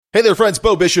Hey there, friends.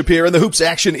 Bo Bishop here, and the hoops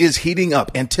action is heating up,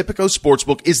 and Tipico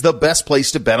Sportsbook is the best place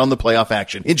to bet on the playoff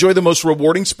action. Enjoy the most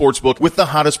rewarding sportsbook with the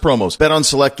hottest promos. Bet on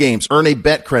select games. Earn a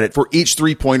bet credit for each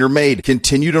three-pointer made.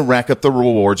 Continue to rack up the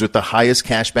rewards with the highest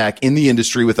cash back in the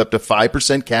industry with up to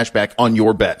 5% cash back on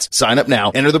your bets. Sign up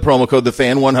now. Enter the promo code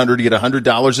TheFan100 to get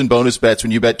 $100 in bonus bets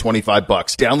when you bet $25.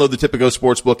 Download the Tipico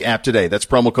Sportsbook app today. That's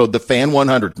promo code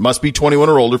TheFan100. Must be 21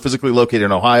 or older, physically located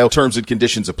in Ohio. Terms and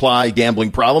conditions apply.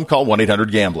 Gambling problem? Call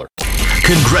 1-800-GAMBLER.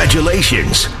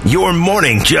 Congratulations, your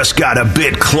morning just got a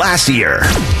bit classier.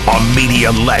 A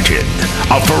media legend,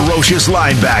 a ferocious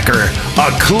linebacker,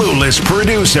 a clueless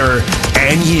producer,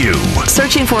 and you.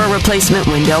 Searching for a replacement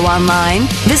window online?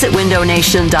 Visit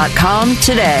windownation.com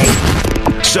today.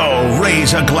 So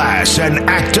raise a glass and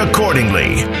act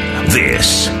accordingly.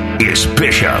 This is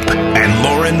Bishop and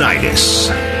Laurinaitis.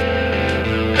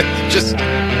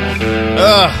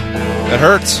 That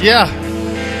hurts.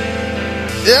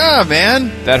 Yeah,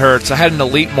 man. That hurts. I had an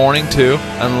elite morning, too.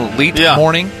 An elite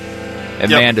morning. And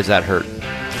man, does that hurt.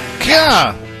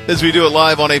 Yeah. As we do it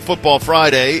live on a Football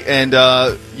Friday. And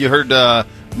you heard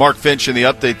Mark Finch in the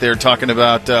update there talking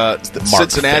about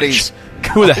Cincinnati's. Finch.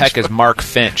 Who the heck is Mark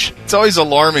Finch? It's always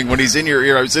alarming when he's in your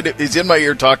ear. He's in my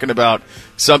ear talking about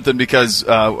something because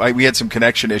we had some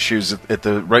connection issues at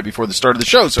the right before the start of the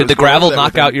show. So did the gravel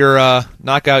knock out your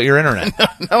internet?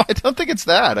 No, I don't think it's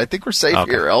that. I think we're safe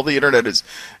here. All the internet is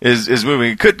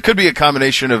moving. It could be a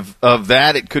combination of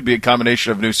that. It could be a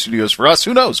combination of new studios for us.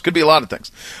 Who knows? Could be a lot of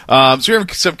things. So we're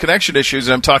having some connection issues,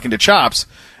 and I'm talking to Chops,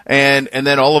 and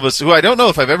then all of us, who I don't know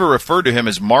if I've ever referred to him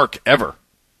as Mark ever.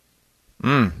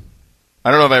 I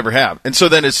don't know if I ever have. And so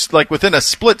then it's like within a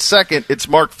split second, it's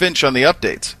Mark Finch on the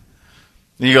updates.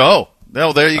 And you go,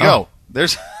 there you go.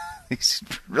 He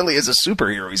really is a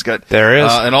superhero. He's got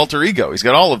an alter ego. He's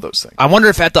got all of those things. I wonder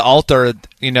if at the altar,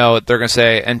 they're going to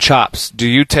say, and Chops, do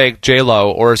you take J-Lo,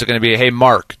 or is it going to be, hey,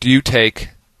 Mark, do you take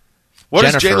What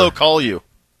Jennifer? does J-Lo call you?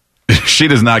 She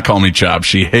does not call me Chops.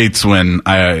 She hates when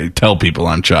I tell people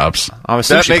I'm Chops.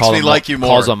 That makes me like you more.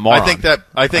 Calls him moron.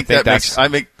 I think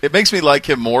it makes me like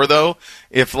him more though.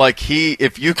 If you're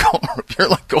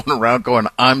like going around going,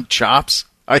 I'm Chops.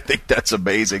 I think that's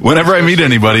amazing. Whenever I meet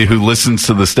anybody who listens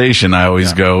to the station, I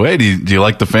always go, hey, do you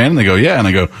like the fan? And they go, yeah. And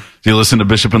I go, do you listen to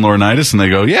Bishop and Laurinaitis? And they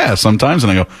go, yeah, sometimes.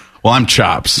 And I go, well, I'm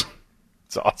Chops.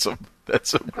 It's awesome.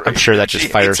 That's so great. I'm sure that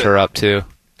just fires her up too.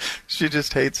 She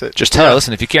just hates it. Just tell her,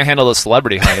 listen, if you can't handle the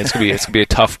celebrity, honey, it's gonna be a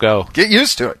tough go. Get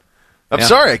used to it. I'm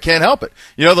sorry, I can't help it.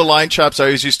 You know the line chops I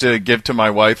always used to give to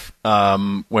my wife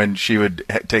when she would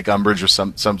take umbrage with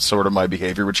some sort of my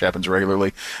behavior, which happens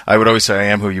regularly. I would always say, "I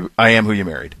am who you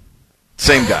married."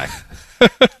 Same guy,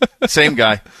 same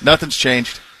guy. Nothing's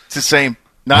changed. It's the same.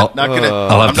 Not gonna.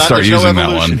 I'll have to start using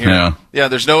that one. Here. Yeah,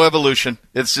 there's no evolution.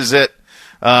 This is it.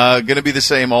 Gonna be the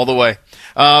same all the way.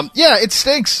 It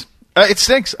stinks. It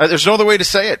stinks. There's no other way to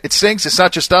say it. It stinks. It's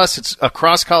not just us. It's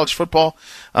across college football.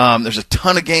 There's a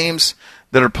ton of games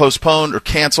that are postponed or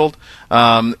canceled,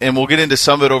 and we'll get into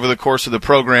some of it over the course of the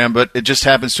program, but it just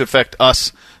happens to affect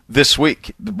us this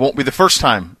week. It won't be the first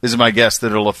time, is my guess,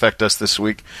 that it'll affect us this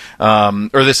week, or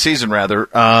this season, rather.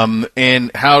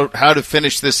 And how to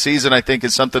finish this season, I think,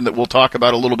 is something that we'll talk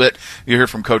about a little bit. You'll hear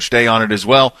from Coach Day on it as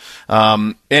well.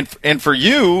 And for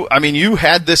you, I mean, you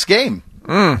had this game.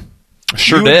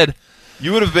 Sure did.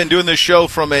 You would have been doing this show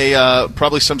from a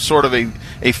probably some sort of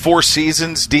a Four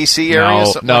Seasons DC area.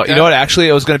 No, like you know what? Actually,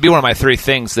 it was going to be one of my three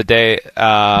things the day. It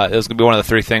was going to be one of the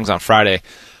three things on Friday.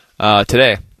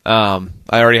 Today, I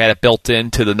already had it built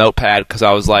into the notepad because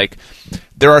I was like,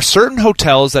 there are certain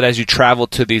hotels that as you travel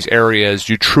to these areas,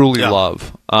 you truly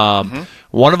love.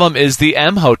 One of them is the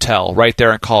M Hotel right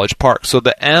there in College Park. So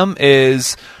the M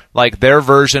is like their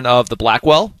version of the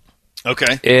Blackwell.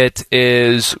 Okay. It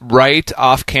is right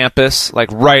off campus,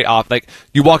 like right off. Like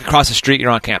you walk across the street, you're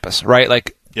on campus, right?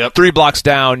 Like 3 blocks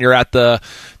down, you're at the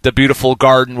beautiful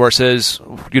garden where it says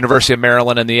University of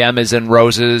Maryland, and the M is in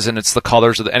roses, and it's the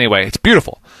colors of the. Anyway, it's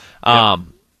beautiful. The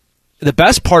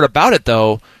best part about it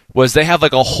though was they have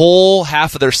like a whole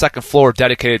half of their second floor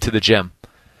dedicated to the gym.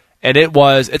 And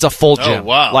it's a full gym. Oh,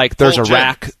 wow. Like there's full a gym.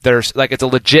 rack. There's like it's a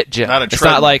legit gym. Not a it's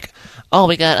not like, oh,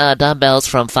 we got dumbbells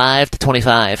from 5 to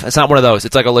 25. It's not one of those.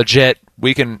 It's like a legit.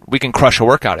 We can crush a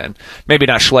workout in. Maybe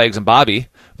not Schlegs and Bobby,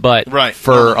 but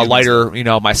for a lighter,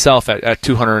 myself at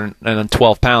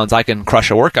 212 pounds, I can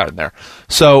crush a workout in there.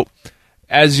 So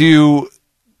as you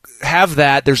have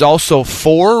that, there's also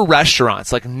 4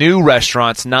 restaurants, like new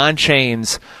restaurants,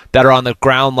 non-chains that are on the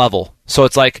ground level. So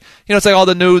it's like, it's like all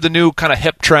the new kind of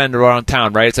hip trend around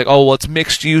town, right? It's like, oh, well, it's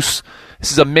mixed use.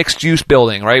 This is a mixed use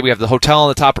building, right? We have the hotel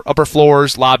on the upper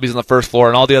floors, lobbies on the first floor,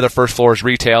 and all the other first floors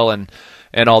retail and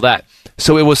and all that.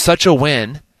 So it was such a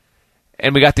win,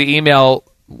 and we got the email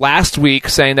last week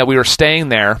saying that we were staying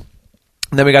there,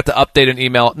 and then we got the updated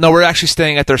email. No, we're actually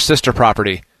staying at their sister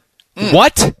property.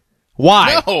 What?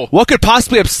 Why? No. What could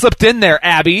possibly have slipped in there,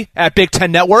 Abby, at Big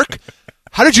Ten Network?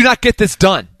 How did you not get this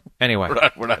done? Anyway.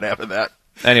 We're not having that.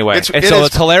 Anyway,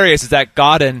 it's hilarious is that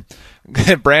God and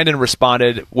Brandon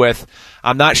responded with,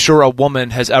 I'm not sure a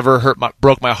woman has ever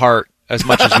broke my heart as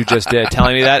much as you just did,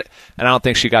 telling me that, and I don't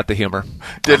think she got the humor.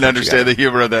 Didn't understand the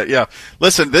humor of that, yeah.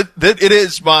 Listen, it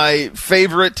is my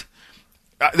favorite,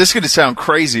 this is going to sound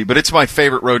crazy, but it's my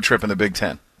favorite road trip in the Big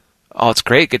Ten. Oh, it's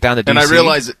great. Get down to D.C. And I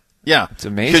realize it, yeah. It's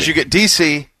amazing. Because you get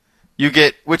D.C.,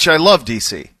 which I love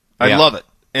D.C. I love it.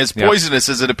 As poisonous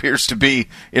as it appears to be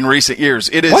in recent years.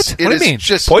 It is. What do you mean?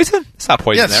 Just poison? It's not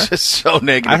poison there. It's just so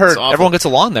negative. I heard everyone gets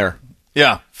along there.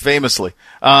 Yeah, famously.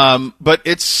 But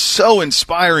it's so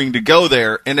inspiring to go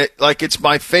there, and it's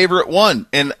my favorite one.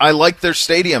 And I like their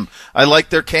stadium. I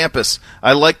like their campus.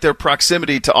 I like their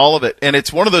proximity to all of it. And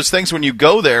it's one of those things when you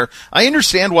go there, I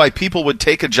understand why people would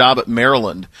take a job at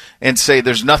Maryland and say,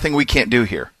 there's nothing we can't do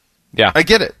here. Yeah. I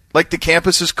get it. Like, the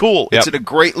campus is cool. It's at a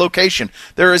great location.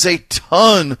 There is a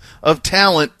ton of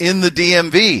talent in the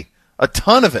DMV. A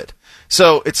ton of it.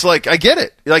 So it's like, I get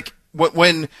it. Like,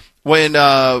 when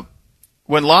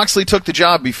Loxley took the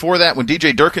job, before that, when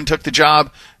DJ Durkin took the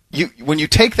job, when you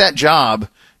take that job,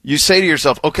 you say to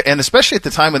yourself, okay, and especially at the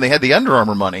time when they had the Under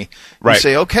Armour money, you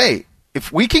say, okay,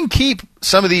 if we can keep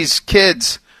some of these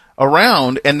kids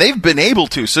around, and they've been able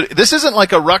to. So this isn't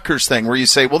like a Rutgers thing where you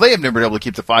say, well, they have never been able to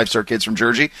keep the 5-star kids from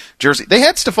Jersey. They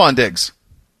had Stephon Diggs.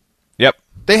 Yep.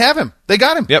 They have him. They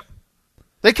got him. Yep.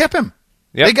 They kept him.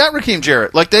 Yep. They got Raheem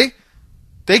Jarrett. Like,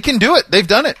 they can do it. They've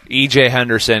done it. E.J.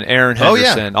 Henderson, Aaron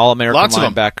Henderson, All-American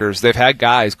linebackers. They've had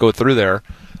guys go through there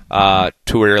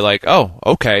to where you're like, oh,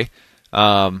 okay.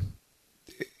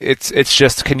 It's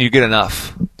just, can you get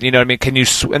enough? You know what I mean? Can you?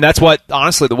 And that's what,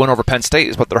 honestly, the win over Penn State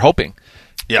is what they're hoping.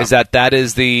 Yeah. Is that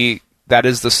is the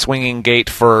swinging gate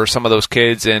for some of those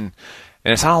kids, and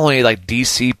it's not only like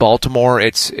DC, Baltimore,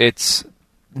 it's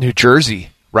New Jersey,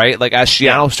 right? Like, as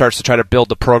Schiano starts to try to build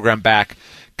the program back,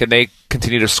 can they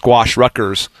continue to squash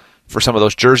Rutgers for some of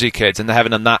those Jersey kids and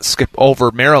having them not skip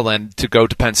over Maryland to go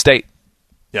to Penn State?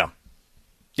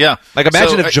 Yeah. Like,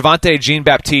 imagine if Javonte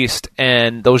Jean-Baptiste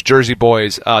and those Jersey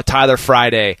boys, Tyler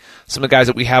Friday, some of the guys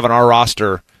that we have on our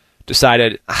roster,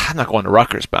 decided, I'm not going to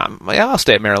Rutgers, but I'll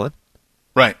stay at Maryland.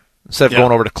 Right. Instead of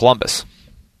going over to Columbus.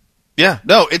 Yeah.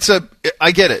 No,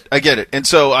 I get it. And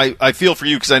so I feel for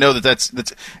you, because I know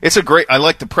it's a great, I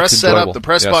like the press setup, the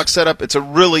press box setup. It's a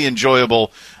really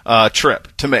enjoyable trip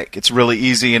to make. It's really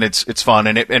easy, and it's fun.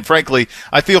 And frankly,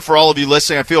 I feel for all of you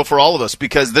listening. I feel for all of us,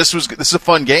 because this is a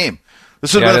fun game.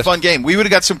 This would have been a fun game. We would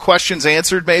have got some questions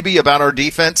answered maybe about our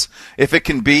defense. If it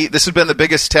can be, this has been the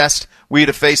biggest test we'd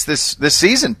have faced this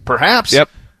season, perhaps. Yep.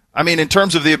 I mean, in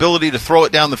terms of the ability to throw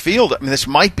it down the field, I mean, this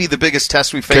might be the biggest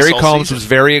test we faced all season. Gary Combs was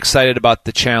very excited about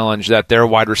the challenge that their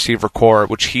wide receiver core,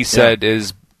 which he said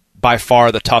is by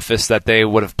far the toughest that they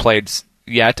would have played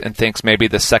yet, and thinks maybe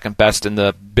the second best in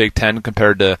the Big Ten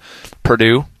compared to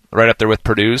Purdue, right up there with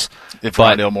Purdue's. If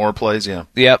Rondale Moore plays, yeah.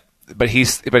 Yep. But he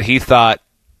thought,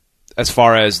 as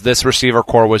far as this receiver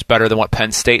core was better than what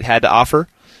Penn State had to offer.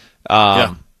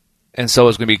 And so it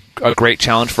was going to be a great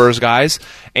challenge for his guys.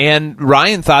 And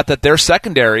Ryan thought that their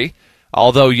secondary,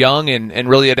 although young and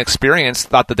really inexperienced,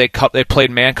 thought that they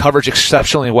played man coverage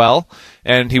exceptionally well.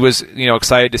 And he was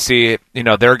excited to see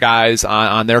their guys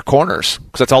on their corners,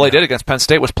 because that's all they did against Penn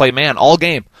State was play man all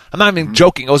game. I'm not even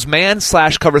joking. It was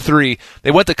man/cover 3.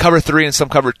 They went to cover 3 and some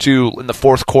cover 2 in the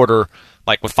fourth quarter,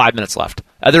 like with 5 minutes left.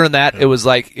 Other than that, it was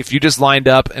like if you just lined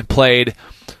up and played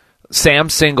Sam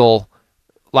Single,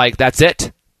 like that's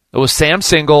it. It was Sam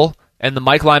Single, and the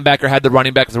Mike linebacker had the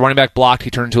running back. If the running back blocked,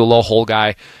 he turned into a low hole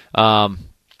guy.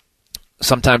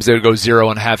 Sometimes they would go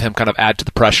zero and have him kind of add to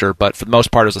the pressure, but for the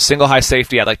most part, it was a single high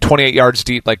safety at like 28 yards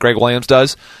deep, like Greg Williams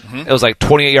does. Mm-hmm. It was like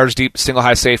 28 yards deep, single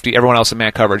high safety, everyone else in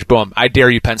man coverage. Boom. I dare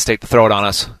you, Penn State, to throw it on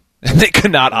us. They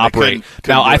could not operate.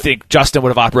 Now, I think Justin would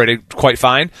have operated quite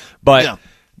fine, but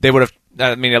they would have,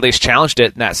 at least challenged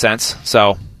it in that sense.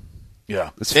 So,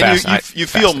 it's and you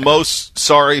feel most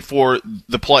sorry for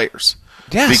the players.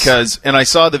 Yes. And I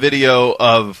saw the video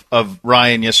of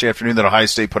Ryan yesterday afternoon that Ohio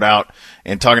State put out,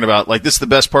 and talking about, like, this is the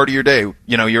best part of your day.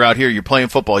 You're out here, you're playing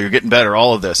football, you're getting better,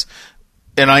 all of this.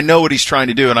 And I know what he's trying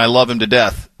to do, and I love him to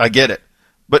death. I get it.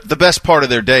 But the best part of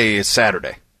their day is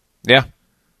Saturday. Yeah.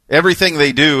 Everything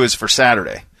they do is for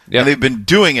Saturday. Yep. And they've been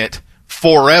doing it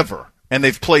forever. And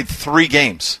they've played 3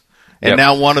 games. And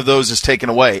now one of those is taken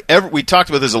away. We talked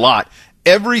about this a lot.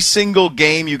 Every single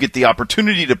game you get the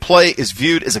opportunity to play is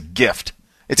viewed as a gift.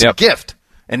 It's a gift.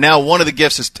 And now one of the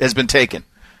gifts has been taken.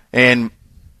 And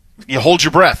you hold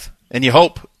your breath, and you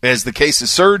hope, as the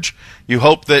cases surge, you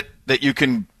hope that you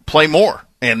can play more.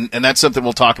 And that's something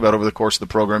we'll talk about over the course of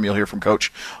the program. You'll hear from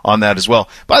Coach on that as well.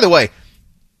 By the way,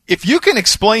 if you can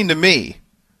explain to me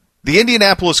the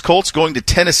Indianapolis Colts going to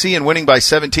Tennessee and winning by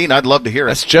 17, I'd love to hear it.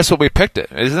 That's just what we picked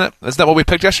it, isn't it? Isn't that what we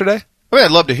picked yesterday? I mean,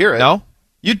 I'd love to hear it. No?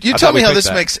 You tell me how this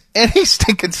makes any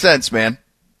stinking sense, man.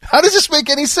 How does this make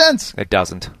any sense? It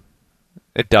doesn't.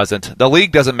 It doesn't. The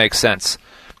league doesn't make sense.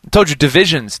 I told you,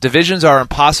 divisions are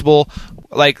impossible.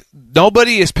 Like,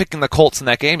 nobody is picking the Colts in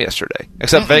that game yesterday,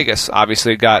 except Vegas.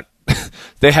 Obviously,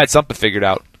 they had something figured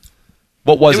out.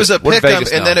 What was it? It was a pick 'em,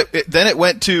 and then it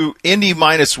went to Indy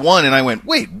 -1, and I went,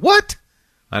 wait, what?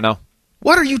 I know.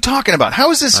 What are you talking about?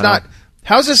 How is this not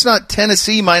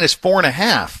Tennessee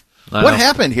 -4.5? What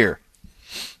happened here?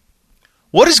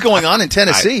 What is going on in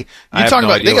Tennessee? You're talking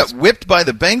about they got whipped by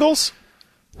the Bengals,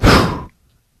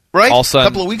 right? A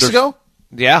couple of weeks ago.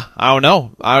 Yeah, I don't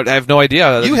know. I have no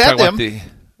idea. You had them.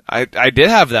 I did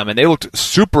have them, and they looked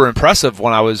super impressive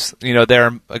when I was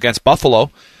there against Buffalo.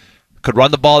 Could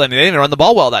run the ball, and they didn't run the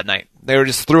ball well that night. They were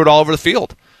just threw it all over the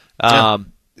field.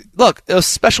 Look, it was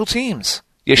special teams.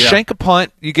 You shank a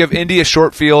punt, you give Indy a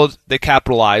short field, they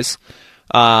capitalize,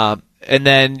 and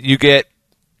then you get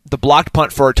the blocked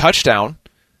punt for a touchdown.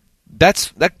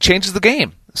 That changes the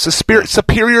game.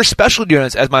 Superior special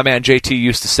units, as my man JT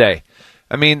used to say.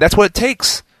 I mean, that's what it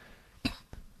takes.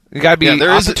 You got to be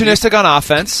opportunistic on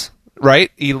offense, right?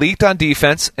 Elite on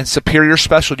defense, and superior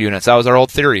special units. That was our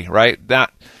old theory, right?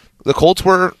 The Colts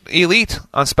were elite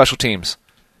on special teams.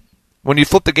 When you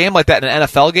flip the game like that in an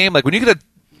NFL game, like when you get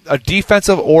a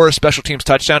defensive or a special teams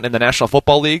touchdown in the National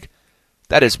Football League,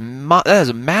 that is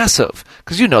massive.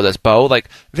 Because you know this, Bo. Like,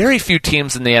 very few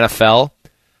teams in the NFL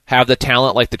have the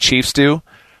talent like the Chiefs do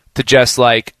to just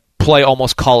like play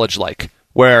almost college-like,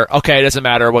 where, okay, it doesn't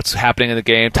matter what's happening in the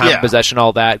game, time of possession,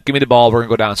 all that. Give me the ball, we're going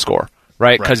to go down and score,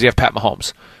 right? Because you have Pat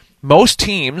Mahomes. Most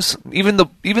teams, even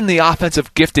the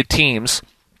offensive gifted teams,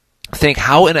 think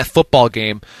how in a football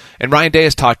game, and Ryan Day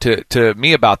has talked to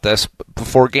me about this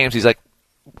before games. He's like,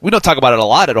 we don't talk about it a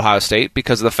lot at Ohio State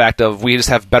because of the fact of we just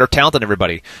have better talent than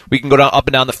everybody. We can go up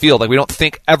and down the field. Like, we don't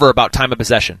think ever about time of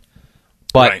possession.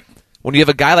 But when you have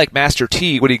a guy like Master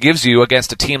Teague, what he gives you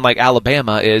against a team like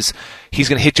Alabama is he's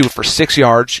going to hit you for 6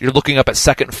 yards. You're looking up at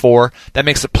 2nd and 4. That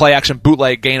makes a play-action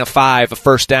bootleg gain of 5, a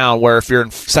first down, where if you're in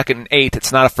 2nd and 8,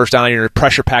 it's not a first down. You're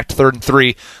pressure-packed 3rd and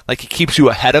 3. Like, he keeps you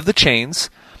ahead of the chains.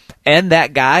 And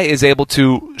that guy is able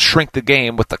to shrink the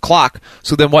game with the clock.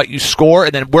 So then what? You score,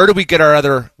 and then where do we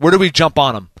jump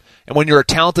on them? And when you're a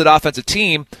talented offensive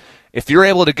team, if you're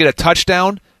able to get a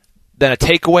touchdown, then a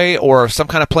takeaway or some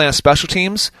kind of play on special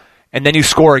teams, and then you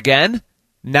score again,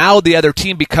 now the other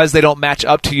team, because they don't match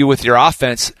up to you with your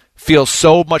offense, feels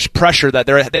so much pressure that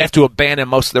they have to abandon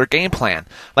most of their game plan.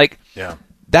 Like,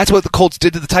 that's what the Colts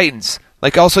did to the Titans.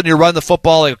 Like, all of a sudden you run the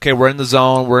football, like, okay, we're in the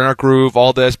zone, we're in our groove,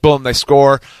 all this, boom, they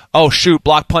score. Oh, shoot,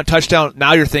 block, punt, touchdown.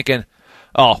 Now you're thinking,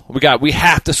 oh, we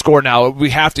have to score now.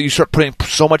 You start putting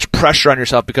so much pressure on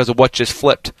yourself because of what just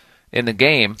flipped in the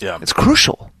game. Yeah. It's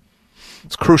crucial.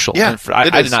 It's crucial. Yeah, I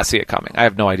did not see it coming. I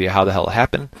have no idea how the hell it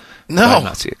happened. No. I did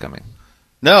not see it coming.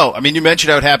 No, I mean, you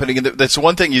mentioned how it happened. And that's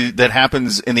one thing that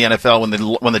happens in the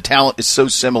NFL when the talent is so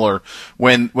similar.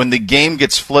 When the game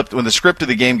gets flipped, when the script of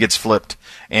the game gets flipped,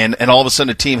 and all of a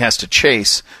sudden a team has to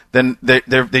chase, then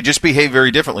they just behave very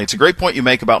differently. It's a great point you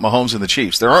make about Mahomes and the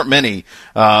Chiefs. There aren't many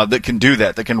that can do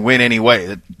that can win any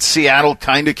way. Seattle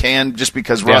kind of can, just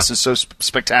because Russ is so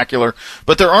spectacular.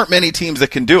 But there aren't many teams that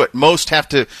can do it. Most have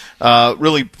to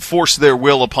really force their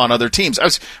will upon other teams. We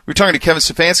were talking to Kevin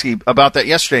Stefanski about that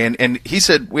yesterday, and he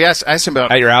said, I asked him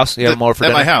about at your house. You have more for at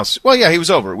dinner? My house. Well, yeah, he was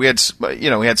over. We had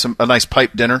a nice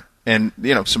pipe dinner and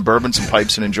some bourbon, some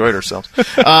pipes, and enjoyed ourselves.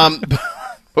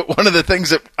 But one of the things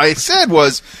that I said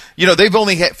was, they've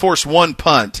only forced one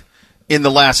punt in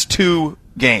the last 2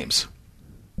 games.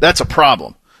 That's a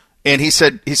problem. And he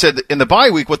said that in the bye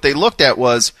week, what they looked at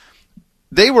was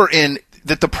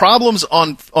that the problems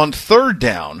on 3rd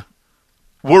down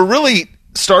were really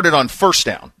started on 1st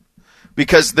down,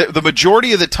 because the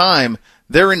majority of the time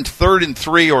they're in 3rd and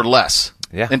 3 or less,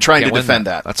 and trying to defend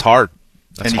that. That's hard.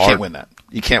 And you can't win that.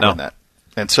 You can't win that.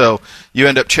 And so you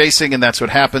end up chasing, and that's what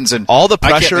happens. And all the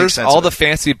pressures, all the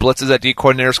fancy blitzes that D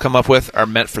coordinators come up with are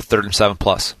meant for 3rd and 7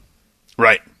 plus.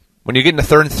 Right. When you get into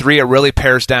 3rd and 3, it really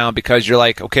pares down, because you're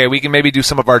like, okay, we can maybe do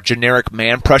some of our generic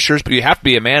man pressures, but you have to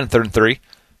be a man in 3rd and 3. You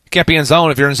can't be in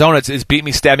zone. If you're in zone, it's beat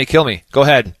me, stab me, kill me. Go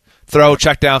ahead. Throw,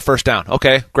 check down, 1st down.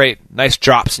 Okay, great. Nice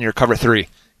drops in your cover 3.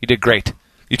 You did great.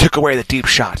 You took away the deep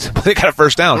shot. They got a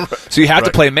first down. So you have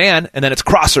to play man, and then it's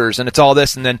crossers, and it's all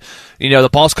this, and then the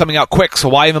ball's coming out quick, so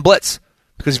why even blitz?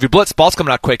 Because if you blitz, the ball's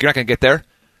coming out quick, you're not going to get there.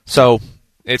 So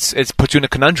it's puts you in a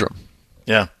conundrum.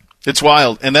 Yeah, it's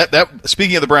wild. And that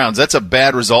speaking of the Browns, that's a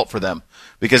bad result for them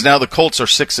because now the Colts are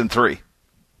 6-3.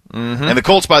 Mm-hmm. And the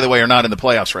Colts, by the way, are not in the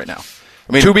playoffs right now.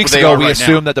 I mean, 2 weeks ago, we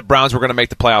assumed that the Browns were going to make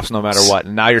the playoffs no matter what,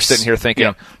 and now you're sitting here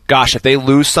thinking, gosh, if they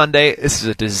lose Sunday, this is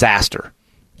a disaster.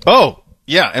 Oh,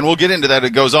 yeah, and we'll get into that.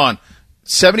 It goes on.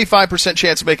 75%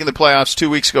 chance of making the playoffs 2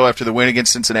 weeks ago after the win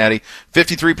against Cincinnati.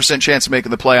 53% chance of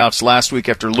making the playoffs last week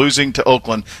after losing to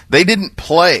Oakland. They didn't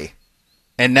play,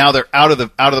 and now they're out of the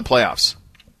playoffs.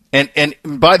 And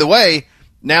by the way,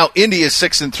 now Indy is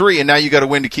 6-3, and now you got to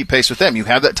win to keep pace with them. You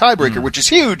have that tiebreaker, which is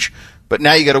huge, but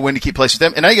now you got to win to keep pace with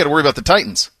them, and now you got to worry about the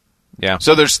Titans. Yeah.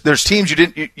 So there's teams you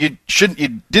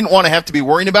didn't want to have to be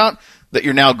worrying about that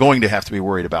you're now going to have to be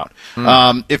worried about.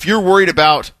 If you're worried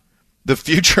about the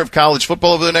future of college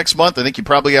football over the next month, I think you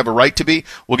probably have a right to be.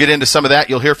 We'll get into some of that.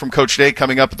 You'll hear from Coach Day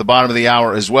coming up at the bottom of the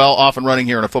hour as well. Off and running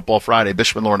here on a Football Friday.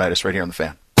 Bishop and Laurinaitis right here on The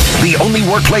Fan. The only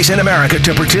workplace in America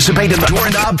to participate in the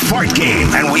Doorknob Fart Game.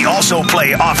 And we also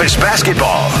play office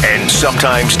basketball and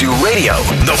sometimes do radio.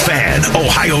 The Fan,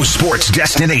 Ohio sports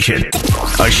destination.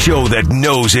 A show that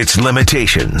knows its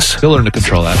limitations. Still learn to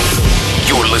control that.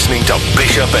 You're listening to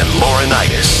Bishop and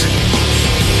Laurinaitis.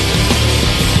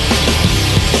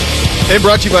 Hey,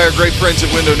 brought to you by our great friends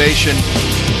at Window Nation.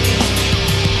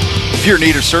 If you're in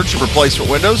need of search of replacement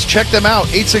windows, check them out.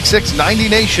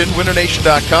 866-90Nation,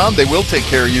 windownation.com. They will take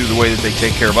care of you the way that they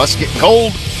take care of us. Getting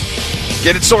cold.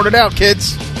 Get it sorted out,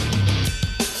 kids.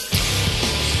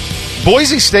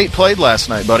 Boise State played last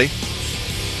night, buddy.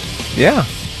 Yeah.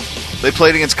 They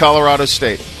played against Colorado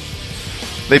State.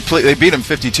 They beat them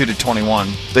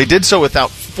 52-21. They did so without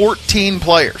 14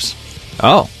 players.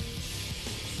 Oh.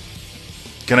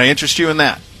 Can I interest you in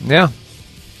that? Yeah.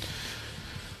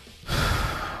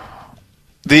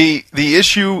 The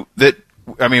issue that,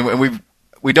 I mean,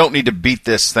 we don't need to beat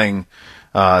this thing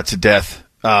to death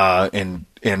and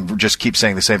just keep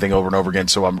saying the same thing over and over again,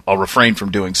 so I'll refrain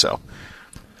from doing so.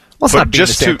 Well, it's not being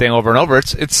the same thing over and over.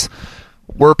 It's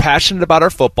we're passionate about our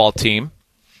football team.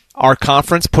 Our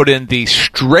conference put in the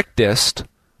strictest,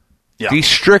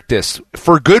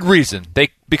 for good reason.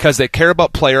 Because they care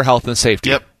about player health and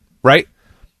safety. Yep. Right?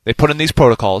 They put in these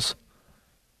protocols.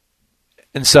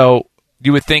 And so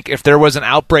you would think if there was an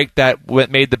outbreak that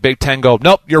made the Big Ten go,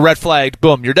 nope, you're red flagged,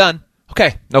 boom, you're done.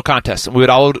 Okay, no contest. We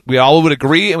all would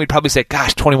agree, and we'd probably say,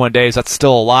 gosh, 21 days, that's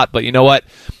still a lot. But you know what?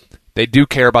 They do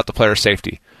care about the player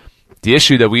safety. The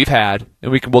issue that we've had,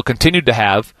 and will continue to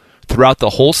have throughout the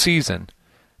whole season,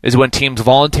 is when teams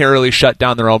voluntarily shut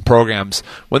down their own programs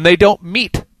when they don't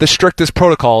meet the strictest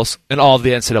protocols in all of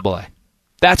the NCAA.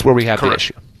 That's where we have the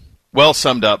issue. Well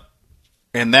summed up,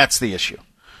 and that's the issue.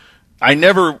 I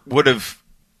never would have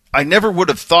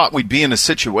thought we'd be in a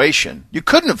situation. You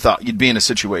couldn't have thought you'd be in a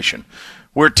situation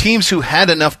where teams who had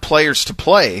enough players to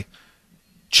play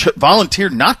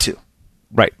volunteered not to.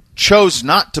 Right. Chose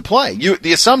not to play.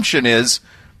 The assumption is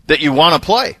that you want to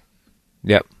play.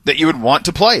 Yep. That you would want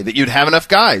to play. That you'd have enough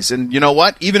guys. And you know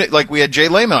what? Even like we had Jay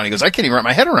Lehman on. He goes, I can't even wrap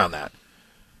my head around that.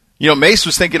 You know, Mace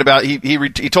was thinking about. He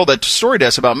told that story to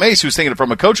us about Mace. Who was thinking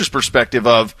from a coach's perspective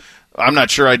of, I'm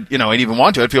not sure I'd even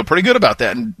want to. I'd feel pretty good about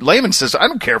that. And Lehman says, I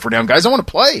don't care if we're down guys. I want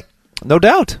to play. No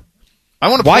doubt. I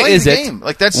want to play the game.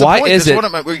 Like that's the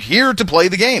point. We're here to play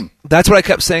the game. That's what I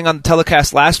kept saying on the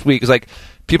telecast last week. Is like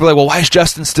people are like, well, why is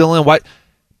Justin still in? Why?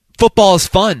 Football is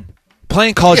fun.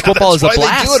 Playing college football is a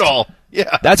blast. They do it all.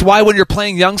 Yeah. That's why when you're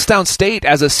playing Youngstown State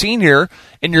as a senior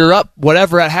and you're up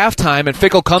whatever at halftime and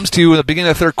Fickle comes to you in the beginning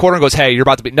of the third quarter and goes, hey, you're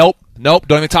about to be nope, don't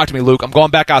even talk to me, Luke. I'm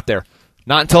going back out there.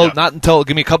 Not until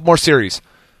give me a couple more series.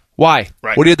 Why?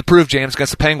 Right. What do you have to prove, James,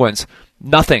 against the Penguins?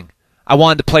 Nothing. I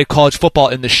wanted to play college football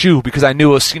in the shoe because I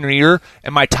knew it was senior year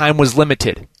and my time was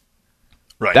limited.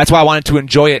 Right. That's why I wanted to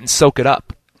enjoy it and soak it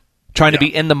up. Trying to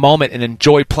be in the moment and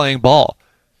enjoy playing ball.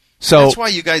 So that's why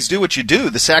you guys do what you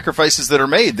do. The sacrifices that are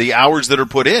made, the hours that are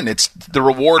put in, it's the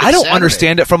reward. I don't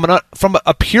understand it from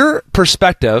a pure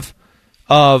perspective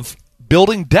of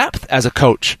building depth as a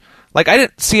coach. Like I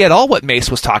didn't see at all what Mace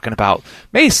was talking about.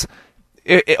 Mace,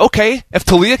 okay, if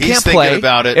Talia can't play,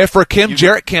 if Rakim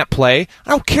Jarrett can't play, I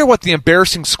don't care what the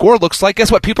embarrassing score looks like.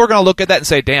 Guess what? People are going to look at that and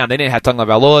say, "Damn, they didn't have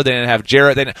Tagovailoa, they didn't have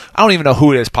Jarrett. I don't even know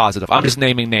who it is positive. I'm just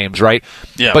naming names, right?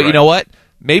 Yeah. But you know what?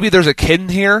 Maybe there's a kid in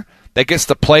here that gets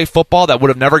to play football that would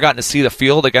have never gotten to see the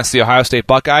field against the Ohio State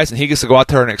Buckeyes, and he gets to go out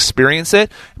there and experience it.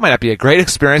 It might not be a great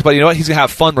experience, but you know what? He's going to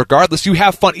have fun regardless. You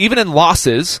have fun. Even in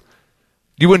losses,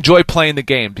 You enjoy playing the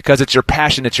game because it's your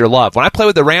passion, it's your love. When I played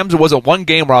with the Rams, there wasn't one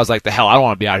game where I was like, the hell, I don't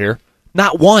want to be out here.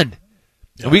 Not one.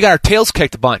 Yeah. And we got our tails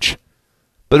kicked a bunch.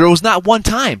 But there was not one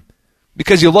time.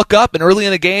 Because you look up, and early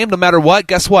in the game, no matter what,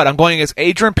 guess what? I'm going against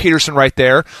Adrian Peterson right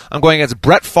there. I'm going against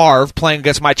Brett Favre, playing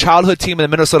against my childhood team in the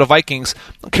Minnesota Vikings.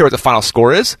 I don't care what the final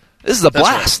score is. This is a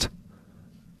blast.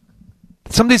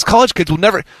 Right. Some of these college kids will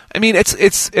never. I mean,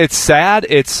 it's sad.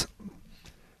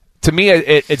 To me,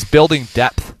 it's building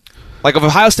depth. Like if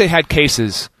Ohio State had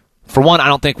cases, for one, I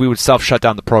don't think we would self-shut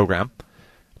down the program.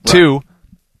 Right. Two,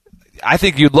 I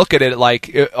think you'd look at it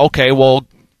like, okay, well,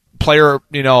 player,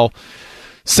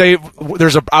 say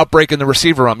there's an outbreak in the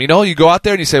receiver room. You go out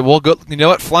there and you say, well, go, you know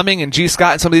what, Fleming and G.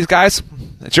 Scott and some of these guys,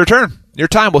 it's your turn, your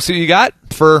time. We'll see what you got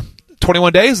for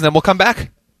 21 days, and then we'll come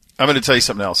back. I'm going to tell you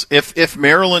something else. If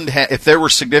Maryland, if there were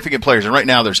significant players, and right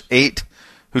now there's 8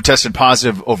 who tested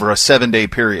positive over a 7-day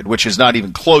period, which is not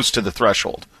even close to the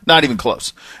threshold. Not even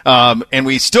close. And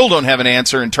we still don't have an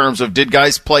answer in terms of did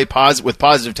guys play with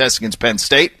positive tests against Penn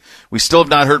State? We still have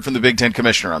not heard from the Big Ten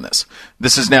commissioner on this.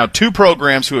 This is now 2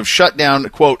 programs who have shut down,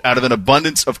 quote, out of an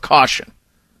abundance of caution.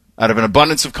 Out of an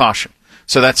abundance of caution.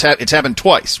 So it's happened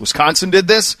twice. Wisconsin did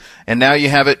this, and now you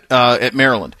have it at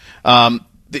Maryland.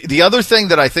 The other thing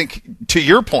that I think, to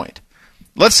your point,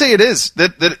 let's say it is,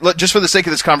 that just for the sake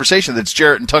of this conversation, that's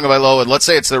Jarrett and Tagovailoa, and let's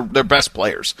say it's their best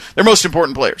players, their most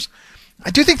important players. I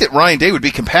do think that Ryan Day would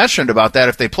be compassionate about that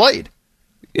if they played.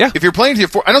 Yeah. If you're playing to your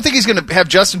I don't think he's going to have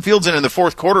Justin Fields in the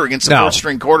fourth quarter against the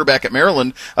fourth-string quarterback at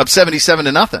Maryland up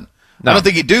 77-0. No. I don't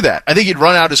think he'd do that. I think he'd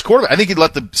run out his quarterback. I think he'd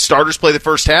let the starters play the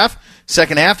first half.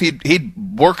 Second half,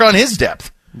 he'd work on his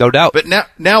depth. No doubt. But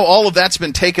now all of that's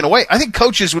been taken away. I think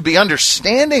coaches would be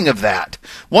understanding of that.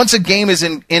 Once a game is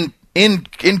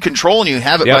in control and you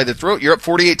have it by the throat, you're up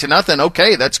 48-0.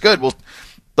 Okay, that's good. Well,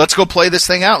 let's go play this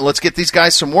thing out and let's get these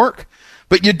guys some work.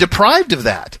 But you're deprived of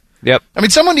that. Yep. I mean,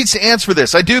 someone needs to answer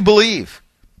this. I do believe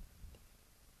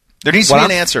there needs to be an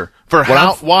answer for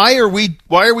why are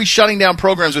we shutting down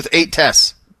programs with 8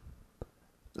 tests?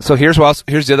 So here's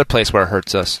the other place where it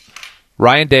hurts us.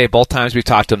 Ryan Day, both times we've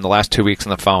talked to him the last 2 weeks on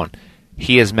the phone,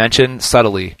 he has mentioned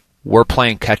subtly, we're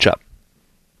playing catch up.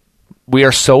 We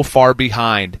are so far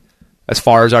behind as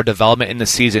far as our development in the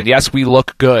season. Yes, we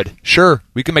look good. Sure,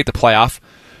 we can make the playoff,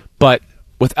 but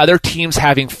with other teams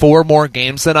having 4 more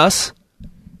games than us,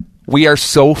 we are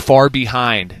so far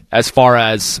behind as far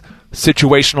as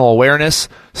situational awareness,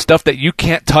 stuff that you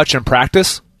can't touch in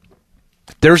practice.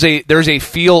 There's a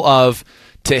feel of,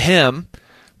 to him,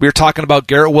 we were talking about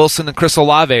Garrett Wilson and Chris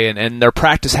Olave and their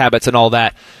practice habits and all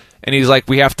that. And he's like,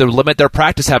 we have to limit their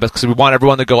practice habits because we want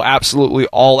everyone to go absolutely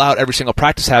all out every single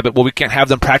practice habit. Well, we can't have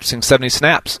them practicing 70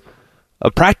 snaps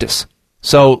of practice.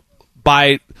 So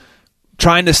by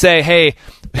trying to say, hey,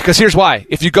 because here's why.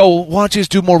 If you go, why don't you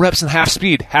just do more reps in half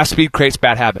speed? Half speed creates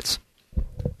bad habits.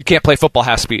 You can't play football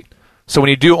half speed. So when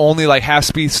you do only like half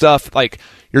speed stuff, like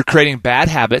you're creating bad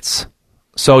habits.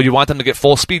 So you want them to get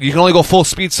full speed. You can only go full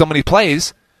speed so many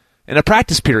plays in a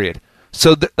practice period.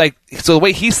 So the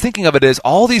way he's thinking of it is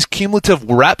all these cumulative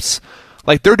reps,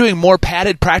 like they're doing more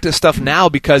padded practice stuff now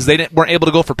because they weren't able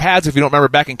to go for pads. If you don't remember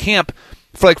back in camp,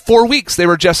 for like 4 weeks they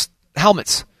were just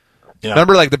helmets. Yeah.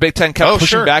 Remember, like the Big Ten kept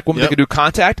pushing back when they could do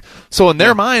contact. So in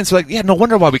their minds, like, no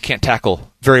wonder why we can't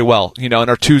tackle very well, and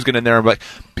our twos get in there, but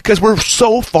because we're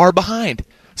so far behind.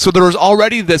 So there was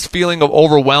already this feeling of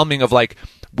overwhelming of like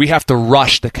we have to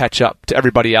rush to catch up to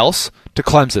everybody else, to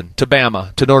Clemson, to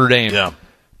Bama, to Notre Dame,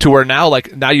 to where now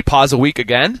you pause a week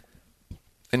again,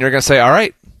 and you're gonna say, all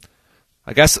right.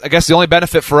 I guess the only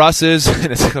benefit for us is,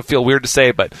 and it's gonna feel weird to say,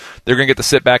 but they're gonna get to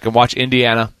sit back and watch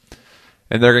Indiana.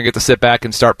 And they're going to get to sit back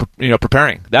and start,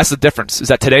 preparing. That's the difference. Is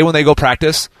that today when they go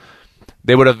practice,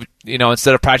 they would have,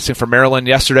 instead of practicing for Maryland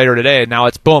yesterday or today, now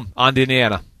it's boom on to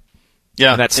Indiana.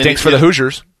 Yeah, and that stinks for the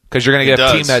Hoosiers because you're going to get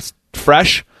a team that's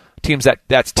fresh, teams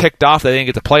that's ticked off that they didn't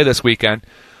get to play this weekend,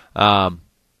 and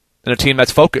a team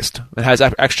that's focused and has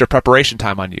extra preparation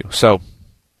time on you. So,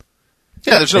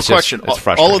 yeah, there's no question.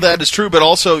 All of that is true, but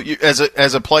also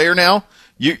as a player now,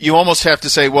 you almost have to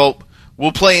say, well,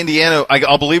 we'll play Indiana.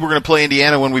 I'll believe we're going to play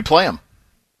Indiana when we play them.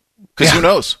 Because who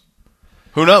knows?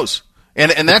 Who knows?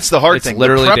 And that's the hard thing.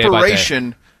 Literally the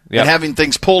preparation and having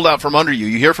things pulled out from under you.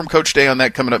 You hear from Coach Day on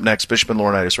that coming up next. Bishop and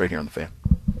Laurinaitis right here on The Fan.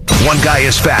 One guy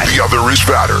is fat, the other is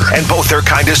fatter, and both are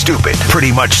kind of stupid.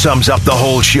 Pretty much sums up the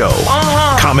whole show.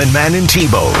 Common Man and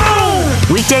T-Bone.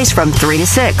 Weekdays from 3 to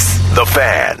 6. The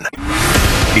Fan.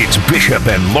 It's Bishop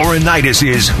and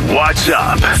Laurinaitis' What's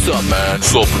Up? What's up, man?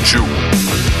 What's up with you?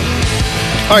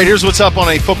 All right, here's what's up on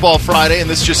a Football Friday, and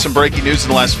this is just some breaking news in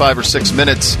the last 5 or 6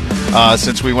 minutes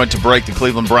since we went to break. The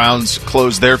Cleveland Browns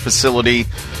closed their facility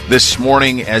this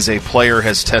morning as a player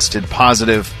has tested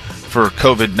positive for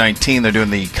COVID-19. They're doing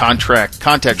the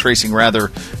contact tracing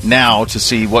now to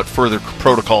see what further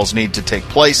protocols need to take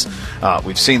place.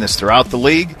 We've seen this throughout the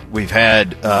league. We've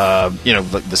had,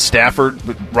 the Stafford,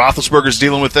 Roethlisberger's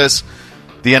dealing with this.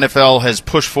 The NFL has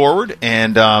pushed forward,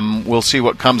 and we'll see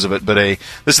what comes of it. But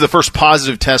this is the first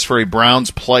positive test for a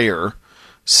Browns player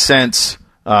since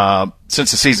the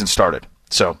season started.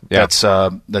 So that's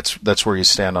where you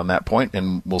stand on that point,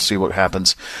 and we'll see what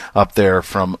happens up there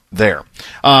from there.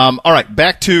 All right,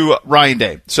 back to Ryan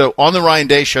Day. So on the Ryan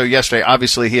Day show yesterday,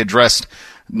 obviously he addressed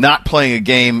not playing a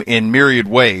game in myriad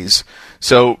ways.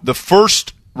 So the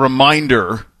first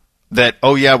reminder that,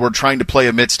 we're trying to play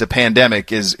amidst a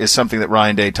pandemic is something that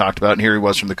Ryan Day talked about, and here he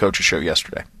was from the Coach's Show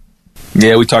yesterday.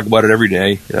 Yeah, we talk about it every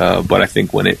day, but I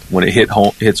think when it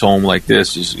hits home like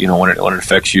this is, when it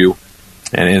affects you,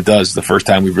 and it does, the first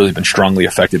time we've really been strongly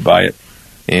affected by it.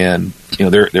 And,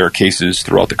 there are cases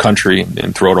throughout the country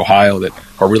and throughout Ohio that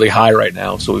are really high right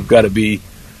now, so we've got to be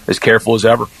as careful as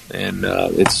ever. And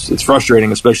it's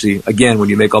frustrating, especially, again, when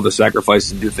you make all the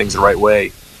sacrifices and do things the right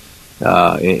way,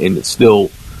 and it's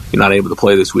still you're not able to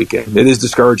play this weekend. It is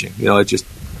discouraging. It just,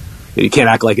 you can't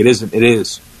act like it isn't. It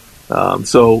is.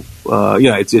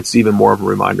 It's even more of a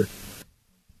reminder.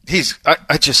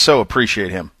 I just so appreciate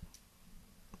him.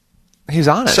 He's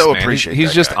honest. So man. appreciate.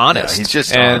 He's just guy. honest. Yeah, he's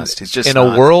just and honest. He's just in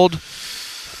a world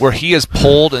where he is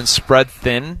pulled and spread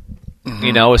thin.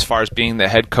 As far as being the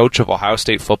head coach of Ohio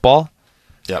State football.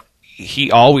 Yep.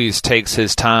 He always takes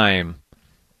his time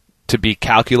to be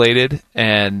calculated,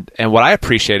 and what I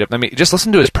appreciate of, just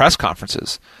listen to his press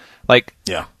conferences.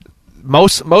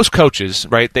 Most coaches,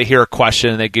 right? They hear a question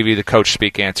and they give you the coach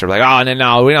speak answer, like,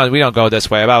 no, we don't go this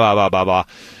way, blah blah blah blah blah.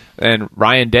 And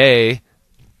Ryan Day,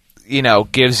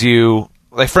 gives you,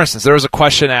 like, for instance, there was a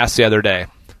question asked the other day.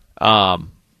 I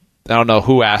don't know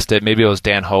who asked it. Maybe it was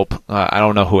Dan Hope. I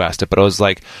don't know who asked it, but it was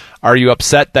like, are you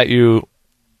upset or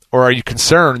are you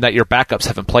concerned that your backups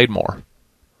haven't played more?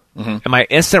 Mm-hmm. And my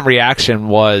instant reaction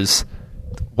was,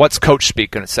 what's Coach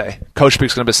Speak going to say? Coach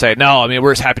Speak's going to say, no,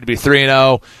 we're just happy to be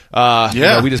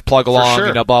 3-0. We just plug along,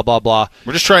 sure. Blah, blah, blah.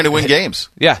 We're just trying to win games.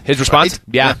 Yeah, his response?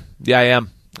 Right? Yeah, I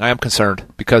am. I am concerned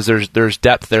because there's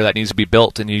depth there that needs to be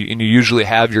built, and you usually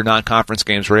have your non-conference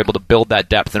games where you're able to build that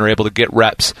depth and are able to get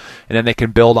reps, and then they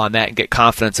can build on that and get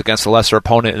confidence against a lesser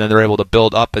opponent, and then they're able to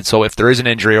build up. And so if there is an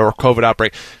injury or a COVID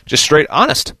outbreak, just straight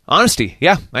honesty.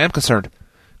 Yeah, I am concerned.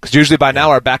 Because usually by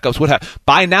now our backups would have.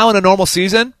 By now in a normal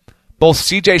season, both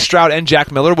C.J. Stroud and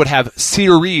Jack Miller would have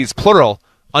series, plural,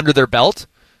 under their belt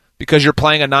because you're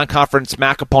playing a non-conference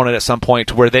MAC opponent at some point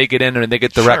to where they get in and they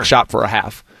get the rec shot for a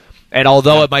half. And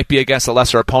although it might be against a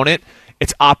lesser opponent,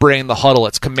 it's operating the huddle.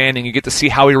 It's commanding. You get to see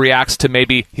how he reacts to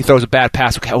maybe he throws a bad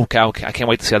pass. Okay, I can't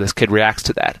wait to see how this kid reacts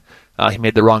to that. He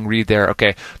made the wrong read there.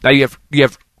 Okay, now you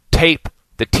have tape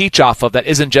to teach off of that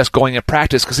isn't just going in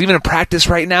practice, because even in practice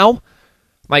right now,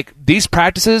 like these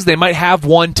practices, they might have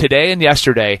one today and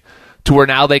yesterday to where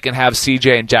now they can have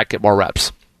CJ and Jack get more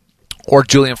reps, or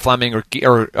Julian Fleming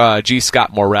or G.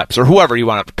 Scott more reps, or whoever you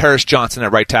want to, Paris Johnson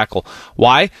at right tackle.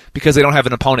 Why? Because they don't have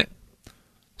an opponent.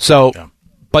 So,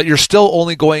 but you're still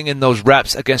only going in those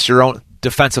reps against your own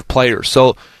defensive players.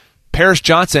 So Paris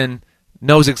Johnson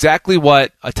knows exactly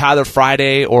what a Tyler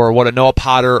Friday or what a Noah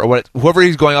Potter or whoever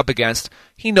he's going up against,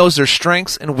 he knows their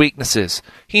strengths and weaknesses.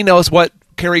 He knows what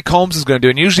Kerry Combs is going to do.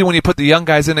 And usually when you put the young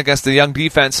guys in against the young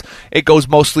defense, it goes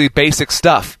mostly basic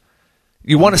stuff.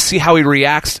 You want to see how he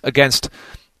reacts against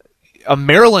a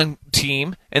Maryland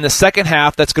team in the second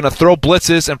half that's going to throw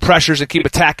blitzes and pressures and keep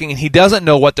attacking, and he doesn't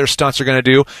know what their stunts are going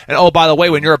to do. And, oh, by the way,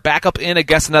 when you're a backup in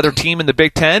against another team in the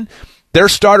Big Ten, their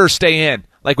starters stay in.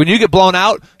 Like, when you get blown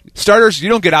out, starters, you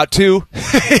don't get out too.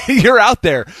 You're out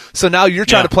there. So now you're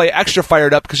trying to play extra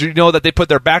fired up because you know that they put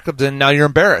their backups in, now you're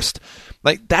embarrassed.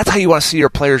 Like, that's how you want to see your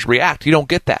players react. You don't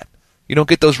get that. You don't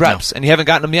get those reps, and you haven't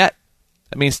gotten them yet.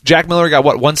 I mean, Jack Miller got,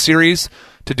 one series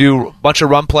to do a bunch of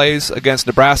run plays against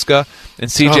Nebraska, and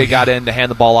CJ got in to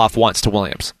hand the ball off once to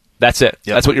Williams. That's it.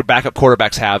 Yep. That's what your backup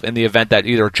quarterbacks have in the event that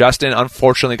either Justin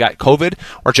unfortunately got COVID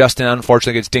or Justin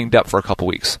unfortunately gets dinged up for a couple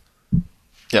weeks.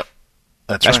 Yep.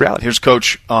 That's right. Reality. Here's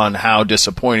Coach on how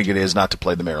disappointing it is not to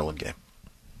play the Maryland game.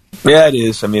 Yeah, it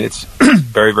is. I mean, it's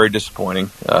very, very disappointing.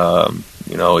 It's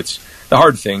the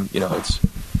hard thing. It's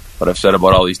what I've said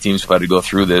about all these teams who've had to go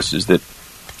through this is that,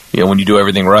 when you do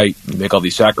everything right, you make all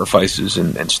these sacrifices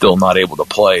and still not able to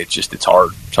play, it's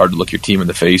hard. It's hard to look your team in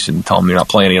the face and tell them you're not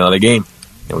playing another game.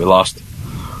 We lost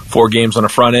 4 games on the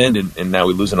front end, and now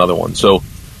we lose another one. So,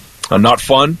 not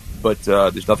fun, but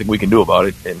there's nothing we can do about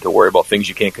it. And to worry about things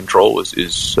you can't control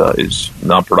is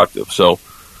non-productive. So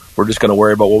we're just going to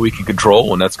worry about what we can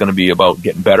control, and that's going to be about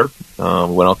getting better. We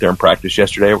went out there and practiced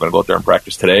yesterday. We're going to go out there and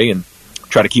practice today and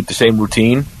try to keep the same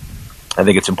routine. I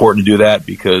think it's important to do that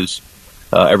because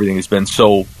everything has been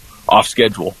so off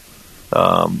schedule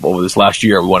over this last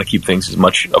year. We want to keep things as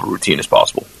much of a routine as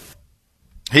possible.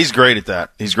 He's great at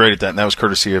that. And that was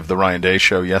courtesy of the Ryan Day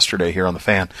show yesterday here on The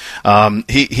Fan.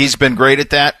 He's been great at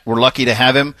that. We're lucky to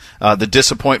have him. The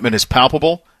disappointment is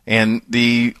palpable, and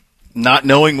the not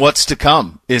knowing what's to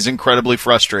come is incredibly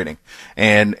frustrating.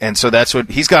 And so that's what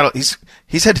he's got.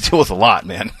 He's had to deal with a lot,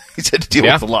 man. He's had to deal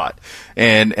with a lot,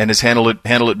 and has handled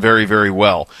it very, very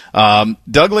well.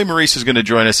 Doug Lesmerises is going to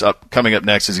join us coming up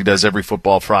next, as he does every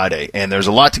Football Friday. And there's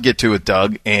a lot to get to with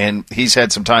Doug, and he's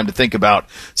had some time to think about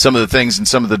some of the things and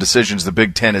some of the decisions the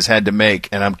Big Ten has had to make.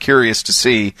 And I'm curious to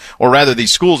see, or rather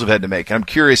these schools have had to make. I'm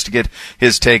curious to get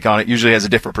his take on it. Usually has a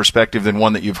different perspective than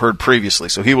one that you've heard previously.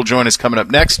 So he will join us coming up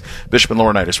next. Bishop and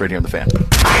Laurinaitis right here on The Fan.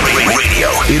 Radio.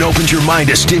 It opens your mind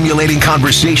to stimulating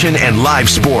conversation and live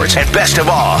sports. And best of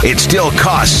all, it still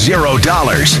costs $0.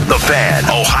 The Fan,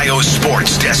 Ohio's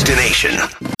sports destination.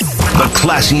 The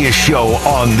classiest show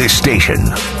on this station,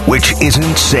 which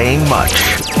isn't saying much.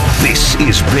 This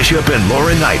is Bishop and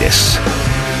Laurinaitis.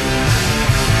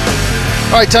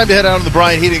 All right, time to head out on the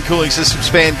Bryant Heating Cooling Systems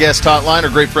fan guest hotline. Our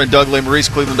great friend Doug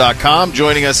Lesmerises, Cleveland.com,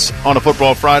 joining us on a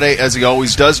Football Friday, as he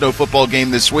always does. No football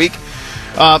game this week.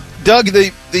 Doug,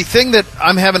 the thing that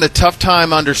I'm having a tough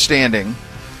time understanding,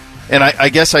 and I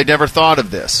guess I never thought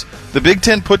of this, the Big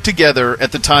Ten put together,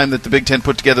 at the time that the Big Ten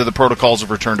put together the protocols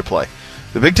of return to play,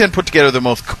 the Big Ten put together the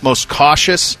most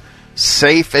cautious,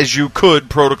 safe as you could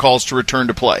protocols to return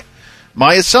to play.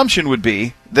 My assumption would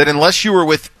be that unless you were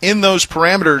within those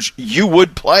parameters, you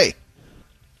would play.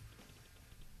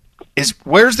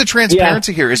 Where's the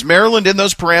transparency here? Is Maryland in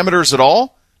those parameters at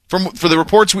all? For the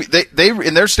reports, they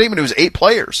in their statement, it was 8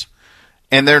 players,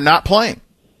 and they're not playing.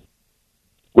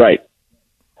 Right.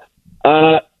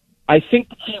 I think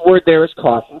the key word there is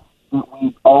cautious.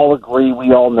 We all agree,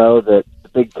 we all know that the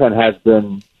Big Ten has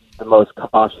been the most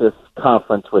cautious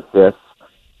conference with this,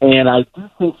 and I do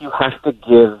think you have to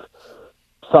give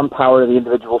some power to the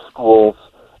individual schools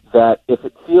that if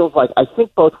it feels like, I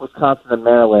think both Wisconsin and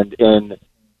Maryland in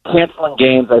canceling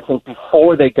games, I think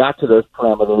before they got to those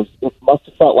parameters, it must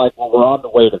have felt like, well, we're on the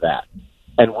way to that.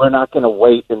 And we're not going to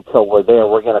wait until we're there.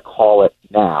 We're going to call it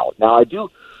now. Now,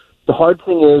 the hard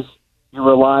thing is you're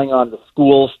relying on the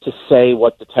schools to say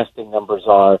what the testing numbers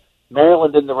are.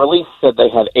 Maryland in the release said they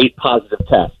had 8 positive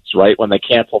tests, right, when they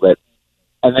canceled it.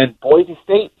 And then Boise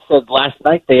State said last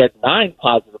night they had 9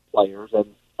 positive players and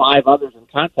 5 others in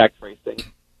contact tracing,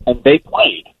 and they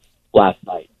played last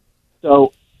night.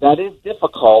 So that is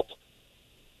difficult,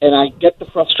 and I get the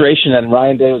frustration, and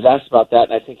Ryan Day was asked about that,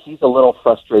 and I think he's a little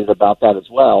frustrated about that as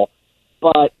well.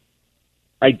 But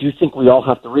I do think we all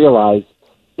have to realize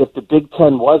if the Big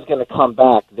Ten was going to come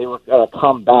back, they were going to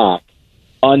come back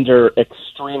under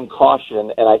extreme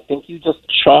caution, and I think you just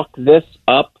chalk this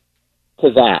up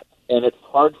to that. And it's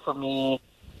hard for me,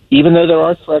 even though there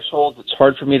are thresholds, it's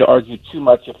hard for me to argue too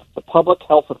much. If the public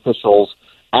health officials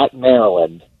at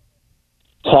Maryland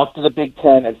talked to the Big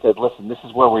Ten and said, listen, this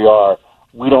is where we are,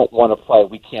 we don't want to play,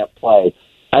 we can't play,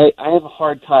 I have a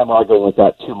hard time arguing with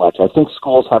that too much. I think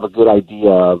schools have a good idea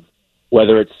of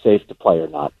whether it's safe to play or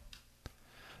not.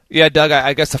 Yeah, Doug,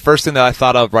 I guess the first thing that I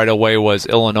thought of right away was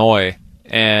Illinois,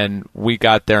 and we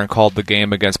got there and called the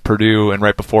game against Purdue, and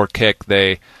right before kick,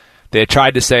 they had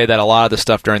tried to say that a lot of the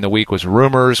stuff during the week was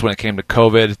rumors when it came to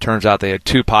COVID. It turns out they had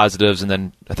 2 positives, and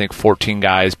then I think 14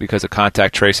 guys, because of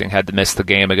contact tracing, had to miss the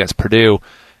game against Purdue,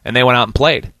 and they went out and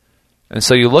played. And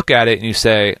so you look at it and you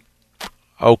say,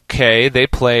 okay, they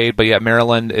played, but yet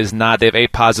Maryland is not. They have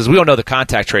 8 positives. We don't know the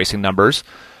contact tracing numbers,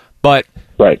 but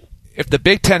right. If the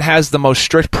Big Ten has the most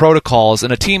strict protocols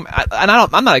and a team, and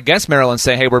I'm not against Maryland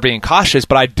saying, hey, we're being cautious,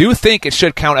 but I do think it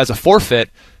should count as a forfeit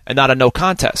and not a no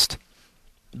contest.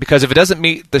 Because if it doesn't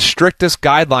meet the strictest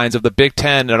guidelines of the Big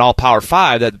Ten and all Power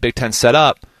 5 that the Big Ten set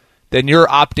up, then you're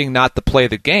opting not to play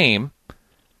the game.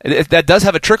 That does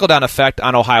have a trickle-down effect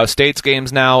on Ohio State's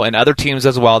games now and other teams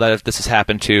as well that this has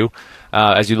happened to,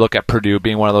 as you look at Purdue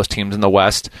being one of those teams in the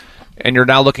West. And you're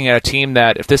now looking at a team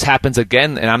that, if this happens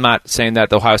again, and I'm not saying that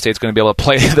the Ohio State's going to be able to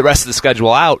play the rest of the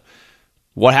schedule out,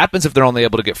 what happens if they're only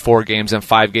able to get 4 games and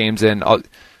 5 games in?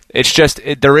 It's just,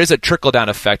 there is a trickle-down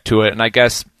effect to it, and I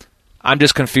guess I'm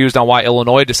just confused on why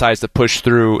Illinois decides to push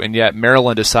through, and yet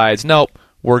Maryland decides, nope,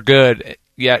 we're good.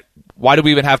 Yet, why do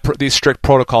we even have these strict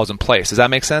protocols in place? Does that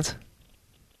make sense?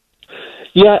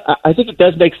 Yeah, I think it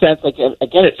does make sense. Like,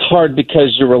 again, it's hard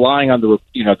because you're relying on the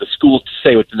schools to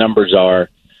say what the numbers are.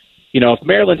 If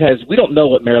Maryland we don't know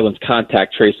what Maryland's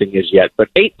contact tracing is yet, but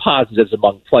 8 positives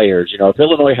among players. If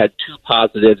Illinois had 2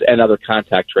 positives and other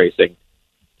contact tracing,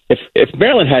 if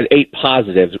Maryland had 8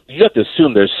 positives, you have to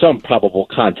assume there's some probable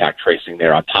contact tracing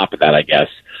there on top of that, I guess.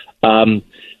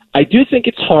 I do think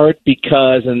it's hard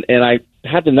because, and I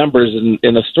had the numbers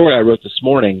in a story I wrote this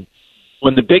morning,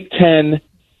 when the Big Ten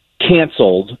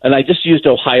canceled, and I just used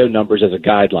Ohio numbers as a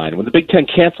guideline. When the Big Ten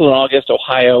canceled in August,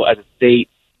 Ohio as a state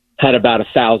had about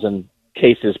 1,000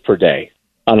 cases per day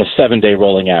on a 7-day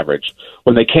rolling average.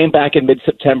 When they came back in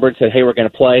mid-September and said, hey, we're going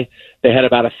to play, they had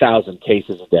about 1,000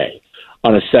 cases a day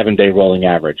on a 7-day rolling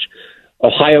average.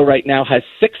 Ohio right now has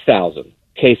 6,000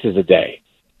 cases a day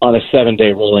on a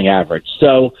 7-day rolling average.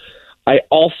 So I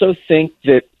also think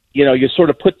that, you sort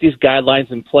of put these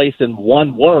guidelines in place in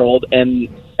one world, and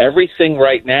everything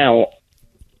right now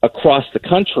across the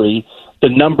country, the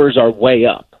numbers are way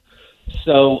up.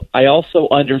 So I also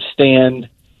understand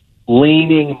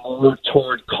leaning more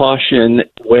toward caution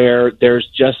where there's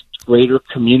just greater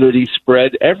community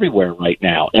spread everywhere right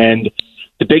now. And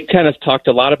the Big Ten has talked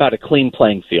a lot about a clean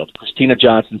playing field. Christina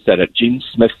Johnson said it. Gene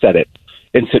Smith said it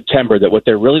in September, that what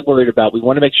they're really worried about, we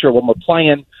want to make sure when we're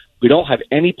playing, we don't have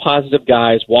any positive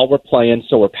guys while we're playing,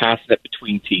 so we're passing it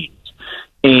between teams.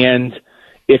 And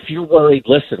if you're worried,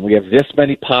 listen, we have this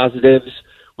many positives,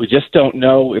 we just don't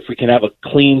know if we can have a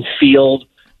clean field,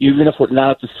 even if we're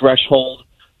not at the threshold.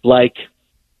 Like,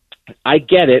 I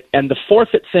get it. And the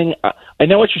forfeit thing, I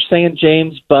know what you're saying,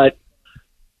 James, but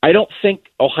I don't think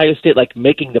Ohio State,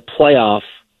 making the playoff,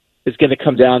 is going to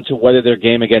come down to whether their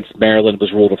game against Maryland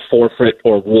was ruled a forfeit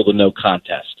or ruled a no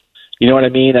contest. You know what I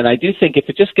mean? And I do think if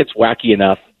it just gets wacky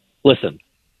enough, listen,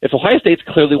 if Ohio State's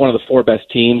clearly one of the 4 best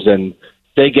teams and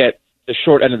they get the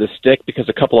short end of the stick because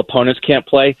a couple opponents can't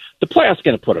play, the playoff's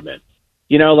going to put them in.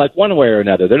 One way or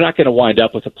another. They're not going to wind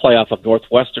up with a playoff of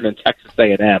Northwestern and Texas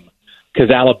A&M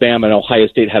because Alabama and Ohio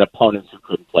State had opponents who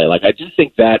couldn't play. I do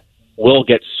think that will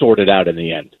get sorted out in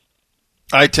the end.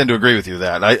 I tend to agree with you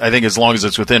that. I think as long as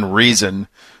it's within reason,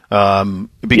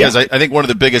 because I think one of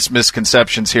the biggest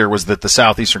misconceptions here was that the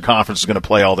Southeastern Conference is going to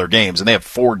play all their games, and they have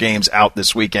 4 games out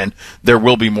this weekend. There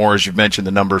will be more, as you've mentioned,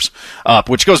 the numbers up,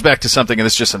 which goes back to something, and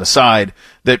it's just an aside,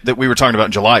 that we were talking about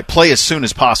in July. Play as soon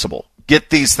as possible. Get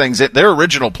these things in. Their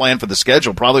original plan for the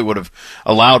schedule probably would have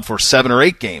allowed for 7 or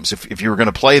 8 games if you were going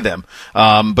to play them,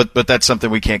 but that's something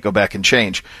we can't go back and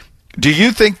change. Do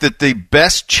you think that the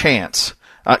best chance...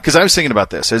 Because I was thinking about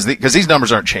this, because these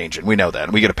numbers aren't changing. We know that.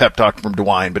 And we get a pep talk from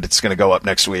DeWine, but it's going to go up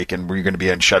next week, and we're going to be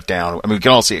in shutdown. I mean, we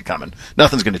can all see it coming.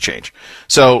 Nothing's going to change.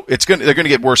 So they're going to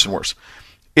get worse and worse.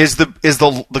 Is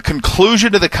the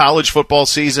conclusion to the college football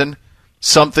season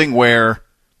something where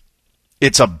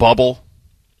it's a bubble,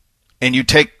 and you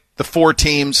take the 4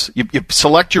 teams, you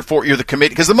select your 4, you're the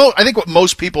committee? Because I think what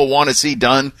most people want to see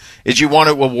done is you want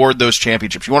to award those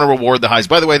championships. You want to reward the highs.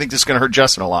 By the way, I think this is going to hurt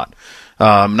Justin a lot,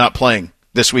 not playing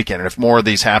this weekend, and if more of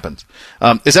these happens.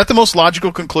 Is that the most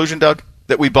logical conclusion, Doug,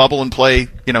 that we bubble and play,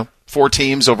 4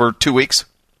 teams over 2 weeks?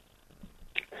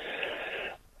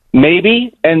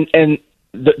 Maybe, and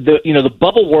the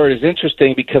bubble word is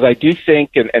interesting because I do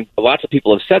think, and lots of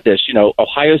people have said this,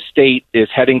 Ohio State is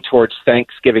heading towards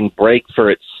Thanksgiving break for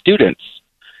its students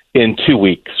in 2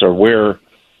 weeks, or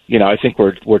I think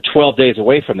we're 12 days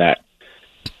away from that.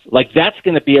 That's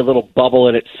going to be a little bubble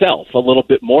in itself, a little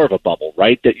bit more of a bubble,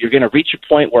 right? That you're going to reach a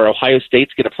point where Ohio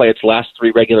State's going to play its last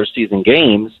 3 regular season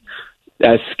games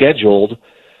as scheduled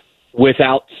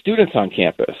without students on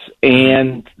campus.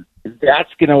 And that's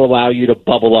going to allow you to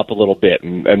bubble up a little bit.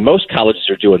 And most colleges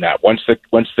are doing that. Once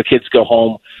the kids go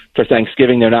home for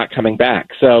Thanksgiving, they're not coming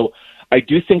back. So I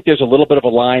do think there's a little bit of a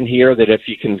line here that if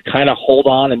you can kind of hold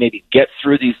on and maybe get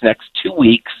through these next 2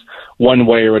 weeks one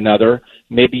way or another,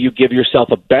 maybe you give yourself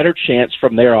a better chance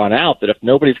from there on out that if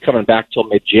nobody's coming back till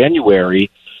mid-January,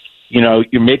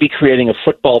 you're maybe creating a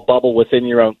football bubble within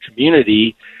your own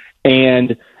community,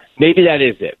 and maybe that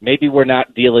is it. Maybe we're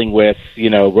not dealing with,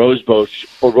 Rose Bowl,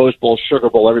 Sugar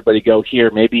Bowl, everybody go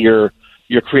here. Maybe you're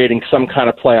creating some kind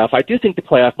of playoff. I do think the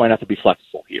playoff might have to be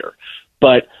flexible here,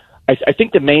 but I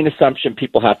think the main assumption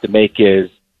people have to make is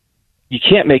you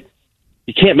can't make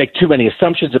too many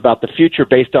assumptions about the future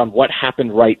based on what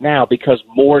happened right now, because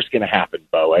more is going to happen,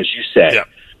 Bo, as you said. Yeah.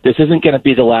 This isn't going to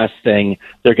be the last thing.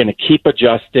 They're going to keep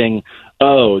adjusting.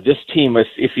 Oh, this team,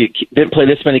 if you didn't play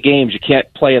this many games, you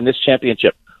can't play in this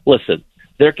championship. Listen,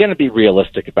 they're going to be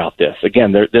realistic about this.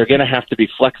 Again, they're going to have to be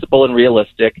flexible and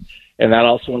realistic, and that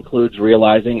also includes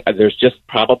realizing there's just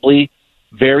probably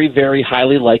very, very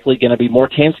highly likely going to be more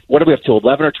games. What do we have to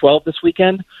 11 or 12 this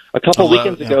weekend? A couple of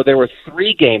weekends ago, there were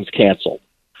 3 games canceled.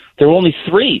 There were only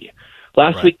 3.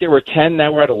 Last week there were 10.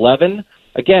 Now we're at 11.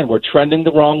 Again, we're trending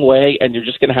the wrong way, and you're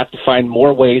just going to have to find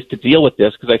more ways to deal with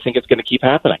this because I think it's going to keep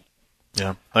happening.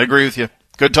 Yeah, I agree with you.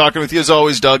 Good talking with you as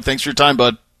always, Doug. Thanks for your time,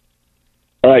 bud.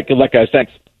 All right, good luck, guys.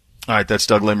 Thanks. All right, that's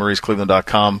Doug Lesmerises,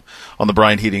 Cleveland.com, on the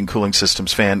Bryant Heating Cooling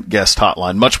Systems fan guest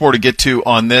hotline. Much more to get to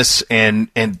on this and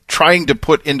trying to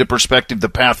put into perspective the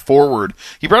path forward.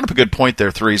 You brought up a good point there,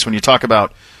 Threes, when you talk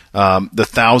about the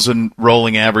 1,000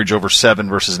 rolling average over 7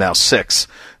 versus now 6,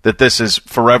 that this is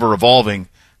forever evolving.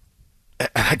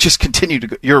 I just continue to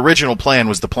go. Your original plan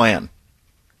was the plan.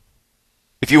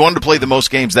 If you wanted to play the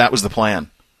most games, that was the plan.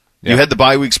 Yeah. You had the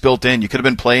bye weeks built in. You could have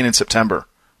been playing in September.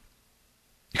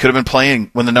 You could have been playing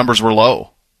when the numbers were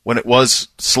low, when it was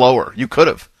slower. You could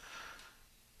have.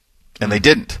 And they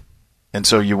didn't. And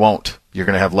so you won't. You're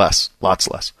going to have less, lots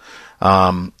less.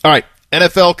 All right,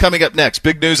 NFL coming up next.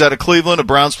 Big news out of Cleveland. A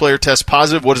Browns player tests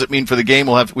positive. What does it mean for the game?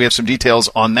 We have some details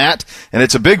on that. And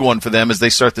it's a big one for them as they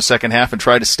start the second half and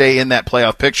try to stay in that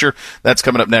playoff picture. That's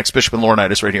coming up next. Bishop and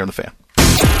Laurinaitis right here on The Fan.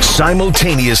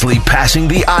 Simultaneously passing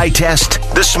the eye test,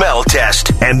 the smell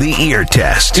test, and the ear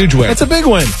test. Huge win. That's a big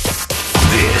win.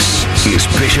 This is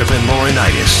Bishop and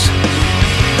Laurinaitis.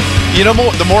 You know,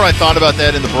 the more I thought about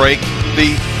that in the break,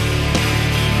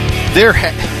 there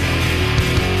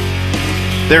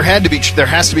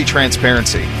has to be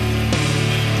transparency.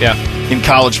 Yeah. In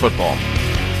college football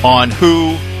on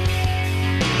who.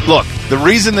 Look, the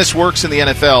reason this works in the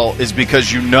NFL is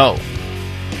because you know.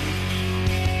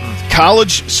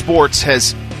 College sports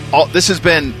this has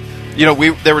been,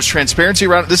 there was transparency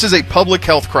around it. This is a public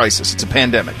health crisis. It's a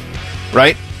pandemic,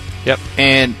 right? Yep.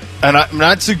 And I'm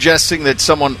not suggesting that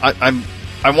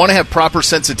I want to have proper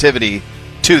sensitivity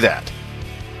to that.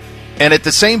 And at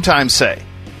the same time say,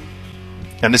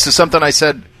 and this is something I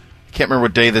said, I can't remember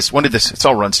what day it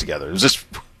all runs together. It was just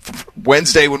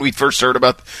Wednesday when we first heard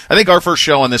about, I think our first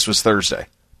show on this was Thursday.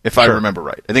 If I remember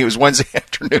right. I think it was Wednesday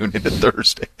afternoon into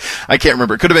Thursday. I can't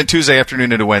remember. It could have been Tuesday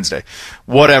afternoon into Wednesday.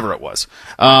 Whatever it was.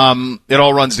 It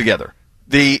all runs together.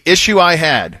 The issue I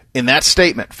had in that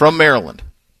statement from Maryland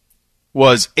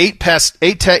was 8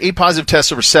 positive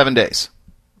tests over 7 days.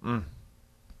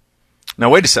 Now,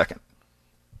 wait a second.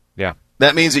 Yeah.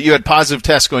 That means that you had positive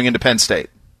tests going into Penn State.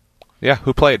 Yeah,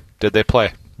 who played? Did they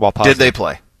play while positive? Did they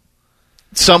play?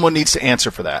 Someone needs to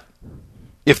answer for that.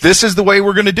 If this is the way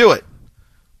we're going to do it,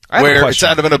 where it's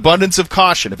out of an abundance of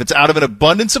caution. If it's out of an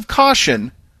abundance of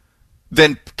caution,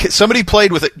 then somebody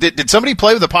played with it. Did somebody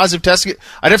play with a positive test?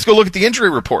 I'd have to go look at the injury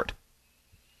report.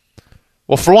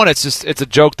 Well, for one, it's a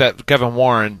joke that Kevin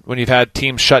Warren, when you've had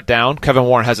teams shut down, Kevin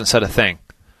Warren hasn't said a thing.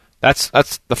 That's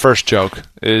the first joke.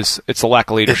 It's a lack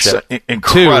of leadership. It's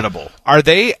incredible. Two,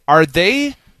 are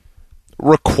they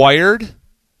required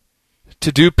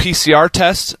to do PCR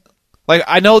tests? Like,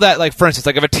 I know that, like, for instance,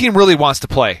 like if a team really wants to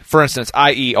play, for instance,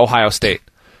 i.e. Ohio State,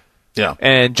 yeah,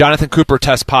 and Jonathan Cooper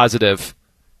tests positive,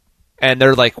 and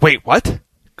they're like, wait, what?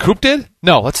 Coop did?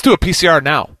 No, let's do a PCR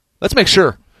now. Let's make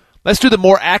sure. Let's do the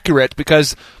more accurate,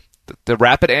 because the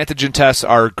rapid antigen tests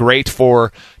are great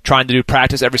for trying to do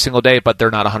practice every single day, but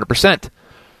they're not 100%.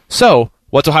 So,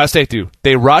 what's Ohio State do?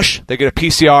 They rush, they get a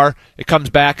PCR, it comes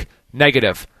back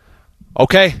negative.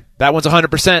 Okay, that one's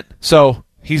 100%, so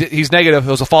he's negative.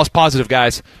 It was a false positive,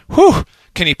 guys. Whew!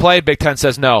 Can he play? Big Ten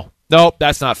says no. Nope,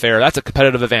 that's not fair. That's a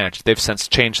competitive advantage. They've since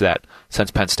changed that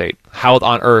since Penn State. How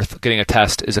on earth getting a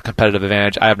test is a competitive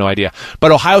advantage? I have no idea.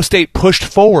 But Ohio State pushed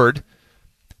forward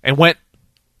and went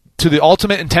to the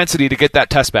ultimate intensity to get that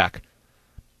test back.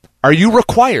 Are you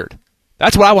required?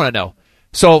 That's what I want to know.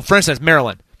 So, for instance,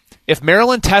 Maryland. If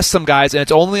Maryland tests some guys and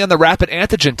it's only on the rapid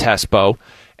antigen test, Bo,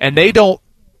 and they don't,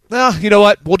 well, you know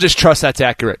what? We'll just trust that's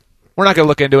accurate. We're not going to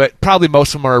look into it. Probably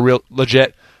most of them are real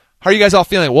legit. How are you guys all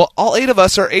feeling? Well, all 8 of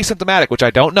us are asymptomatic, which I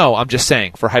don't know. I'm just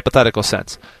saying, for hypothetical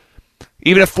sense.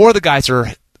 Even if 4 of the guys are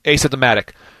asymptomatic,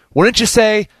 wouldn't you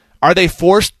say, are they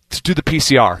forced to do the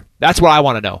PCR? That's what I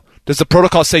want to know. Does the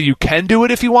protocol say you can do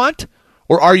it if you want,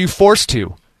 or are you forced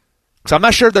to? Because I'm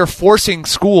not sure they're forcing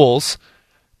schools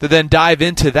to then dive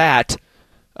into that.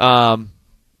 Illinois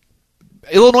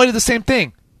did the same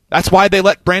thing. That's why they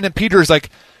let Brandon Peters,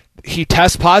 he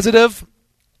tests positive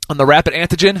on the rapid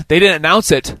antigen. They didn't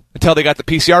announce it until they got the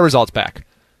PCR results back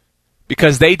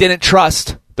because they didn't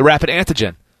trust the rapid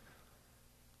antigen.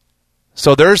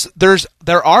 So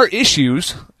there are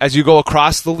issues as you go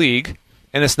across the league,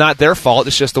 and it's not their fault.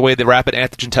 It's just the way the rapid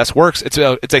antigen test works. It's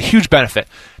a huge benefit.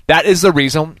 That is the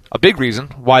reason, a big reason,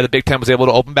 why the Big Ten was able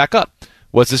to open back up,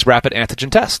 was this rapid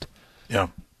antigen test. Yeah.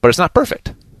 But it's not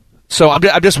perfect. So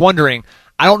I'm just wondering,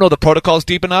 I don't know the protocols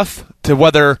deep enough to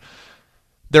whether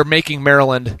they're making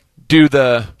Maryland do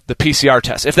the PCR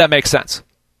test, if that makes sense.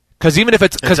 Because even if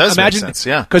it's, because imagine,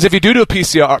 because if you do a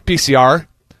PCR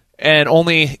and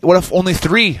what if only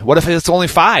 3? What if it's only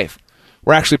 5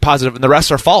 were actually positive and the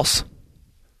rest are false?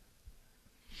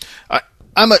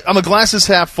 I'm a glasses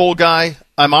half full guy.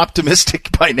 I'm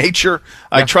optimistic by nature.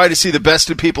 Yeah. I try to see the best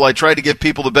in people. I try to give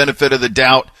people the benefit of the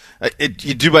doubt.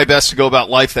 You do my best to go about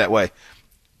life that way.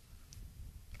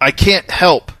 I can't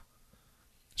help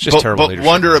but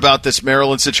wonder about this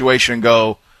Maryland situation and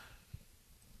go,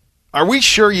 are we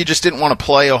sure you just didn't want to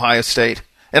play Ohio State?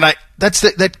 And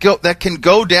that can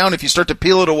go down if you start to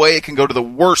peel it away. It can go to the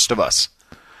worst of us.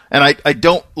 And I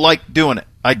don't like doing it.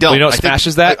 I don't. Well, you know what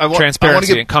smashes that?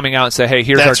 Transparency and coming out and say, hey,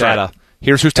 here's our data. Right.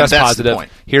 Here's who's test positive.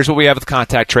 Here's what we have with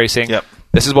contact tracing. Yep.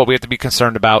 This is what we have to be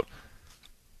concerned about.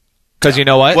 Because you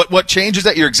know what? What changes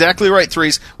that? You're exactly right,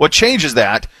 Threes. What changes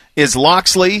that is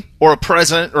Loxley or a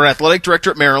president or athletic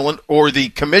director at Maryland or the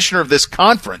commissioner of this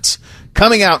conference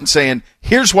coming out and saying,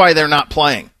 here's why they're not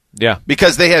playing. Yeah.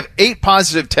 Because they have 8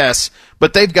 positive tests,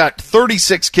 but they've got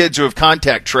 36 kids who have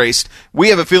contact traced. We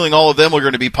have a feeling all of them are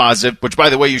going to be positive, which, by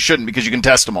the way, you shouldn't because you can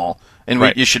test them all.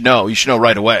 And you should know. You should know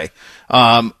right away.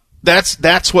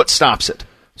 That's what stops it.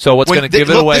 So what's going to give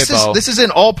it away, Bo? This is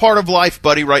in all part of life,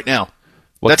 buddy, right now.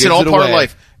 That's in all part of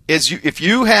life. If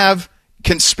you have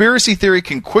conspiracy theory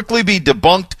can quickly be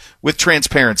debunked with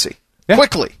transparency. Yeah.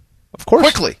 Quickly. Of course.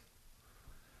 Quickly.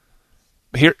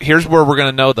 Here's where we're going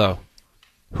to know, though.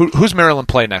 Who's Maryland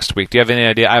play next week? Do you have any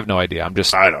idea? I have no idea.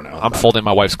 I don't know. I'm folding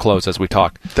my wife's clothes as we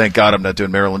talk. Thank God I'm not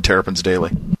doing Maryland Terrapins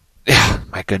daily. Yeah,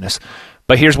 my goodness.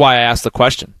 But here's why I asked the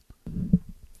question.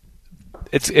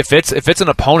 If it's an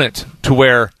opponent to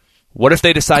where, what if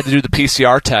they decide to do the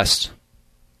PCR test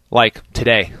like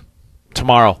today,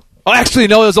 tomorrow? Oh, actually,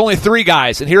 no, there's only 3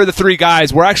 guys, and here are the 3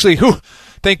 guys. We're actually,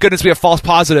 thank goodness we have false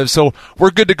positives, so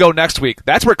we're good to go next week.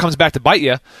 That's where it comes back to bite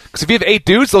you. Because if you have 8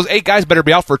 dudes, those 8 guys better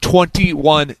be out for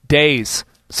 21 days.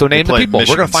 So name the people.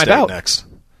 We're going to find out. Next.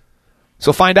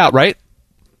 So find out, right?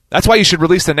 That's why you should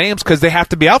release the names, because they have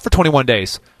to be out for 21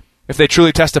 days if they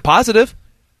truly tested positive.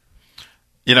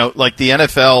 You know, like the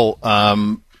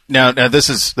NFL, now there's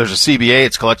a CBA,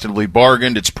 it's collectively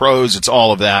bargained, it's pros, it's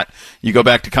all of that. You go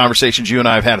back to conversations you and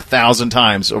I have had 1,000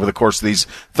 times over the course of these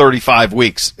 35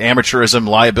 weeks. Amateurism,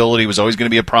 liability was always going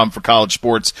to be a problem for college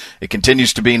sports. It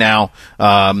continues to be now.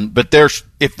 But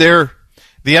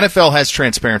the NFL has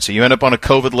transparency. You end up on a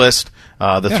COVID list,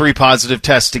 3 positive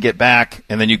tests to get back,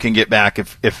 and then you can get back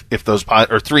if those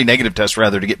or 3 negative tests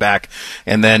rather to get back,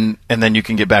 and then you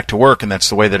can get back to work, and that's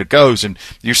the way that it goes. And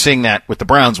you're seeing that with the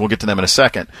Browns. We'll get to them in a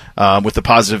second with the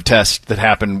positive test that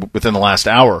happened within the last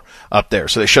hour up there.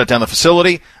 So they shut down the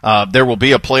facility. There will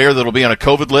be a player that will be on a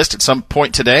COVID list at some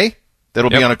point today. That'll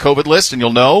be on a COVID list, and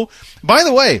you'll know. By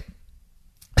the way,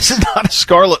 this is not a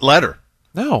scarlet letter.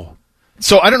 No.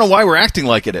 So I don't know why we're acting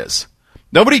like it is.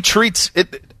 Nobody treats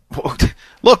it.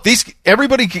 Look,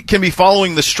 everybody can be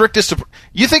following the strictest.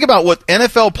 You think about what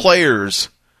NFL players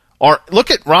are. Look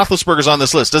at Roethlisberger's on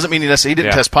this list. Doesn't mean he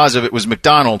didn't test positive. It was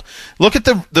McDonald. Look at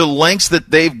the lengths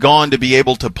that they've gone to be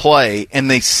able to play,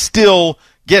 and they still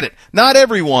get it. Not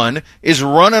everyone is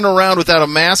running around without a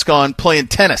mask on playing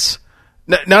tennis.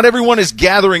 Not everyone is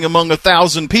gathering among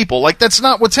 1,000 people. Like, that's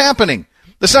not what's happening.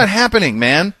 That's not happening,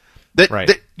 man.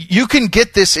 That you can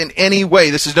get this in any way.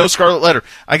 This is no scarlet letter.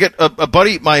 I get a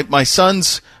buddy, my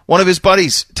son's, one of his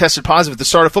buddies tested positive at the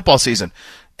start of football season,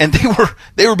 and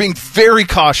they were being very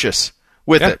cautious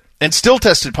with it, and still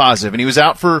tested positive, and he was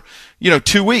out for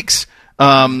 2 weeks,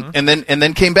 and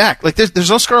then came back. Like there's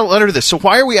no scarlet letter to this. So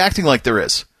why are we acting like there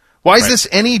is? Why is this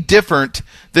any different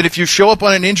than if you show up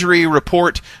on an injury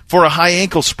report for a high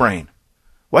ankle sprain?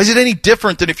 Why is it any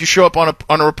different than if you show up on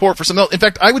a report for something else? In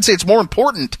fact, I would say it's more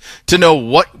important to know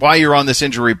why you're on this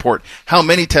injury report, how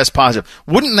many test positive.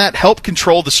 Wouldn't that help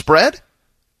control the spread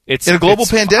in a global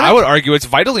pandemic? I would argue it's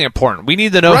vitally important. We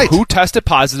need to know who tested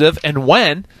positive and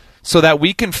when, so that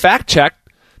we can fact check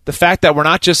the fact that we're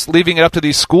not just leaving it up to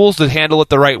these schools to handle it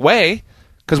the right way,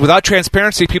 because without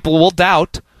transparency, people will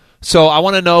doubt. So I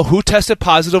want to know who tested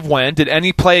positive when. Did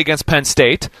any play against Penn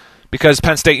State? Because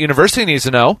Penn State University needs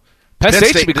to know. Penn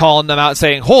State should be calling them out and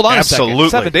saying, hold on a second.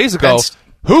 7 days ago,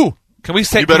 who? Can we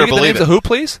say the names of who,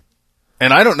 please?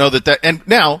 And I don't know that. And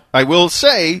now, I will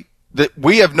say that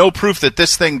we have no proof that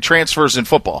this thing transfers in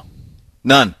football.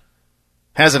 None.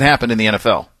 Hasn't happened in the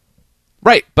NFL.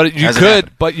 Right, but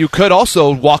you could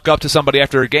also walk up to somebody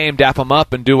after a game, dap them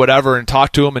up, and do whatever, and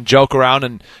talk to them and joke around,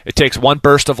 and it takes one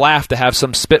burst of laugh to have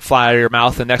some spit fly out of your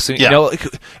mouth, and next thing you know,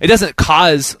 it doesn't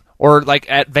cause or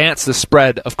advance the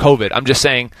spread of COVID. I'm just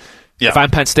saying, Yeah. If I'm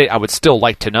Penn State, I would still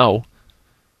like to know.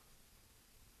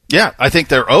 Yeah, I think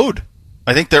they're owed.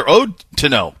 I think they're owed to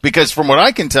know, because from what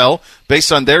I can tell,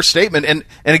 based on their statement, and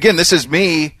again, this is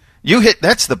me,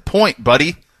 that's the point,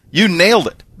 buddy. You nailed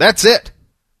it. That's it.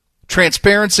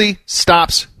 Transparency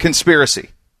stops conspiracy.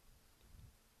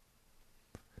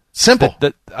 Simple.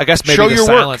 I guess maybe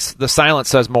the silence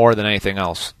says more than anything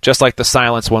else. Just like the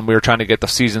silence when we were trying to get the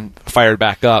season fired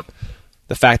back up,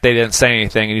 the fact they didn't say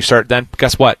anything, and then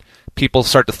guess what? People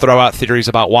start to throw out theories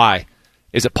about why.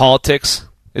 Is it politics?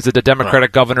 Is it the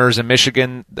Democratic governors in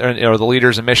Michigan, or the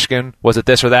leaders in Michigan? Was it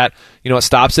this or that? You know what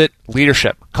stops it?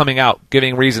 Leadership. Coming out,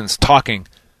 giving reasons, talking.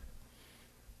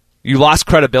 You lost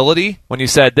credibility when you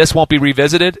said this won't be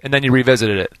revisited, and then you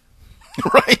revisited it.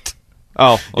 Right.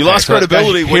 Oh, okay. You lost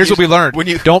credibility. Here's what we learned. When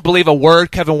you don't believe a word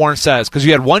Kevin Warren says, because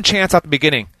you had one chance at the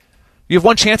beginning. You have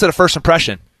one chance at a first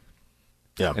impression.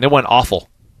 Yeah. And it went awful.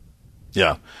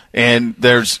 Yeah. And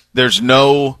there's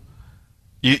no...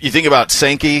 You think about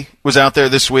Sankey was out there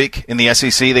this week in the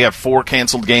SEC. They have 4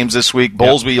 canceled games this week.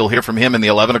 Bowlesby, you'll hear from him in the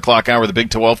 11 o'clock hour, the Big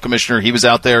 12 commissioner. He was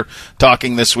out there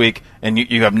talking this week, and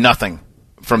you have nothing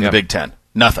from the Big Ten.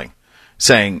 Nothing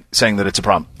saying that it's a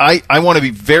problem. I want to be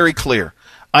very clear.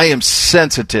 I am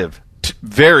sensitive,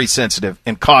 very sensitive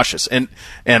and cautious. And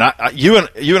you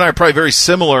and I are probably very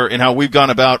similar in how we've gone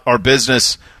about our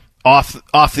business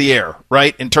off the air,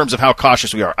 right, in terms of how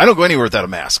cautious we are. I don't go anywhere without a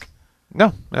mask.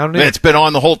 No, I don't need it. It's been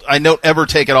on the whole. I don't ever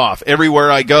take it off.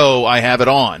 Everywhere I go, I have it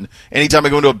on. Anytime I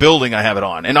go into a building, I have it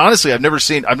on. And honestly, I've never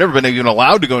been even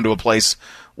allowed to go into a place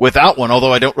without one,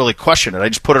 although I don't really question it. I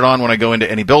just put it on when I go into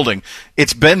any building.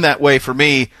 It's been that way for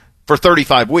me for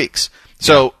 35 weeks.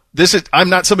 So I'm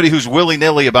not somebody who's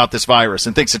willy-nilly about this virus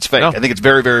and thinks it's fake. No. I think it's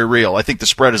very, very real. I think the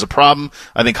spread is a problem.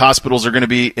 I think hospitals are going to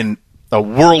be in a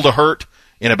world of hurt.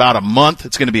 In about a month,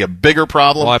 it's going to be a bigger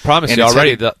problem. Well, I promise you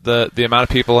already, the amount of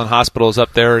people in hospitals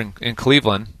up there in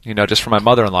Cleveland, just for my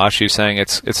mother-in-law, she's saying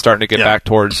it's starting to get back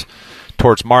towards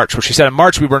March. Well, she said in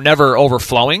March we were never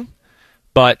overflowing,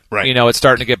 but it's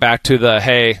starting to get back to the,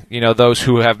 hey, those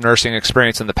who have nursing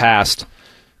experience in the past,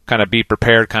 kind of be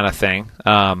prepared kind of thing.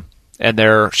 And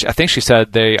I think she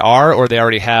said they are, or they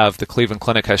already have, the Cleveland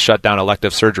Clinic has shut down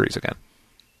elective surgeries again.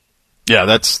 Yeah,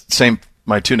 that's the same.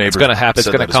 My 2 neighbors. It's going to happen. It's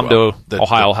going to come to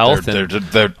Ohio Health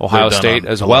and Ohio State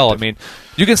as well. I mean,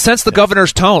 you can sense the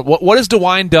governor's tone. What has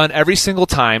DeWine done every single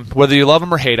time, whether you love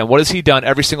him or hate him? What has he done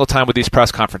every single time with these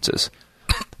press conferences?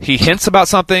 He hints about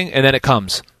something, and then it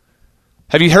comes.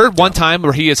 Have you heard one time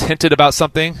where he has hinted about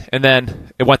something, and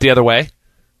then it went the other way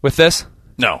with this?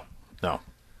 No.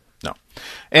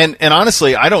 And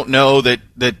honestly, I don't know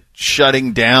that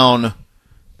shutting down...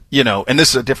 and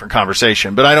this is a different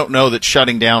conversation, but I don't know that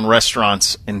shutting down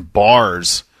restaurants and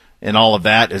bars and all of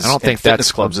that is. I don't think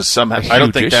fitness clubs is somehow. I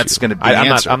don't think that's going to be the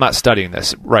answer. I'm not studying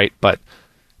this, right? But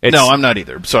no, I'm not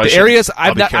either. So the areas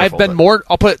I've been more.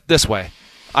 I'll put it this way: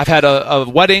 I've had a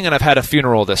wedding and I've had a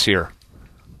funeral this year.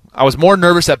 I was more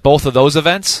nervous at both of those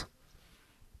events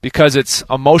because it's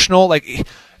emotional,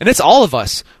 and it's all of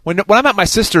us. When I'm at my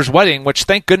sister's wedding, which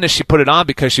thank goodness she put it on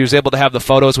because she was able to have the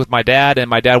photos with my dad, and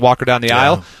my dad walked her down the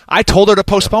aisle. I told her to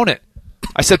postpone it.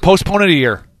 I said, postpone it a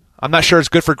year. I'm not sure it's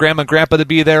good for Grandma and Grandpa to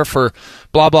be there for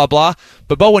blah, blah, blah.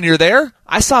 But, Bo, when you're there,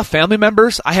 I saw family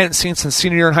members I hadn't seen since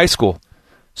senior year in high school.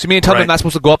 So you mean to tell me I'm not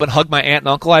supposed to go up and hug my aunt and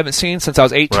uncle I haven't seen since I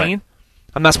was 18? Right.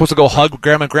 I'm not supposed to go hug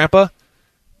Grandma and Grandpa?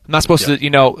 I'm not supposed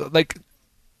to,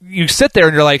 you sit there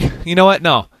and you're like, you know what?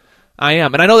 No. I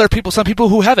am. And I know there are some people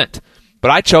who haven't.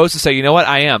 But I chose to say, you know what,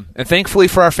 I am. And thankfully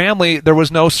for our family, there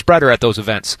was no spreader at those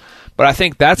events. But I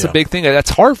think that's a big thing.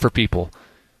 That's hard for people.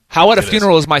 How at a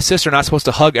funeral is my sister not supposed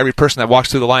to hug every person that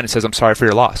walks through the line and says, I'm sorry for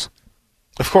your loss?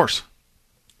 Of course.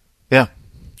 Yeah.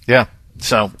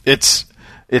 So it's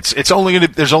only going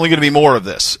to, there's only going to be more of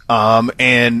this.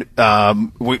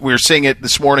 We're seeing it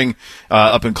this morning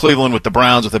up in Cleveland with the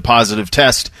Browns with a positive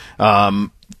test.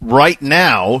 Right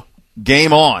now,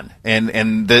 game on,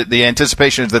 and the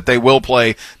anticipation is that they will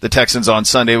play the Texans on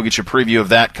Sunday. We'll get you a preview of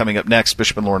that coming up next.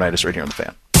 Bishop and Laurinaitis right here on The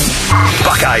Fan.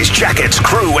 Buckeyes, Jackets,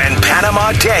 crew, and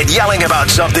Panama Ted yelling about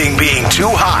something being too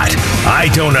hot. I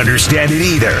don't understand it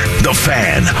either. The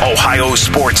Fan, Ohio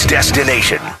sports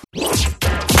destination.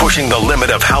 Pushing the limit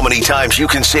of how many times you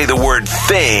can say the word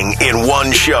thing in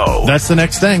one show. That's the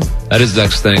next thing. That is the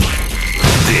next thing.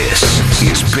 This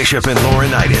is Bishop and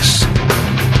Laurinaitis.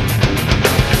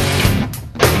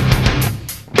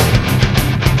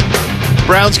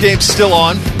 Browns game's still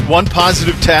on. One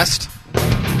positive test.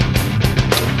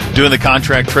 Doing the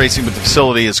contract tracing with the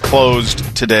facility is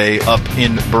closed today up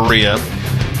in Berea.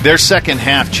 Their second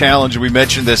half challenge, we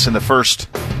mentioned this in the first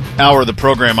hour of the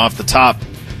program off the top.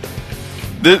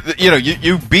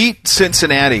 You beat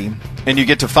Cincinnati and you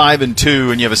get to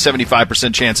 5-2 and you have a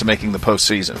 75% chance of making the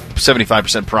postseason,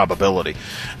 75% probability.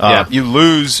 You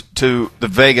lose to the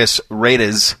Vegas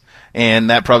Raiders and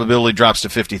that probability drops to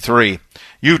 53.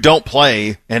 You don't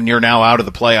play and you're now out of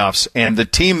the playoffs. And the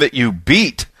team that you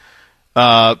beat,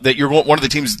 that you're one of the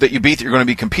teams that you beat that you're going to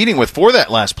be competing with for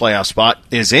that last playoff spot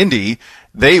is Indy.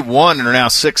 They won and are now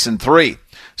 6-3.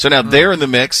 So now they're in the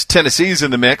mix. Tennessee's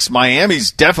in the mix.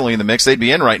 Miami's definitely in the mix. They'd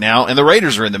be in right now. And the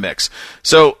Raiders are in the mix.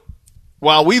 So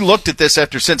while we looked at this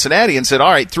after Cincinnati and said,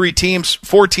 all right, 4 teams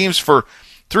for 3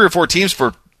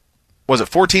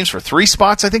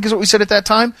 spots, I think is what we said at that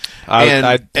time.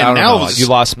 I don't know. You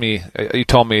lost me. You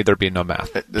told me there'd be no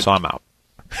math. So I'm out.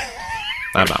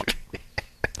 I'm out.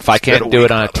 If I can't do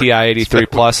it on a TI-83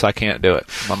 Plus, I can't do it.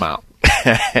 I'm out.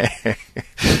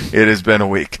 It has been a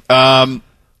week.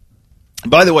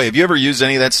 By the way, have you ever used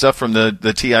any of that stuff from the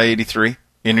TI-83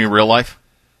 in your real life?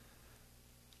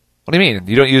 What do you mean?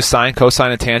 You don't use sine,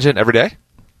 cosine, and tangent every day?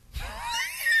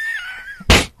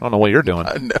 I don't know what you're doing.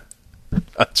 No.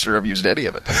 Not sure I've used any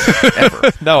of it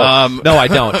ever. No, I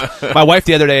don't. My wife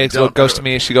the other day goes to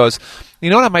me and she goes, you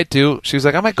know what I might do? She's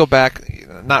like, I might go back,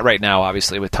 not right now,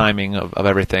 obviously, with timing of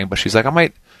everything, but she's like,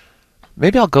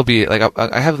 maybe I'll go be, like,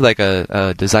 I have like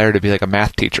a desire to be like a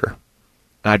math teacher.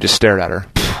 And I just stared at her.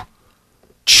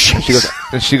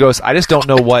 She goes, I just don't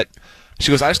know what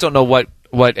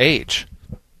age.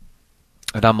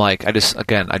 And I'm like, I just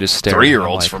stare.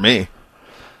 3-year-olds for me.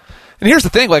 And here's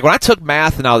the thing, like when I took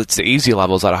math, now it's the easy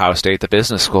levels at Ohio State, the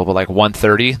business school, but like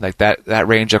 130, like that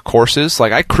range of courses,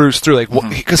 like I cruise through, like,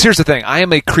 because here's the thing, I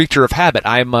am a creature of habit.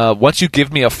 I'm once you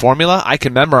give me a formula, I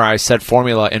can memorize said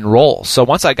formula and roll. So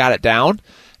once I got it down,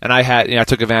 and I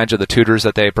took advantage of the tutors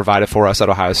that they provided for us at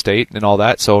Ohio State and all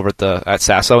that. So over at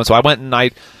Sasso, and so I went and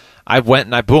I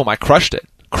crushed it.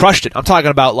 I'm talking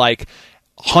about like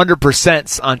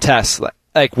 100% on tests.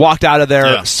 Like walked out of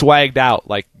there, swagged out,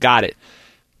 like got it.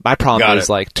 My problem is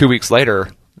like 2 weeks later,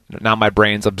 now my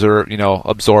brain's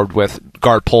absorbed with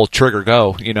guard, pull, trigger,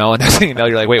 go. And next thing you know,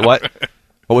 you're like, wait, what?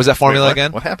 What was that formula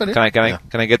again? What happened? Can I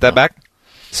get that back?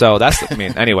 So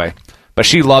anyway. But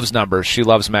she loves numbers. She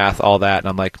loves math, all that. And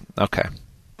I'm like, okay.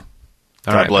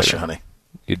 God bless you, honey.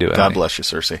 You do it. God bless you,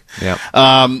 Cersei. Yeah.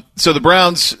 So the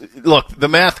Browns, look, the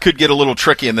math could get a little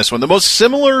tricky in this one. The most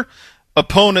similar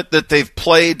opponent that they've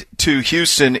played to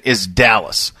Houston is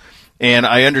Dallas. And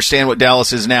I understand what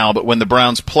Dallas is now, but when the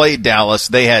Browns played Dallas,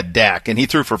 they had Dak, and he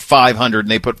threw for 500, and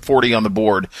they put 40 on the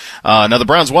board. Now, the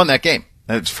Browns won that game.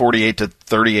 It's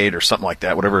 48-38 or something like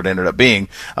that, whatever it ended up being.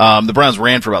 The Browns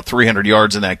ran for about 300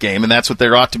 yards in that game, and that's what they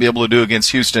ought to be able to do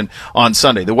against Houston on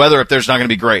Sunday. The weather up there is not going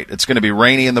to be great. It's going to be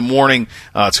rainy in the morning.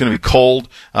 It's going to be cold.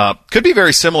 Could be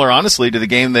very similar, honestly, to the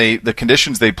game the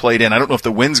conditions they played in. I don't know if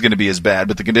the wind's going to be as bad,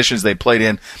 but the conditions they played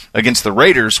in against the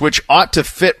Raiders, which ought to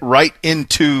fit right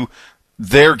into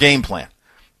their game plan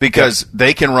because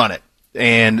they can run it.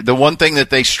 And the one thing that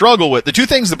they struggle with, the two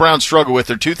things the Browns struggle with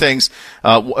are two things,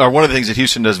 are one of the things that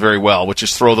Houston does very well, which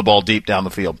is throw the ball deep down the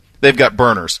field. They've got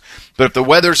burners. But if the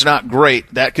weather's not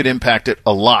great, that could impact it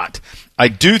a lot. I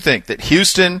do think that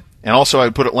Houston, and also I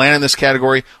would put Atlanta in this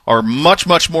category, are much,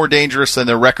 much more dangerous than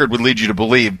their record would lead you to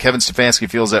believe. Kevin Stefanski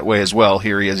feels that way as well.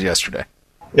 Here he is yesterday.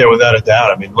 Yeah, without a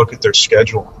doubt. I mean, look at their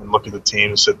schedule and look at the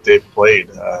teams that they've played.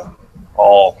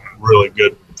 All really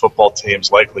good football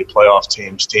teams, likely playoff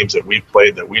teams that we've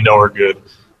played that we know are good.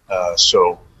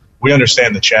 So we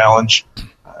understand the challenge.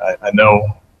 I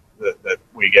know that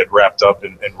we get wrapped up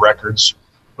in records,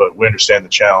 but we understand the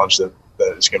challenge that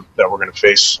we're going to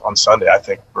face on Sunday, I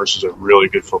think, versus a really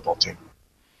good football team.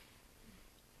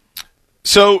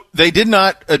 So they did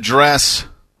not address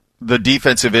the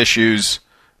defensive issues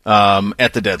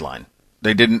at the deadline.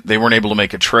 They weren't able to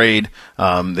make a trade.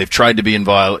 They've tried to be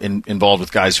involved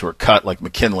with guys who are cut, like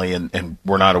McKinley, and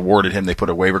were not awarded him. They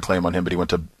put a waiver claim on him, but he went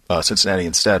to Cincinnati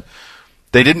instead.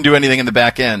 They didn't do anything in the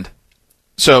back end.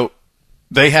 So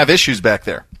they have issues back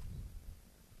there.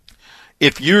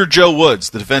 If you're Joe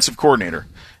Woods, the defensive coordinator,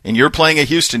 and you're playing a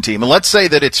Houston team, and let's say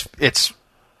that it's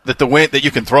that the wind that you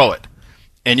can throw it,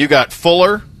 and you got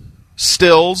Fuller,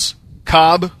 Stills,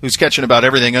 Cobb, who's catching about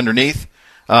everything underneath.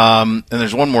 And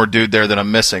there's one more dude there that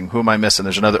I'm missing. Who am I missing?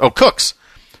 There's another. Oh, Cooks.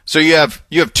 So you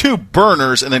have two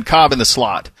burners and then Cobb in the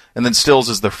slot, and then Stills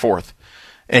is their fourth.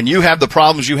 And you have the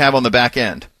problems you have on the back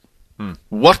end.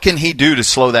 What can he do to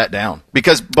slow that down?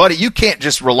 Because, buddy, you can't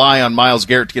just rely on Myles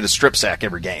Garrett to get a strip sack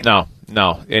every game. No.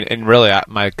 And really,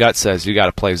 my gut says you got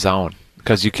to play zone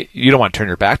because you don't want to turn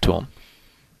your back to him.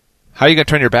 How are you going to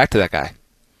turn your back to that guy?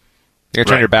 You're going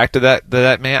to turn your back to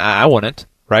that man? I wouldn't.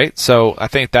 Right? So I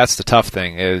think that's the tough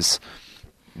thing is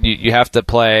you have to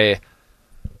play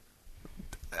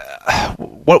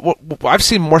what I've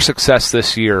seen more success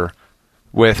this year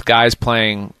with guys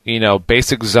playing,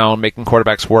 basic zone, making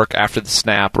quarterbacks work after the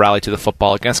snap, rally to the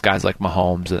football against guys like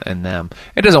Mahomes and them.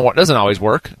 It doesn't always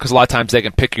work because a lot of times they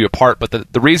can pick you apart.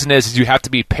 But the reason is you have to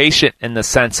be patient in the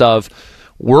sense of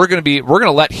we're going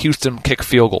to let Houston kick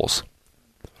field goals.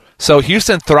 So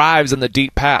Houston thrives in the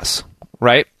deep pass,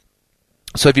 right?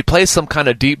 So if you play some kind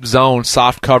of deep zone,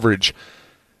 soft coverage,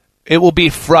 it will be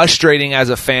frustrating as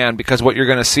a fan because what you're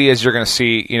going to see is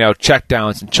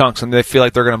checkdowns and chunks, and they feel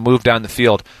like they're going to move down the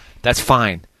field. That's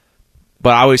fine.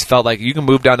 But I always felt like you can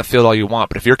move down the field all you want,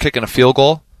 but if you're kicking a field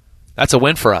goal, that's a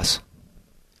win for us.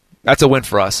 That's a win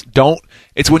for us.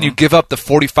 It's when you give up the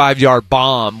 45-yard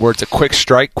bomb where it's a quick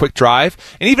strike, quick drive,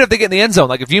 and even if they get in the end zone,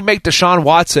 like if you make Deshaun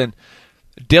Watson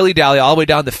dilly-dally all the way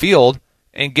down the field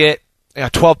and get a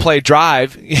 12-play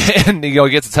drive and he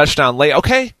gets a touchdown late,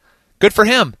 okay, good for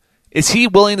him. Is he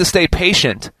willing to stay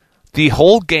patient the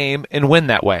whole game and win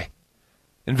that way?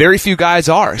 And very few guys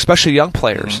are, especially young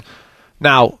players. Mm-hmm.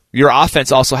 Now, your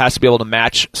offense also has to be able to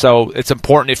match, so it's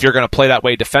important if you're going to play that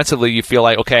way defensively, you feel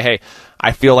like, okay, hey,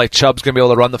 I feel like Chubb's going to be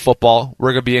able to run the football.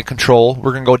 We're going to be in control.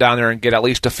 We're going to go down there and get at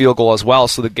least a field goal as well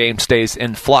so the game stays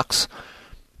in flux.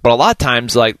 But a lot of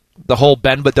times, like the whole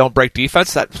bend but don't break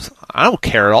defense, I don't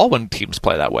care at all when teams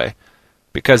play that way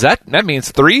because that means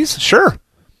threes, sure.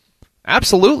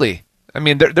 Absolutely. I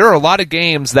mean, there are a lot of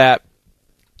games that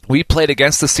we played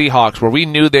against the Seahawks where we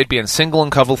knew they'd be in single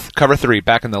and cover three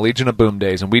back in the Legion of Boom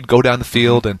days, and we'd go down the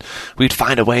field and we'd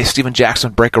find a way. Steven Jackson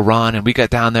would break a run, and we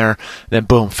get down there, then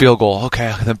boom, field goal.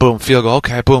 Okay, then boom, field goal.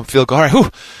 Okay, boom, field goal. All right,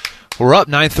 whew. We're up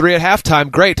 9-3 at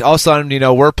halftime. Great. All of a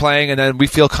sudden, we're playing, and then we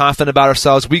feel confident about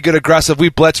ourselves. We get aggressive. We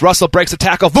blitz. Russell breaks a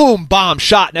tackle. Boom, bomb,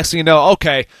 shot. Next thing you know,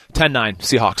 okay, 10-9,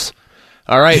 Seahawks.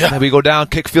 All right, yeah. Then we go down,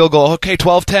 kick field goal. Okay,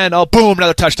 12-10. Oh, boom,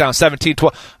 another touchdown,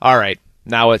 17-12. All right,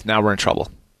 now we're in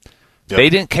trouble. Yep. They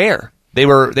didn't care. They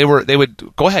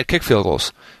would go ahead, kick field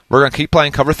goals. We're going to keep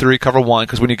playing cover 3, cover 1,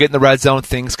 because when you get in the red zone,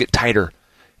 things get tighter.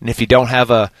 And if you don't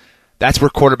have that's where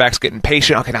quarterbacks get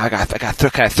impatient. Okay, now can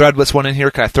I thread this one in here?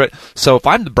 Can I thread? So if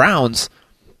I'm the Browns,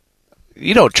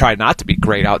 you don't try not to be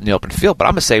great out in the open field, but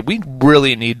I'm going to say we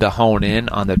really need to hone in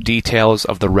on the details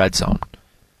of the red zone.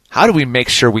 How do we make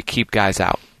sure we keep guys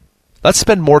out? Let's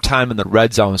spend more time in the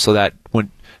red zone so that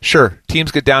sure,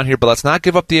 teams get down here, but let's not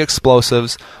give up the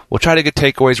explosives. We'll try to get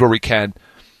takeaways where we can,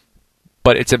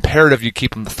 but it's imperative you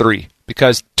keep them to 3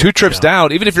 because 2 trips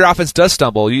down, even if your offense does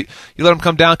stumble, you let them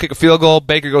come down, kick a field goal,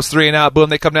 Baker goes 3 and out, boom,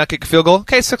 they come down, kick a field goal.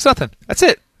 Okay, 6-0. That's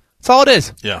it. That's all it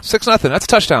is. Yeah. 6-0. That's a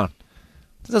touchdown.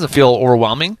 It doesn't feel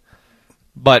overwhelming.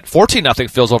 But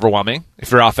 14-0 feels overwhelming if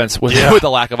your offense with the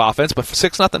lack of offense, but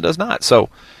 6-0 does not. So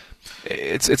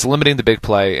it's limiting the big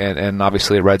play and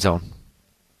obviously a red zone.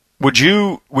 Would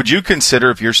you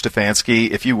consider, if you're Stefanski,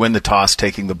 if you win the toss,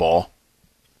 taking the ball?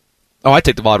 Oh, I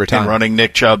take the ball every time. And running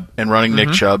Nick Chubb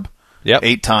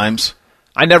 8 times.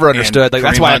 I never understood. Like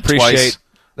that's why I appreciate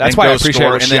what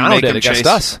Schiano did against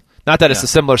us. Not that it's a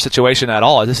similar situation at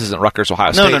all. This isn't Rutgers,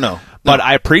 Ohio State. No. But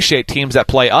I appreciate teams that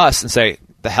play us and say,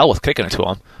 the hell with kicking it to them.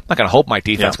 I'm not going to hope my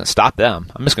defense can stop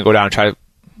them. I'm just going to go down and try to...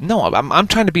 No, I'm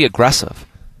trying to be aggressive.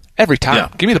 Every time. Yeah.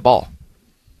 Give me the ball.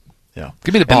 Yeah.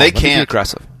 Give me the ball. And they can't be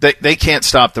aggressive. They can't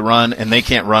stop the run, and they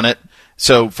can't run it.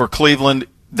 So for Cleveland,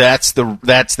 that's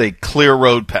the clear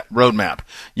roadmap.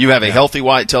 You have a healthy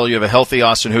Whitetail, you have a healthy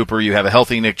Austin Hooper, you have a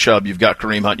healthy Nick Chubb, you've got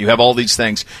Kareem Hunt, you have all these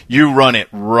things. You run it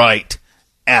right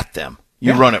at them.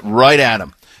 You run it right at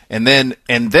them. And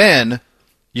then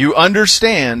you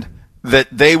understand that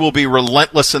they will be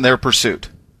relentless in their pursuit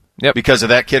because of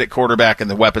that kid at quarterback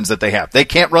and the weapons that they have. They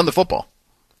can't run the football.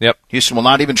 Yep. Houston will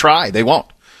not even try. They won't.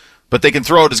 But they can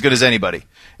throw it as good as anybody.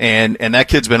 And that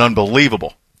kid's been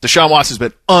unbelievable. Deshaun Watson's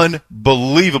been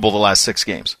unbelievable the last 6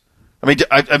 games. I mean,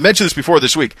 I mentioned this before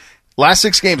this week. Last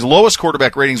 6 games, lowest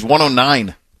quarterback ratings,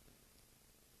 109.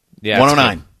 Yeah,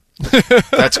 109.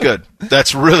 That's good.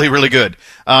 That's really, really good.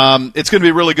 It's going to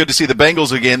be really good to see the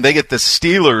Bengals again. They get the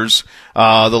Steelers,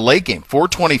 the late game,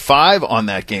 4:25 on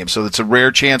that game. So it's a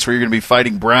rare chance where you're going to be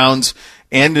fighting Browns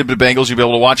and the Bengals. You'll be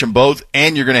able to watch them both,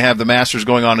 and you're going to have the Masters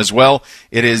going on as well.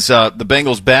 It is the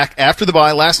Bengals back after the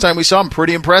bye. Last time we saw them,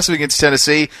 pretty impressive against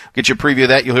Tennessee. Get you a preview of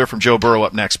that. You'll hear from Joe Burrow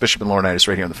up next. Bishop and Laurinaitis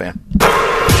right here on The Fan.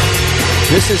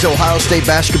 This is Ohio State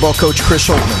basketball coach Chris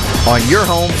Holtmann on your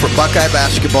home for Buckeye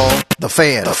basketball, The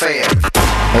Fan. The Fan.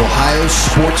 Ohio's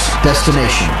sports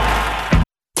destination.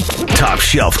 Top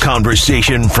shelf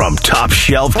conversation from top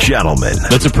shelf gentlemen.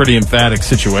 That's a pretty emphatic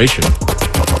situation.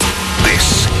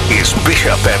 This is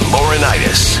Bishop and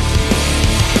Laurinaitis.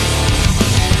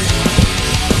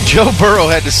 Joe Burrow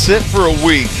had to sit for a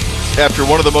week after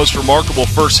one of the most remarkable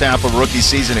first half of rookie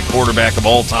season at quarterback of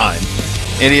all time.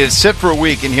 And he had to sit for a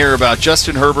week and hear about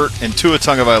Justin Herbert and Tua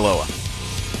Tagovailoa.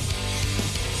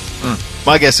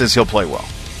 My guess is he'll play well.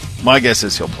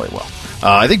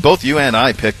 I think both you and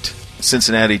I picked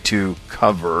Cincinnati to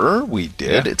cover. We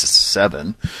did. Yeah. It's a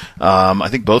 7. I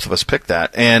think both of us picked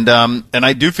that. And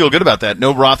I do feel good about that.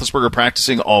 No Roethlisberger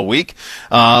practicing all week.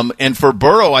 And for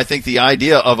Burrow, I think the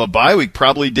idea of a bye week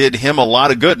probably did him a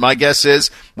lot of good. My guess is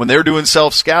when they're doing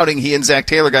self-scouting, he and Zach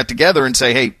Taylor got together and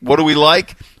say, hey, what do we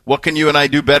like? What can you and I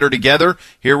do better together?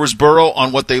 Here was Burrow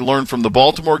on what they learned from the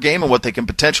Baltimore game and what they can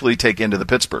potentially take into the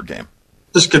Pittsburgh game.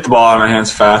 Just get the ball out of my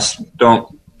hands fast.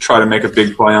 Don't try to make a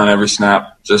big play on every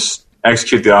snap. Just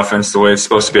execute the offense the way it's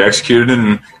supposed to be executed,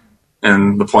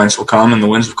 and the points will come and the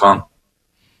wins will come.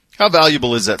 How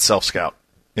valuable is that self-scout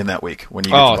in that week when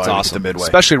you get it's awesome. The midway?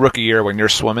 Especially rookie year when you're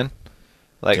swimming.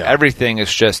 Everything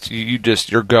is just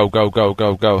you're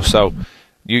go. So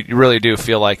you really do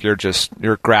feel like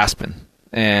you're grasping.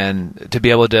 And to be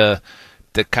able to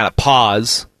kind of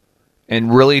pause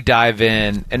and really dive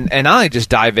in, and not only just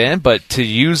dive in, but to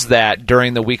use that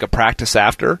during the week of practice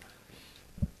after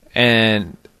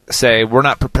and say, we're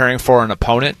not preparing for an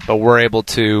opponent, but we're able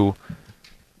to,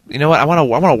 you know what, I want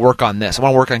to work on this. I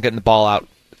want to work on getting the ball out,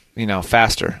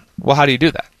 faster. Well, how do you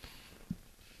do that?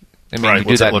 I mean, you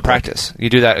do that in practice. You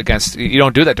do that you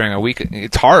don't do that during a week.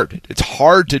 It's hard. It's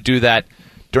hard to do that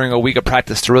during a week of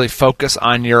practice, to really focus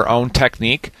on your own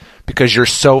technique, because you're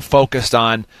so focused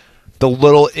on the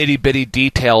little itty-bitty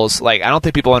details. I don't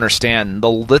think people understand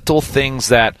the little things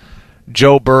that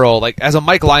Joe Burrow, as a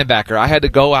Mike linebacker, I had to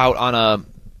go out on a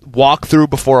walkthrough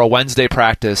before a Wednesday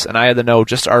practice, and I had to know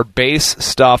just our base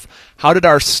stuff. How did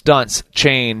our stunts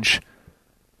change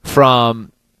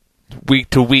from week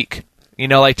to week?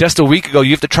 Just a week ago,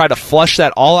 you have to try to flush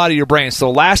that all out of your brain.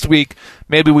 So last week,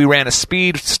 maybe we ran a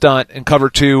speed stunt in cover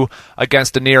 2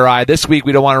 against a near eye. This week,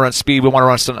 we don't want to run speed. We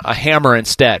want to run a hammer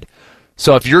instead.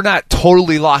 So if you're not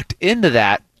totally locked into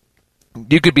that,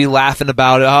 you could be laughing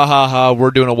about it. We're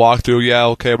doing a walkthrough. Yeah,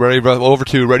 okay, ready, over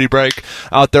 2, ready, break.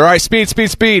 Out there, all right,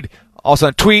 speed. All of a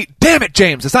sudden, tweet, damn it,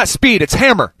 James, it's not speed, it's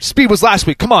hammer. Speed was last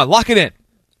week. Come on, lock it in.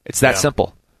 It's that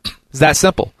simple. It's that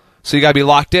simple. So you got to be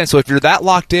locked in. So if you're that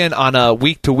locked in on a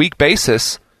week-to-week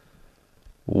basis,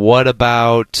 what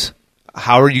about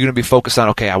how are you going to be focused on,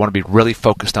 okay, I want to be really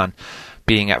focused on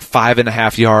being at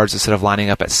 5.5 yards instead of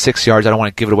lining up at 6 yards. I don't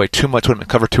want to give it away too much when I'm in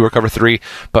cover 2 or cover 3.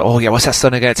 But, what's that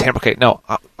stunt again? It's hammer. Okay, no.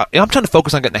 I'm trying to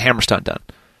focus on getting the hammer stunt done.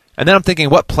 And then I'm thinking,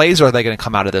 what plays are they going to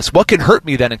come out of this? What can hurt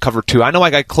me then in cover 2? I know I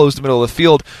got closed in the middle of the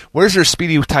field. Where's your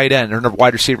speedy tight end or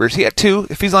wide receiver? Is he at 2?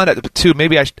 If he's lined up at 2,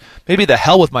 maybe the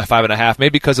hell with my 5.5.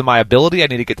 Maybe because of my ability, I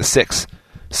need to get to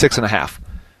 6.5.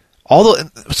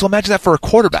 So imagine that for a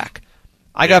quarterback.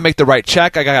 I got to make the right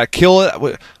check. I got to kill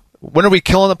it. When are we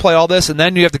killing the play, all this? And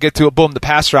then you have to get to the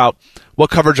pass route. What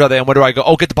coverage are they? And where do I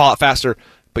go? Get the ball out faster.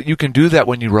 But you can do that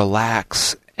when you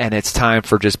relax and it's time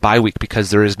for just bye week because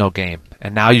there is no game.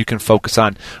 And now you can focus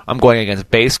on, I'm going against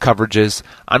base coverages.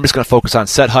 I'm just going to focus on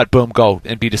set, hut, boom, go,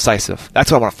 and be decisive.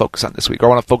 That's what I want to focus on this week. Or I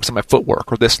want to focus on my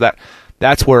footwork or this, that.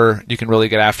 That's where you can really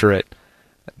get after it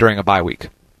during a bye week.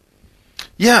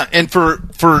 Yeah, and for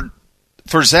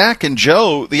Zach and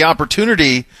Joe, the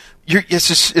opportunity...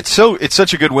 It's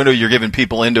such a good window you're giving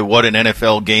people into what an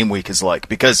NFL game week is like,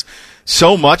 because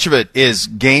so much of it is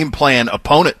game plan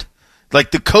opponent. The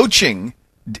coaching,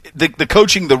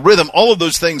 the rhythm, all of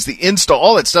those things, the install,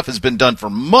 all that stuff has been done for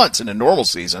months in a normal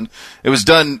season. It was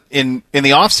done in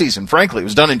the off season, frankly. It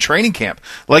was done in training camp.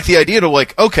 The idea to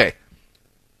okay,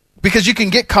 because you can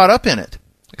get caught up in it.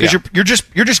 Because you're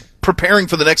just preparing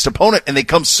for the next opponent, and they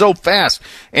come so fast.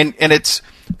 And it's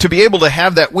to be able to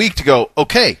have that week to go,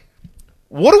 okay,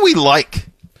 what do we like?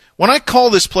 When I call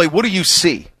this play, what do you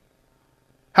see?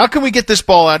 How can we get this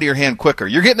ball out of your hand quicker?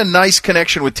 You're getting a nice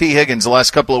connection with T. Higgins the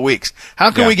last couple of weeks.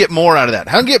 How can we get more out of that?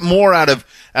 How can we get more out of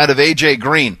A.J.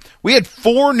 Green? We had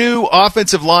 4 new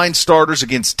offensive line starters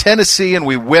against Tennessee, and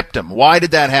we whipped them. Why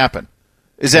did that happen?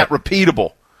 Is that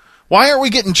repeatable? Why aren't we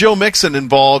getting Joe Mixon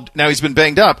involved? Now he's been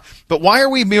banged up, but why are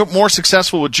we more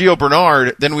successful with Gio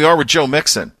Bernard than we are with Joe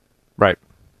Mixon? Right.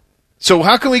 So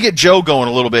how can we get Joe going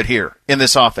a little bit here in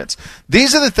this offense?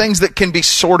 These are the things that can be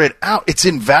sorted out. It's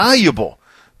invaluable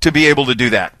to be able to do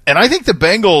that. And I think the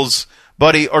Bengals,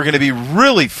 buddy, are going to be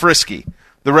really frisky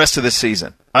the rest of this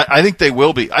season. I think they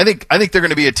will be. I think they're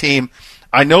going to be a team.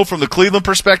 I know from the Cleveland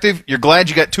perspective, you're glad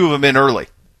you got 2 of them in early.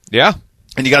 Yeah.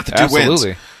 And you got the 2 wins.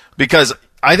 Because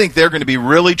I think they're going to be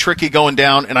really tricky going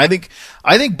down. And I think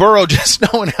Burrow, just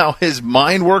knowing how his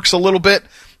mind works a little bit,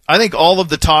 I think all of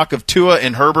the talk of Tua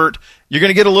and Herbert You're going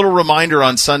to get a little reminder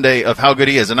on Sunday of how good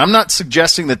he is. And I'm not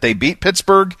suggesting that they beat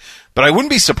Pittsburgh, but I wouldn't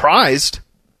be surprised.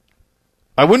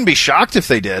 I wouldn't be shocked if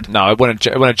they did. No, it wouldn't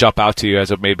jump out to you as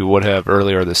it maybe would have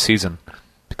earlier this season,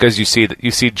 because you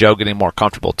see Joe getting more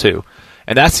comfortable too.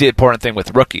 And that's the important thing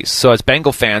with rookies. So as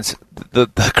Bengal fans, the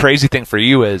crazy thing for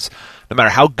you is no matter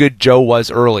how good Joe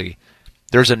was early,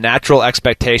 there's a natural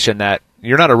expectation that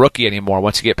you're not a rookie anymore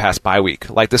once you get past bye week.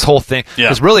 Like this whole thing.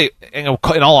 Because really, in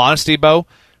all honesty, Bo,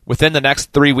 within the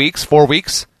next 4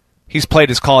 weeks, he's played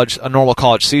a normal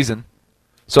college season.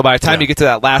 So by the time you get to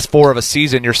that last 4 of a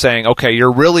season, you're saying, okay,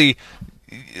 you're really,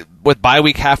 with bye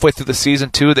week halfway through the season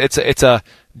too, it's a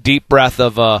deep breath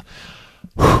of,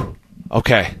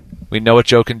 okay, we know what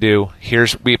Joe can do.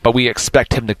 But we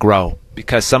expect him to grow,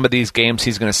 because some of these games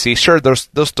he's going to see, sure, there'll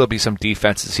still be some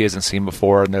defenses he hasn't seen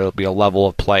before, and there'll be a level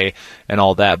of play and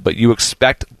all that, but you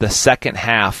expect the second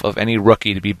half of any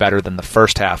rookie to be better than the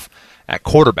first half at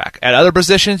quarterback. At other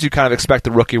positions, you kind of expect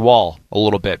the rookie wall a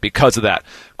little bit because of that.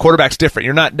 Quarterback's different.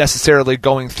 You're not necessarily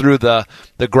going through the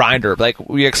grinder. Like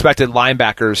we expected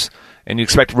linebackers and you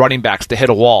expect running backs to hit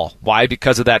a wall. Why?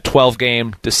 Because of that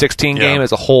 12-game to 16 game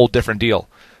is a whole different deal.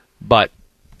 But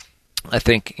I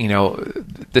think,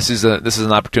 this is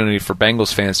an opportunity for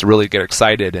Bengals fans to really get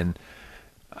excited. And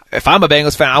if I'm a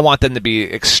Bengals fan, I want them to be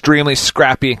extremely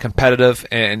scrappy and competitive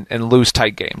and lose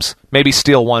tight games. Maybe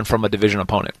steal one from a division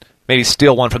opponent. Maybe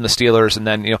steal one from the Steelers, and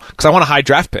then because I want a high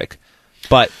draft pick,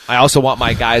 but I also want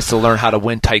my guys to learn how to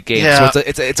win tight games. Yeah. So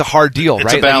it's a hard deal, right?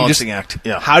 It's a balancing act.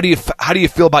 Yeah. How do you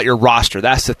feel about your roster?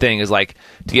 That's the thing. Is like,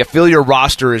 do you feel your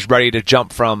roster is ready to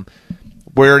jump from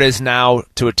where it is now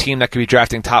to a team that could be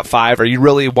drafting top 5? Are you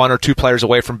really 1 or 2 players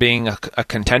away from being a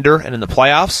contender and in the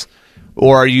playoffs,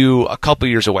 or are you a couple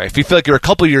years away? If you feel like you're a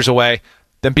couple years away,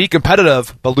 then be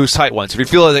competitive but lose tight ones. If you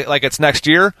feel like it's next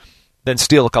year, then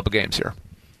steal a couple games here.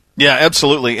 Yeah,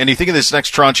 absolutely. And you think of this next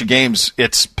tranche of games,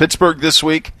 it's Pittsburgh this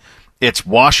week, it's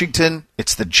Washington,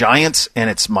 it's the Giants, and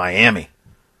it's Miami.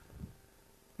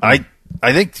 I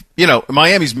think,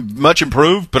 Miami's much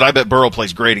improved, but I bet Burrow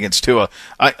plays great against Tua.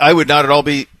 I would not at all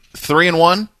be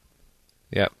 3-1.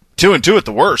 Yep. 2-2 at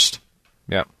the worst.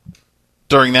 Yep.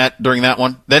 During that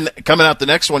one. Then coming out the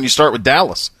next one, you start with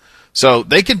Dallas. So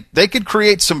they could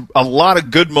create a lot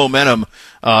of good momentum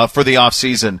for the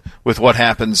offseason with what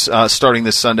happens starting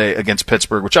this Sunday against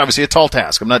Pittsburgh, which obviously a tall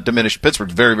task. I'm not diminished.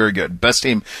 Pittsburgh's very, very good. Best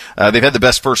team. They've had the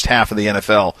best first half of the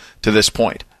NFL to this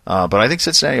point. But I think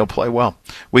Cincinnati will play well.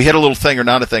 We hit a little thing or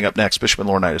not a thing up next. Bishop and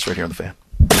Laurinaitis right here on The Fan.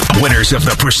 Winners of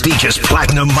the prestigious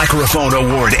Platinum Microphone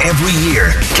Award every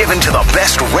year, given to the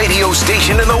best radio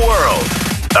station in the world.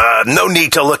 No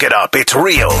need to look it up. It's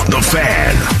real. The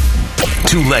Fan.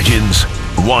 2 legends,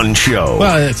 1 show.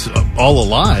 Well, it's all a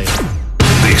lie.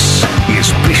 This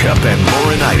is Bishop and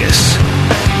Laurinaitis.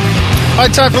 All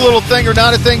right, time for a little thing or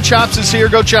not a thing. Chops is here.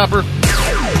 Go, Chopper.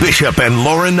 Bishop and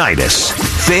Laurinaitis.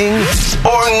 Thing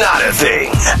or not a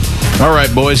thing? All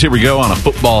right, boys, here we go on a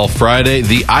Football Friday.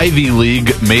 The Ivy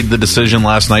League made the decision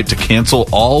last night to cancel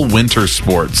all winter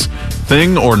sports.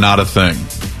 Thing or not a thing?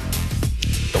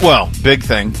 Well, big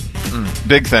thing.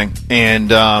 Big thing.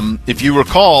 And if you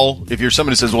recall, if you're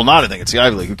somebody who says, well, not a thing, it's the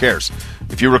Ivy League, who cares?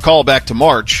 If you recall back to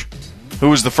March, who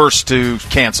was the first to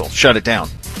cancel, shut it down?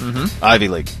 Ivy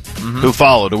League. Who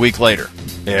followed a week later?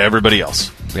 Yeah, everybody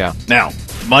else. Yeah. Now,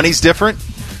 money's different.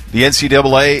 The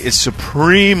NCAA is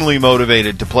supremely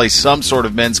motivated to play some sort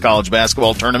of men's college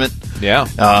basketball tournament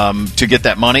to get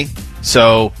that money.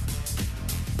 So,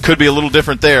 could be a little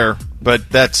different there, but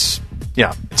it's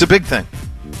a big thing.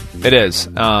 It is.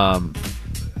 I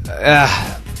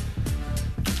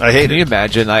hate it. Can you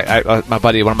imagine? One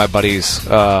of my buddy's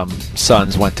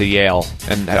sons went to Yale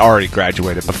and had already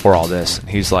graduated before all this. And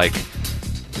he's like,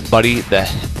 buddy,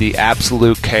 the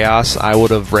absolute chaos I would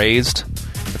have raised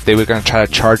if they were going to try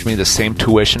to charge me the same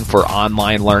tuition for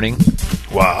online learning.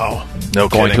 Wow. No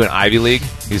going kidding. to an Ivy League.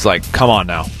 He's like, come on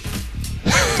now.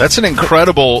 That's an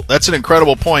incredible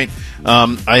point.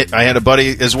 I had a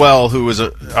buddy as well who was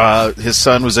his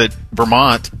son was at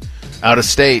Vermont, out of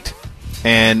state,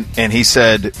 and he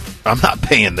said, "I'm not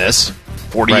paying this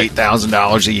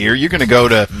 $48,000 a year. You're going to go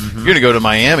to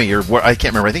Miami or I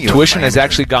can't remember. I think tuition has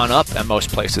actually gone up at most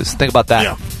places. Think about that.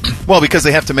 Yeah. Well, because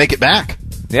they have to make it back.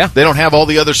 Yeah, they don't have all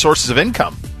the other sources of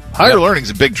income. Higher learning is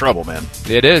in big trouble, man.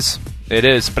 It is.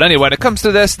 But anyway, when it comes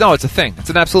to this, no, it's a thing. It's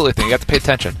an absolute thing. You have to pay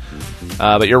attention.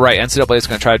 But you're right. NCAA is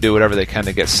going to try to do whatever they can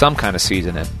to get some kind of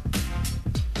season in.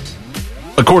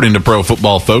 According to Pro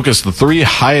Football Focus, the 3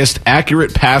 highest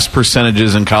accurate pass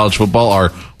percentages in college football are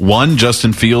 1,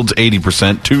 Justin Fields,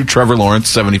 80%, 2, Trevor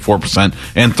Lawrence, 74%,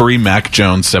 and 3, Mac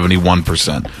Jones,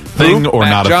 71%. Thing or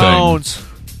Mac not Jones.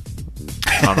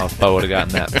 a I don't know if Bo would have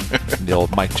gotten that. The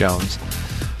old Mike Jones.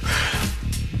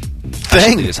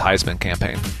 Thing. His Heisman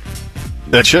campaign.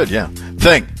 That should, yeah.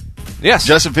 Thing. Yes.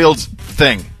 Justin Fields,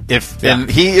 thing. And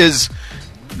he is...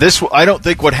 I don't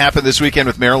think what happened this weekend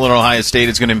with Maryland and Ohio State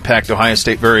is going to impact Ohio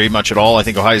State very much at all. I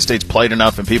think Ohio State's played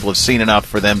enough and people have seen enough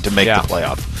for them to make the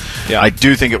playoff. Yeah. I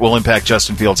do think it will impact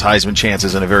Justin Fields' Heisman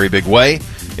chances in a very big way.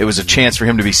 It was a chance for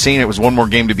him to be seen. It was one more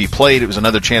game to be played. It was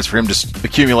another chance for him to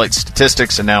accumulate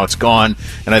statistics, and now it's gone.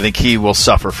 And I think he will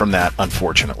suffer from that,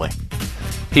 unfortunately.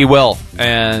 He will.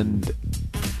 And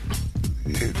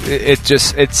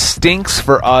it stinks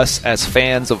for us as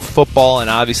fans of football and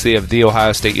obviously of The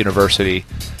Ohio State University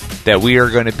that we are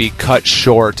going to be cut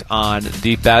short on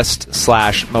the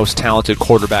best/most talented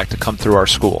quarterback to come through our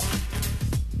school.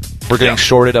 We're getting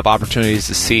shorted of opportunities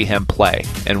to see him play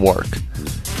and work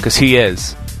because he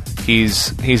is.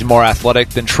 He's more athletic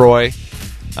than Troy.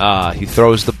 He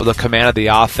throws the command of the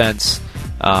offense.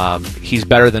 He's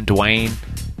better than Dwayne.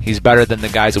 He's better than the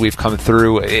guys that we've come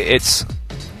through.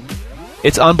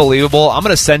 It's unbelievable. I'm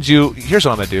going to send you... Here's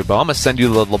what I'm going to do, Bo. I'm going to send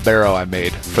you the libero I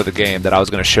made for the game that I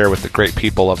was going to share with the great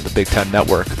people of the Big Ten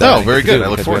Network. Oh, very good. I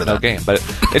look forward to that. Game. But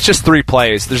it's just 3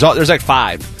 plays. There's like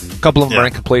 5. A couple of them are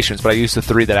incompletions, but I used the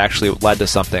 3 that actually led to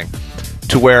something.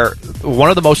 To where one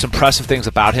of the most impressive things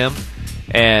about him,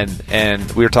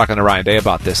 and we were talking to Ryan Day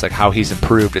about this, like how he's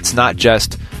improved. It's not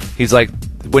just... He's like...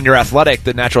 When you're athletic,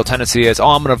 the natural tendency is,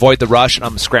 I'm going to avoid the rush and I'm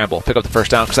going to scramble, pick up the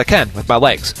first down because I can with my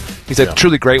legs. He's like,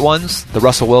 truly great ones, the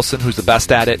Russell Wilson, who's the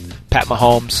best at it, Pat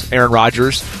Mahomes, Aaron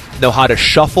Rodgers, know how to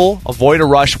shuffle, avoid a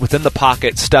rush within the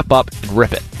pocket, step up, and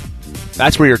rip it.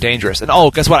 That's where you're dangerous. And,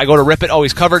 guess what? I go to rip it.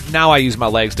 He's covered. Now I use my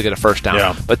legs to get a first down.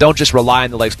 Yeah. But don't just rely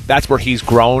on the legs. That's where he's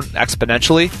grown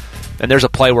exponentially. And there's a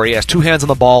play where he has 2 hands on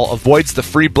the ball, avoids the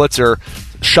free blitzer,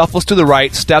 shuffles to the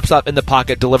right, steps up in the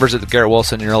pocket, delivers it to Garrett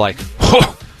Wilson, and you're like,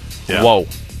 whoa.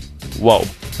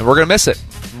 And we're going to miss it.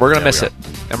 We're going to miss it.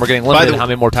 And we're getting limited how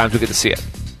many more times we get to see it.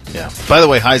 Yeah. By the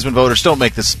way, Heisman voters, don't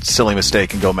make this silly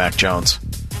mistake and go Mac Jones.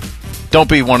 Don't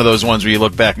be one of those ones where you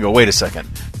look back and go, wait a second.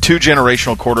 2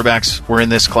 generational quarterbacks were in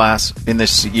this class, in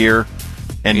this year.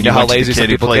 And you know how lazy some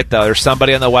people get, though. There's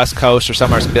somebody on the West Coast or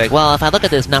somewhere who's going to be like, well, if I look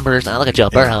at these numbers and I look at Joe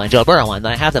Burrow and Joe Burrow won,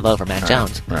 then I have to vote for Mac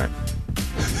Jones. Right.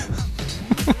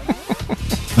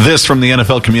 This from the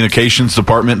NFL Communications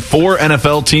Department. 4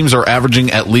 NFL teams are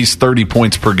averaging at least 30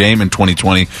 points per game in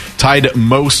 2020. Tied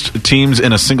most teams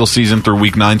in a single season through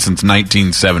Week 9 since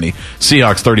 1970.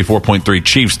 Seahawks 34.3,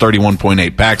 Chiefs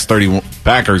 31.8, Packers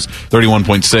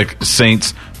 31.6,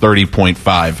 Saints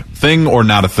 30.5. Thing or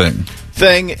not a thing?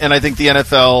 Thing, and I think the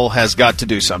NFL has got to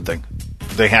do something.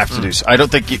 They have to do so. I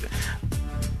don't think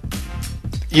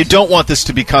you don't want this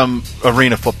to become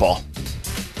arena football.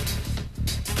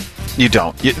 You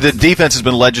don't. The defense has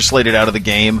been legislated out of the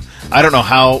game. I don't know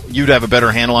how you'd have a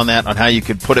better handle on that, on how you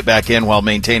could put it back in while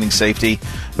maintaining safety.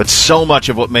 But so much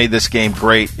of what made this game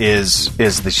great is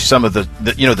some of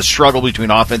the struggle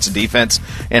between offense and defense.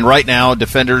 And right now,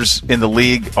 defenders in the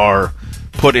league are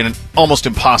put in almost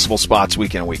impossible spots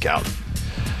week in and week out.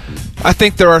 I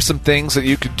think there are some things that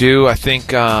you could do. I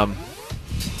think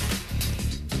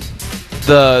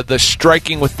the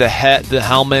striking with the head, the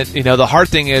helmet. The hard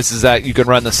thing is that you can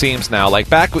run the seams now. Like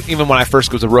back, even when I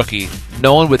first was a rookie,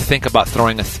 no one would think about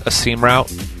throwing a seam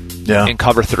route in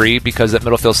cover 3 because that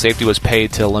middle field safety was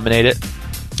paid to eliminate it.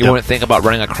 You wouldn't think about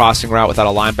running a crossing route without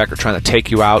a linebacker trying to take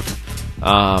you out.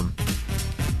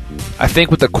 I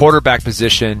think with the quarterback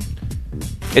position,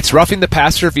 it's roughing the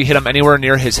passer if you hit him anywhere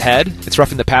near his head. It's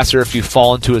roughing the passer if you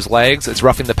fall into his legs. It's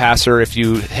roughing the passer if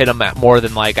you hit him at more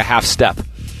than like a half step.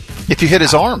 If you hit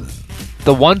his arm.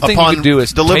 The one thing you can do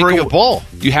is delivering a ball.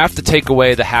 You have to take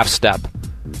away the half step.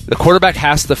 The quarterback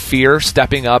has to fear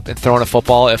stepping up and throwing a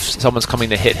football if someone's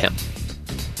coming to hit him.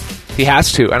 He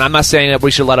has to. And I'm not saying that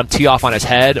we should let him tee off on his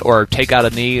head or take out a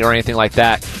knee or anything like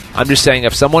that. I'm just saying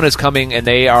if someone is coming and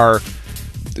they are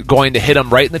going to hit him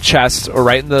right in the chest or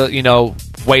right in the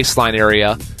waistline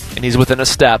area and he's within a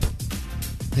step,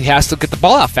 he has to get the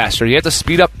ball out faster. You have to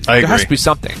speed up. There has to be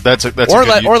something. Let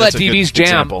DBs jam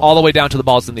example. All the way down to the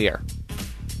balls in the air.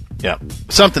 Yeah.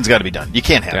 Something's got to be done. You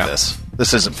can't have this.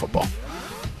 This isn't football.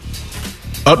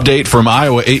 Update from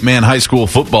Iowa 8-man high school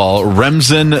football.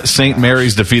 Remsen St.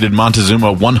 Mary's defeated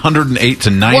Montezuma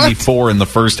 108-94 in the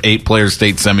first 8-player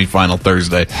state semifinal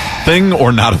Thursday. Thing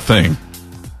or not a thing?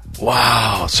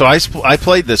 Wow. So I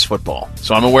played this football,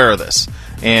 so I'm aware of this.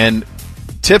 And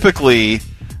typically,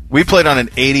 we played on an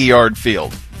 80-yard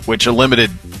field, which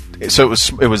limited. So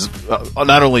it was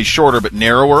not only shorter but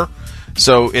narrower.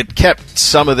 So it kept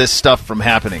some of this stuff from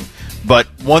happening. But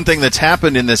one thing that's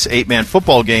happened in this 8-man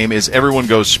football game is everyone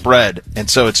goes spread, and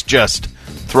so it's just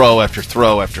throw after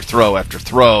throw after throw after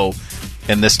throw,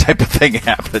 and this type of thing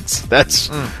happens. That's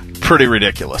pretty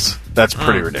ridiculous. That's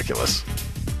pretty ridiculous.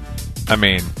 I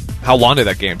mean, how long did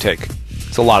that game take?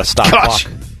 It's a lot of stop clock.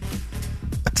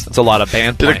 It's a lot of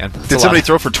band playing. Did somebody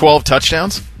throw for 12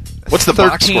 touchdowns? What's the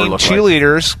box score 13 look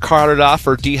cheerleaders carted off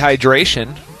for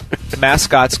dehydration.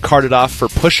 Mascots carted off for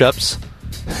push-ups,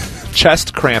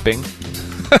 chest cramping.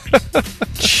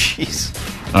 Jeez.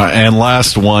 And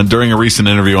last one, during a recent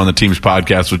interview on the team's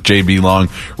podcast with J.B. Long,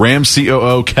 Rams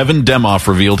COO Kevin Demoff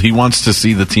revealed he wants to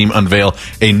see the team unveil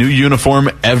a new uniform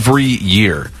every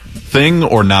year. Thing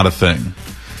or not a thing?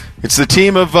 It's the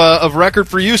team of record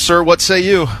for you, sir. What say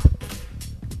you?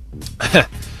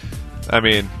 I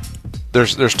mean,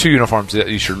 there's two uniforms that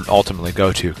you should ultimately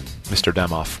go to, Mr.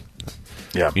 Demoff.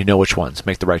 Yeah. You know which ones.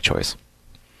 Make the right choice.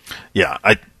 Yeah.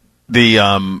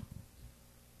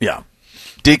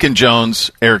 Deacon Jones,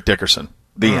 Eric Dickerson.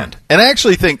 The end. And I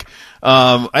actually think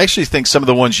some of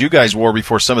the ones you guys wore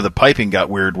before some of the piping got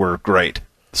weird were great.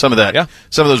 Some of that,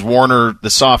 some of those Warner, the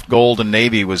soft gold and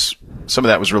navy some of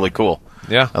that was really cool.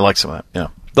 Yeah. I like some of that. Yeah.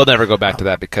 They'll never go back to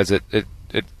that because it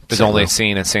is only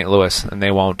seen in St. Louis, and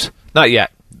they won't. Not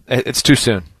yet. It's too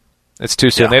soon. It's too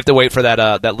soon. Yeah. They have to wait for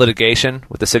that litigation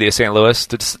with the city of St. Louis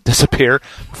to disappear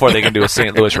before they can do a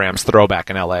St. Louis Rams throwback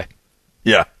in L.A.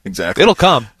 Yeah, exactly. It'll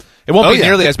come. It won't be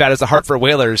nearly as bad as the Hartford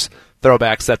Whalers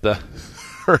throwbacks that the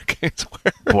Hurricanes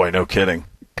wear. Boy, no kidding.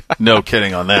 No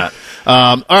kidding on that.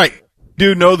 All right.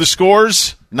 Do know the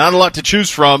scores. Not a lot to choose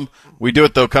from. We do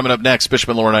it, though, coming up next. Bishop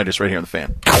and Laurinaitis right here on The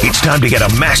Fan. It's time to get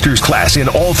a master's class in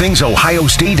all things Ohio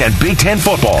State and Big Ten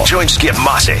football. Join Skip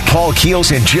Mossick, Paul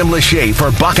Keels, and Jim Lachey for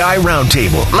Buckeye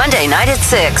Roundtable. Monday night at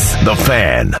 6. The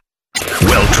Fan.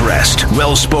 Well-dressed,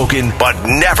 well-spoken, but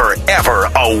never, ever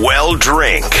a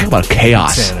well-drink. Talk about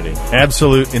chaos. Insanity.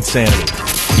 Absolute insanity.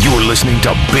 You're listening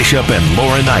to Bishop and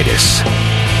Laurinaitis.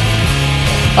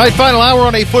 All right, final hour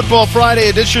on a Football Friday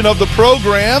edition of the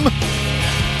program.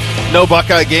 No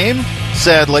Buckeye game,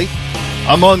 sadly.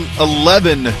 Among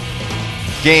 11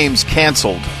 games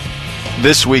canceled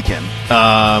this weekend.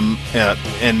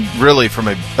 And really, from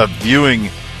a viewing,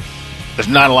 there's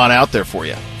not a lot out there for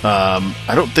you.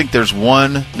 I don't think there's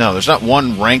not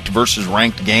one ranked versus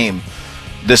ranked game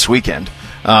this weekend.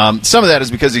 Some of that is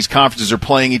because these conferences are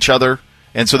playing each other,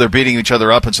 and so they're beating each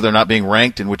other up, and so they're not being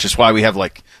ranked, and which is why we have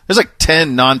there's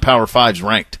 10 non-Power 5s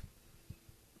ranked,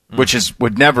 which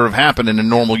would never have happened in a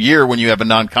normal year when you have a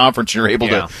non-conference and you're able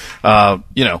to,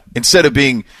 instead of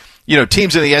being,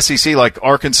 teams in the SEC like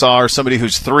Arkansas or somebody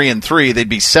who's 3-3, they'd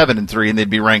be 7-3 and they'd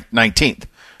be ranked 19th.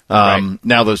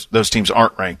 Now those teams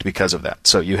aren't ranked because of that.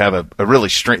 So you have a really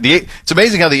strange. It's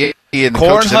amazing how the and the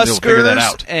coaches will figure that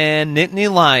out. And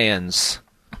Nittany Lions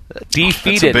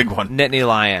defeated that's a big one. Nittany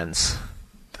Lions.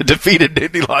 The defeated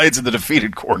Nittany Lions and the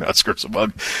defeated Cornhuskers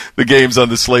among the games on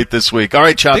the slate this week. All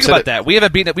right, Chops. Think about that. We've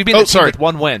beaten the team with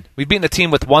one win. We've beaten the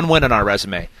team with one win on our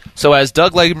resume. So as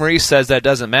Doug Legmarie says that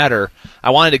doesn't matter, I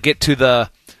wanted to get to the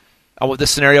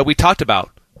scenario we talked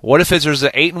about. What if there's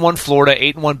an 8-1 Florida,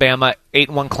 8-1 Bama,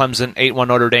 8-1 Clemson, 8-1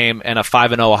 Notre Dame, and a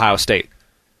 5-0 Ohio State?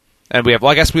 And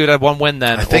I guess we would have one win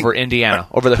then over Indiana,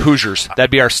 over the Hoosiers. That'd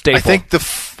be our staple.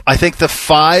 I think the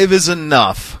 5 is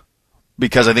enough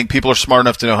because I think people are smart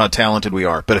enough to know how talented we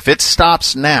are. But if it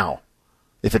stops now,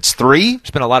 if it's 3,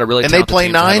 there's been a lot of really talented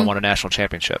teams that haven't won a national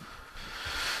championship.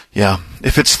 Yeah,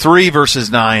 if it's 3 versus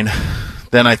 9,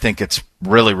 then I think it's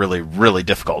really, really, really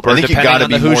difficult. I think you got to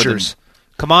be more than.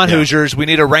 Come on, Hoosiers. We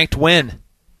need a ranked win.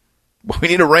 We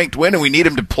need a ranked win, and we need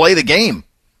them to play the game.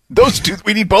 Those two,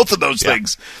 we need both of those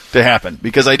things to happen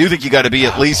because I do think you got to be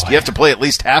at least. You have to play at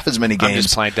least half as many games. I'm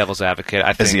just playing devil's advocate.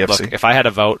 I think. Look, if I had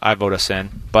a vote, I vote us in.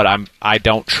 But I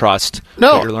don't trust.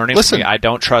 What you're learning from me. I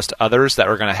don't trust others that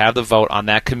are going to have the vote on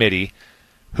that committee,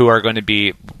 who are going to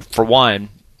be, for one,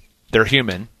 they're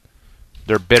human.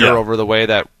 They're bitter over the way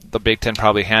that the Big Ten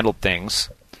probably handled things,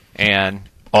 and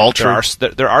all true.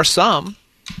 There are some.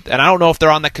 And I don't know if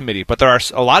they're on that committee, but there are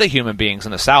a lot of human beings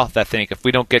in the South that think if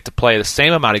we don't get to play the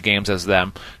same amount of games as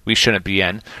them, we shouldn't be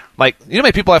in. Like, you know how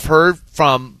many people I've heard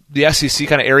from the SEC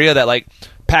kind of area that, like,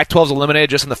 Pac-12's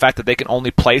eliminated just in the fact that they can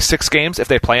only play 6 games if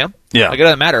they play them? Yeah. Like, it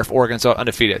doesn't matter if Oregon's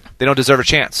undefeated. They don't deserve a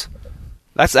chance.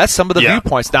 That's some of the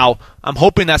viewpoints. Now, I'm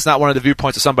hoping that's not one of the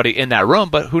viewpoints of somebody in that room,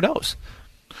 but who knows?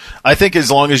 I think as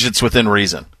long as it's within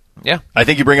reason. Yeah, I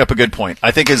think you bring up a good point.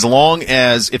 I think as long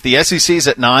as if the SEC is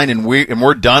at 9 and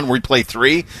we're done, we play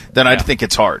 3, then I think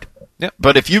it's hard. Yeah.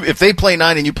 But if they play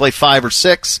 9 and you play 5 or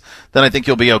 6, then I think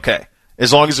you'll be okay.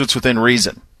 As long as it's within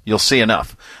reason, you'll see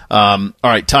enough. All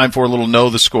right, time for a little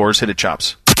know the scores. Hit it,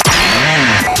 Chops.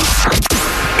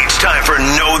 It's time for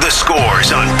Know the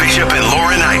Scores on Bishop and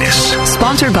Laurinaitis.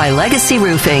 Sponsored by Legacy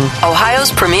Roofing,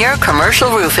 Ohio's premier commercial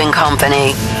roofing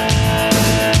company.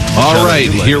 All right,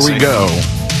 here we go.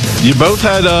 You both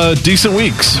had decent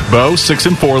weeks. Bo,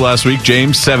 6-4 last week.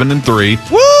 James, 7-3.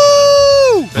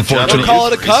 Woo! Unfortunately, call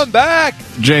it a comeback.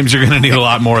 James, you're going to need a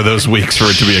lot more of those weeks for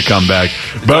it to be a comeback.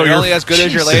 Bo, you're only as good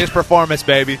as your latest performance,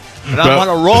 baby. And I'm on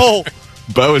a roll.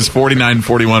 Bo is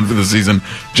 49-41 for the season.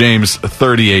 James,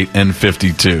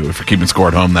 38-52. If you're keeping score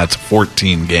at home, that's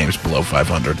 14 games below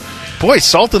 500. Boy,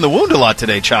 salt in the wound a lot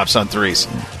today, Chops on threes.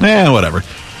 Whatever.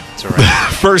 That's all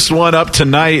right. First one up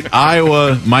tonight,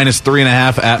 Iowa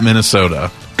 -3.5 at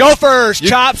Minnesota. Gophers,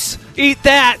 Chops, eat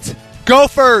that.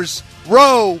 Gophers,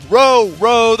 row, row,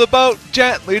 row the boat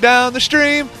gently down the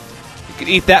stream. You can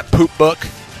eat that poop book.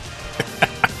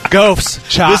 Gophs,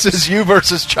 Chops. This is you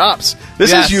versus Chops.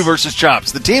 This is you versus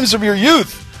Chops. The teams of your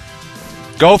youth.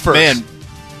 Gophers. Man,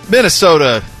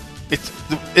 Minnesota,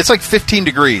 it's like 15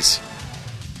 degrees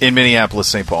in Minneapolis,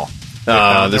 St. Paul. They're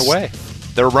on their way.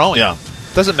 They're rowing. Yeah.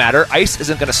 Doesn't matter. Ice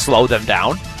isn't going to slow them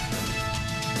down.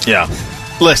 Yeah.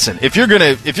 Listen, if you're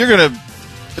gonna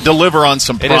deliver on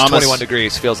some promise, it is 21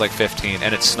 degrees. Feels like 15,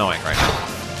 and it's snowing right now.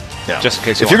 Yeah. Just in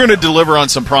case if you're going to deliver on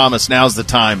some promise, now's the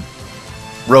time.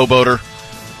 Rowboater,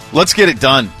 let's get it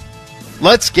done.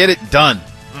 Let's get it done.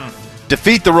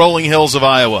 Defeat the Rolling Hills of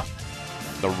Iowa.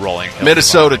 The Rolling Hills.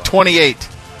 Minnesota 28,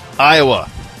 Iowa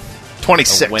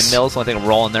 26. The windmills. Only thing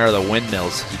rolling there are the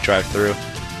windmills as you drive through.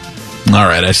 All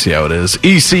right, I see how it is.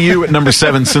 ECU at number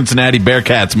 7, Cincinnati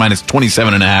Bearcats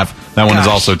 -27.5. That one is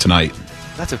also tonight.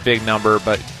 That's a big number,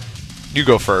 but you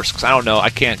go first because I don't know. I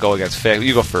can't go against Fick.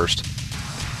 You go first.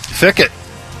 Fickett.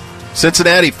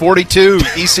 Cincinnati 42,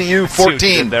 ECU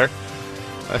 14. there.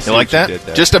 You like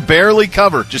that? Just a barely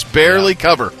cover. Just barely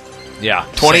cover. Yeah.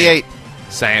 28.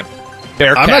 Same.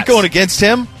 Bearcats. I'm not going against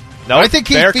him. No, I think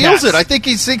he feels it. I think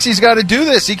he thinks he's got to do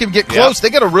this. He can get close. They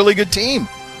got a really good team.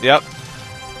 Yep.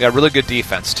 Got really good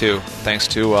defense, too, thanks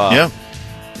to,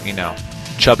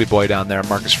 chubby boy down there,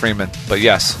 Marcus Freeman. But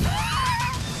yes,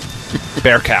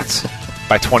 Bearcats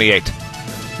by 28.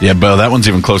 Yeah, Bo, that one's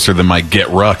even closer than my get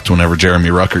rucked whenever Jeremy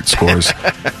Ruckert scores.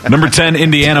 Number 10,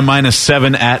 Indiana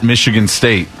 -7 at Michigan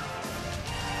State.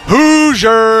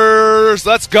 Hoosiers,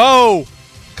 let's go.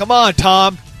 Come on,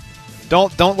 Tom.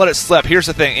 Don't let it slip. Here's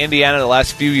the thing. Indiana, the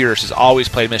last few years, has always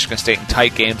played Michigan State in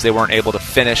tight games. They weren't able to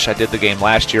finish. I did the game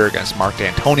last year against Mark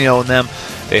D'Antonio and them.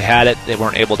 They had it. They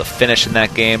weren't able to finish in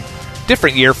that game.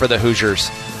 Different year for the Hoosiers.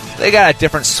 They got a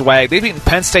different swag. They've beaten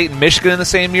Penn State and Michigan in the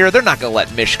same year. They're not going to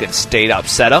let Michigan State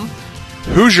upset them.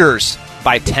 Hoosiers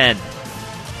by 10.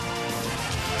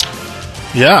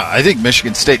 Yeah, I think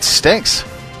Michigan State stinks.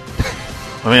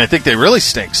 I think they really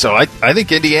stink. So I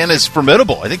think Indiana is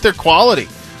formidable. I think they're quality.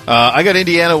 I got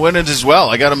Indiana winning as well.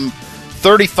 I got them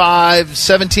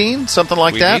 35-17, something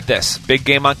like that. We need this. Big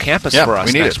game on campus for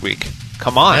us next week.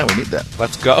 Come on. Yeah, we need that.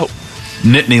 Let's go.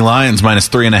 Nittany Lions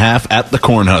 -3.5 at the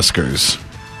Cornhuskers.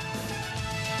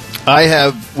 I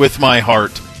have, with my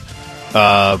heart,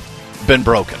 been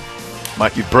broken.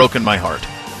 You've broken my heart.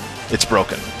 It's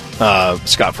broken.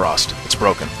 Scott Frost, it's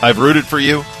broken. I've rooted for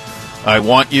you. I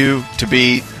want you to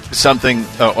be something,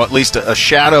 or at least a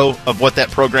shadow of what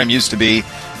that program used to be.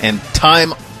 And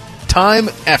time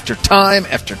after time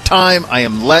after time, I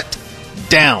am let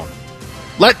down.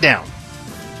 Let down.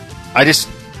 I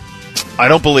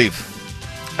don't believe.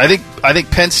 I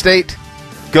think Penn State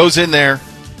goes in there,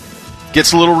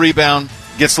 gets a little rebound,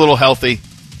 gets a little healthy,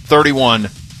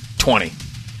 31-20.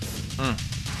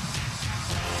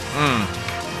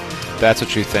 That's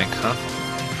what you think, huh?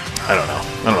 I don't know.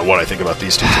 I don't know what I think about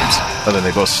these two teams, other than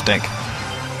they both stink.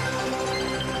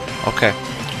 Okay.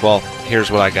 Well, here's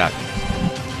what I got.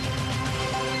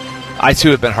 I, too,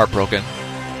 have been heartbroken.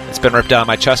 It's been ripped out of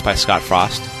my chest by Scott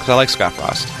Frost, because I like Scott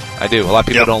Frost. I do. A lot of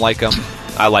people don't like him.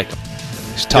 I like him.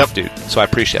 He's a tough dude, so I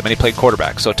appreciate him. And he played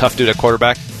quarterback, so tough dude at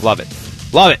quarterback, love it.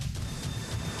 Love it.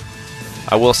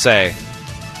 I will say,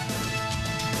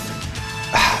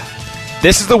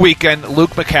 this is the weekend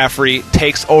Luke McCaffrey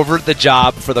takes over the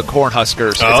job for the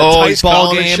Cornhuskers. It's a tight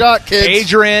ball game. Shot, kids.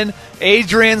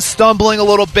 Adrian stumbling a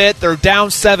little bit. They're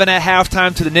down 7 at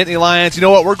halftime to the Nittany Lions. You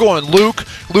know what? We're going Luke.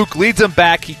 Luke leads them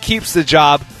back. He keeps the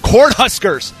job.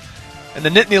 Cornhuskers. And the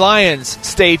Nittany Lions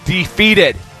stay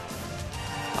defeated.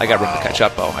 I got room to catch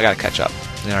up, Bo. I got to catch up.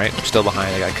 All right? I'm still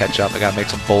behind. I got to catch up. I got to make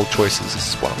some bold choices. This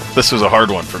is one of them. This was a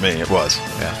hard one for me. It was.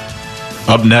 Yeah.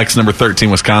 Up next, number 13,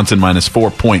 Wisconsin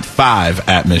 -4.5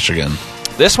 at Michigan.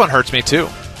 This one hurts me, too.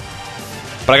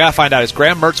 But I got to find out, is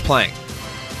Graham Mertz playing?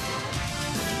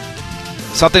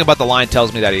 Something about the line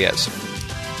tells me that he is.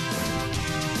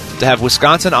 to have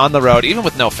Wisconsin on the road, even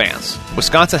with no fans.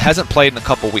 Wisconsin hasn't played in a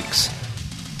couple weeks.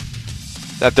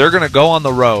 That they're going to go on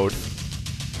the road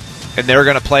and they're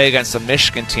going to play against a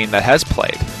Michigan team that has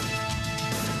played.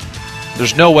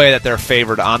 There's no way that they're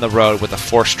favored on the road with a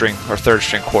 4th-string or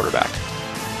 3rd-string quarterback.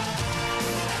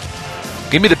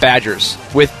 Give me the Badgers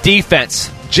with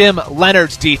defense, Jim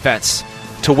Leonard's defense,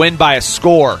 to win by a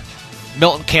score.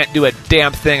 Milton can't do a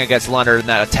damn thing against Leonard in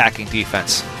that attacking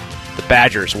defense. The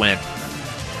Badgers win.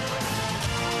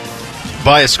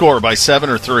 By a score, by 7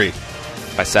 or 3?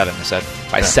 By 7, I said.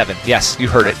 By 7. Yes, you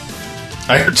heard it.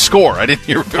 I heard score. I didn't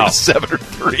hear if it was 7 or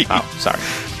 3. Oh, sorry.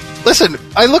 Listen,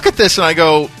 I look at this and I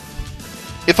go,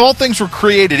 if all things were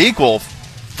created equal,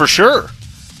 for sure,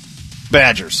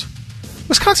 Badgers.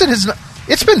 Wisconsin has not,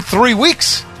 it's been 3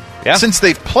 weeks since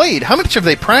they've played. How much have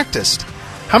they practiced?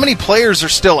 How many players are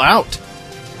still out?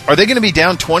 Are they going to be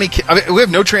down 20? I mean, we have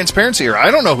no transparency here.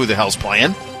 I don't know who the hell's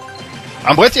playing.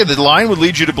 I'm with you. The line would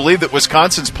lead you to believe that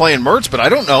Wisconsin's playing Mertz, but I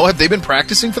don't know. Have they been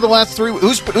practicing for the last 3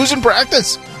 weeks? Who's in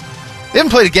practice? They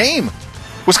haven't played a game.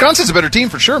 Wisconsin's a better team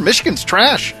for sure. Michigan's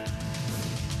trash.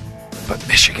 But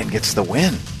Michigan gets the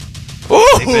win. Ooh.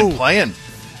 They've been playing.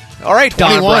 All right,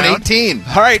 Don Brown.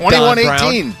 21-18. All right,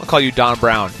 21-18. I'll call you Don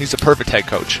Brown. He's a perfect head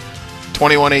coach.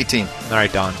 21-18. All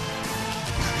right, Don.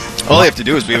 All they have to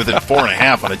do is be within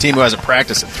 4.5 on a team who hasn't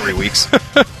practiced in 3 weeks.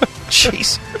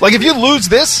 Jeez. Like, if you lose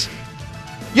this,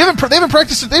 they haven't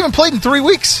practiced. They haven't played in 3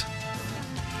 weeks.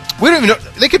 We don't even know.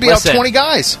 They could be out 20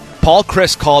 guys. Paul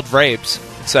Chris called Vrabes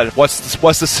and said,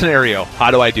 what's the scenario?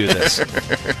 How do I do this?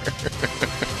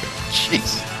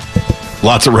 Jeez.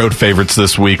 Lots of road favorites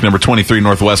this week. Number 23,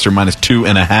 Northwestern,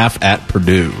 -2.5 at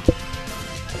Purdue.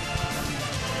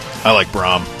 I like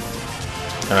Brom,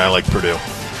 and I like Purdue.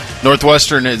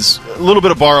 Northwestern is a little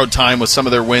bit of borrowed time with some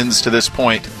of their wins to this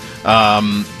point.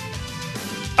 I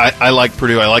like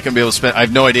Purdue. I like them to be able to spend. I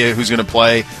have no idea who's going to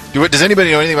play. Does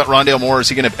anybody know anything about Rondale Moore? Is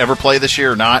he going to ever play this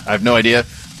year or not? I have no idea.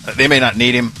 They may not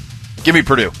need him. Give me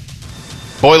Purdue.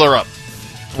 Boiler up.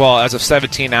 Well, as of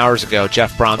 17 hours ago,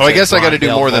 Jeff Brown said I guess I got to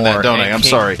do more than Moore that, don't I? I'm King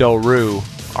sorry. Doru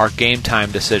are game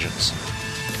time decisions.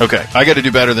 Okay, I got to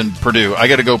do better than Purdue. I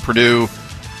got to go Purdue.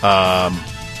 I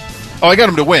got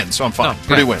them to win, so I'm fine. No,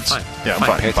 Purdue wins. Fine. Yeah, I'm fine.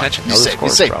 fine. Pay attention. Know the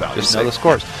scores, bro. Just know the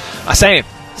scores.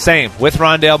 Same. With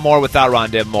Rondale Moore, without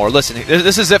Rondale Moore. Listen,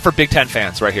 this is it for Big Ten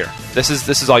fans right here. This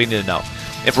is all you need to know.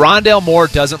 If Rondale Moore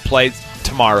doesn't play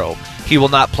tomorrow, he will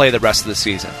not play the rest of the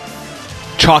season.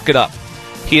 Chalk it up.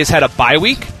 He has had a bye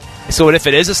week. So if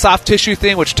it is a soft tissue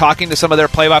thing, which talking to some of their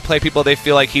play-by-play people, they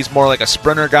feel like he's more like a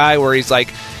sprinter guy where he's like,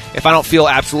 if I don't feel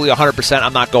absolutely 100%,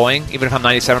 I'm not going, even if I'm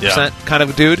 97% kind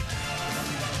of dude.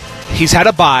 He's had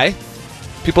a bye.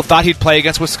 People thought he'd play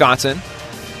against Wisconsin.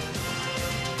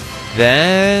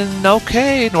 Then,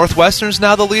 okay, Northwestern's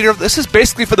now the leader. This is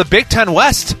basically for the Big Ten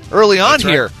West early on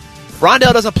here.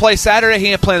 Rondale doesn't play Saturday. He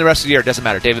ain't playing the rest of the year. It doesn't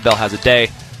matter. David Bell has a day.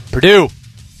 Purdue,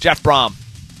 Jeff Brom,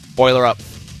 boiler up.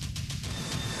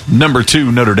 Number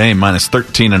 2, Notre Dame,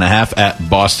 -13.5 at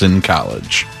Boston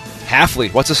College.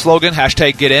 Halfley, what's the slogan?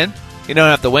 Hashtag get in. You don't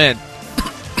have to win.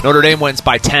 Notre Dame wins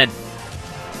by 10.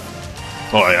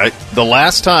 Boy, the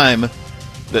last time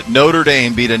that Notre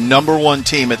Dame beat a number 1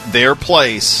 team at their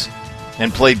place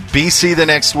and played BC the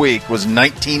next week was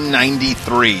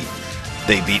 1993.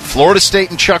 They beat Florida State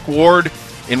and Chuck Ward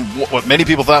in what many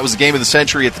people thought was the game of the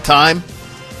century at the time.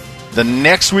 The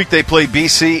next week they play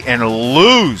BC and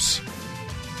lose.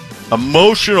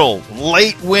 Emotional,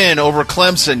 late win over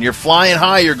Clemson. You're flying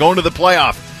high. You're going to the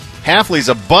playoff. Halfley's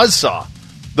a buzzsaw.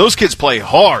 Those kids play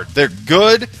hard. They're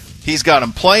good. He's got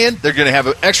them playing. They're going to have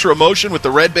an extra emotion with the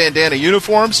red bandana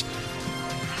uniforms.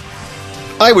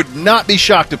 I would not be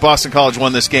shocked if Boston College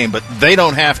won this game, but they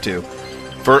don't have to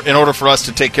in order for us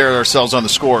to take care of ourselves on the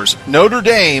scores. Notre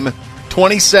Dame,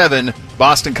 27.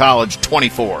 Boston College,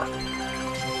 24.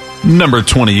 Number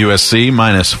 20, USC,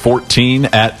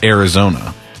 -14 at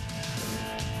Arizona.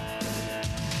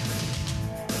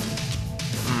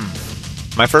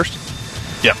 My first?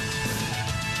 Yep.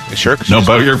 You sure? No,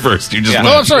 Bo, you're first. You just went.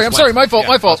 No, I'm sorry. My fault.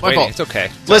 It's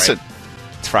okay. Listen.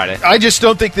 It's Friday. I just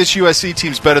don't think this USC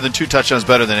team's better than 2 touchdowns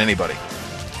better than anybody.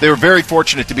 They were very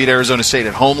fortunate to beat Arizona State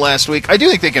at home last week. I do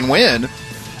think they can win,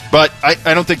 but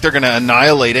I don't think they're going to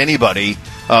annihilate anybody,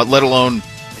 let alone,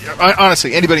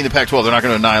 honestly, anybody in the Pac-12. They're not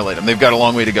going to annihilate them. They've got a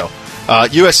long way to go.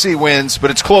 USC wins,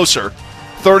 but it's closer,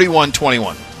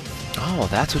 31-21. Oh,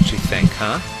 that's what you think,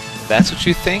 huh? That's what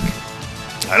you think?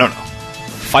 I don't know.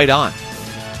 Fight on.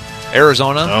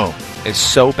 Arizona is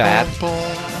so bad.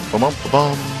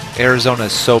 Arizona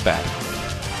is so bad.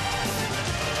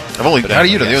 How do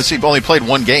you know? The UNC only played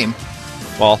 1 game.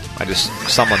 Well,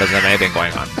 someone doesn't have anything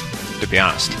going on. to be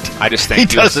honest. I just think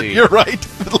he doesn't. You're right.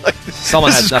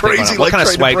 Someone has nothing going on. What kind of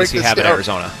swag does he have in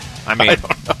Arizona? I mean,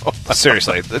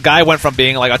 seriously, the guy went from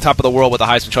being like on top of the world with the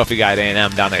Heisman Trophy guy at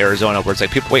A&M down to Arizona, where it's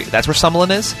like, people, wait, that's where Sumlin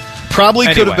is? Probably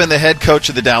could have been the head coach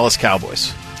of the Dallas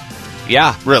Cowboys.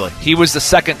 Yeah. Really? He was the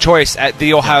second choice at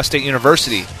The Ohio State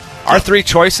University. Our three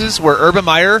choices were Urban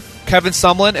Meyer, Kevin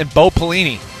Sumlin, and Bo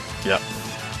Pelini. Yep.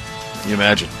 Can you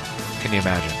imagine? Can you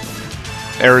imagine?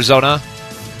 Arizona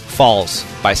falls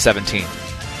by 17.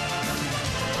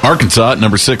 Arkansas at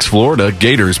number 6, Florida.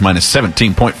 Gators minus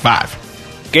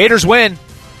 17.5. Gators win.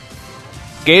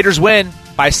 Gators win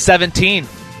by 17.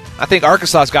 I think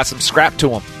Arkansas's got some scrap to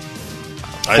them.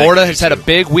 Florida has had a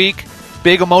big week,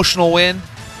 big emotional win.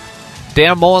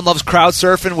 Dan Mullen loves crowd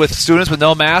surfing with students with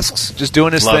no masks, just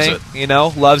doing his thing.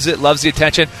 Loves it, loves the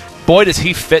attention. Boy, does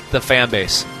he fit the fan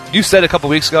base. You said a couple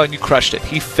weeks ago, and you crushed it.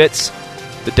 He fits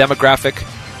the demographic.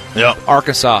 Yep.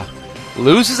 Arkansas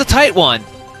loses a tight one.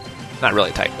 Not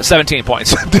really tight, but 17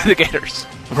 points to the Gators.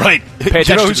 Right. Pay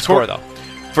attention to the score, though.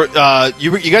 For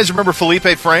you guys remember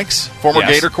Felipe Franks, former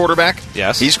Gator quarterback?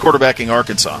 Yes. He's quarterbacking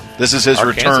Arkansas. This is his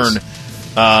return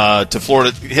to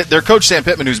Florida. Their coach, Sam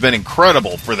Pittman, who's been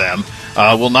incredible for them,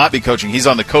 will not be coaching. He's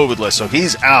on the COVID list, so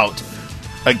he's out.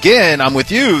 Again, I'm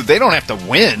with you. They don't have to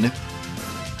win.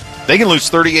 They can lose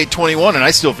 38-21, and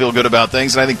I still feel good about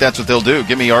things, and I think that's what they'll do.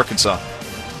 Give me Arkansas.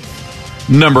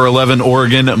 Number 11,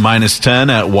 Oregon minus 10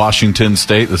 at Washington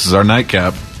State. This is our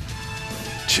nightcap.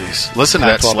 Jeez. Listen to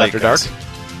that slate. After dark.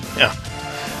 Yeah.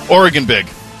 Oregon big.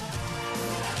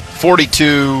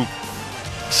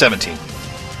 42-17.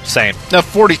 Same. No,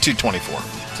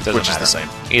 42-24. Which matter. Is the same.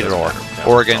 Either or. Yeah,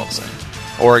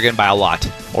 Oregon by a lot.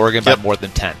 Oregon by more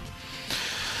than 10.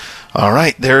 All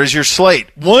right, there is your slate.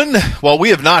 While we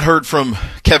have not heard from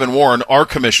Kevin Warren, our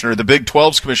commissioner, the Big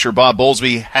 12's commissioner, Bob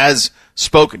Bowlesby, has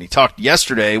spoken. He talked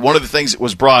yesterday. One of the things that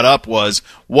was brought up was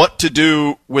what to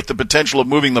do with the potential of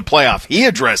moving the playoff. He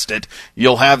addressed it.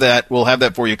 We'll have that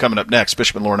for you coming up next.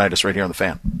 Bishop and Laurinaitis right here on The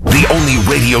Fan. The only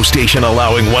radio station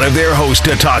allowing one of their hosts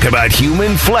to talk about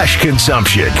human flesh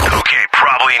consumption. Okay,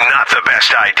 probably not the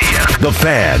best idea. The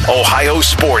Fan, Ohio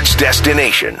sports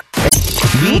destination.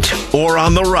 Meat or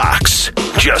on the rocks?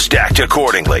 Just act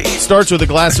accordingly. Starts with a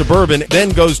glass of bourbon, then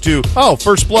goes to,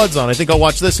 First Blood's on. I think I'll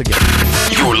watch this again.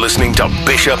 You're listening to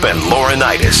Bishop and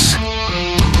Laurinaitis.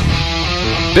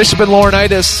 Bishop and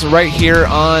Laurinaitis right here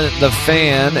on The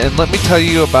Fan. And let me tell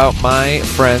you about my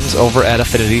friends over at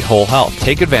Affinity Whole Health.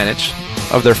 Take advantage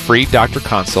of their free doctor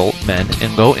consult, men,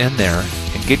 and go in there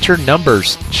and get your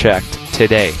numbers checked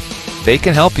today. They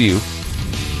can help you.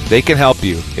 They can help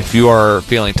you if you are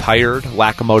feeling tired,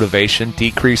 lack of motivation,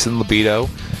 decrease in libido.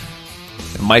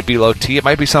 It might be low T. It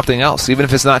might be something else. Even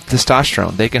if it's not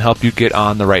testosterone, they can help you get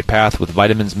on the right path with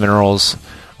vitamins, minerals,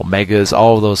 omegas,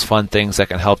 all of those fun things that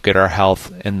can help get our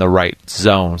health in the right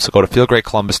zone. So go to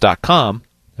feelgreatcolumbus.com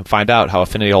and find out how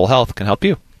Affinity Whole Health can help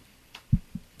you.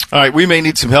 All right, we may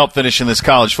need some help finishing this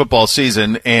college football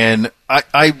season, and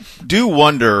I do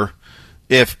wonder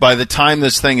if by the time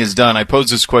this thing is done, I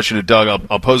posed this question to Doug,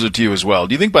 I'll pose it to you as well.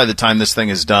 Do you think by the time this thing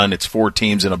is done, it's 4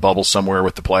 teams in a bubble somewhere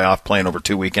with the playoff playing over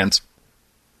 2 weekends?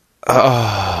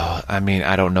 I mean,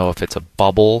 I don't know if it's a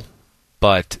bubble,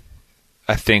 but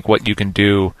I think what you can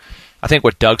do, I think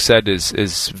what Doug said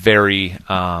is very,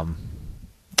 how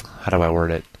do I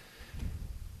word it?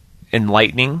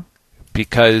 Enlightening,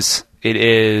 because it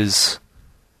is,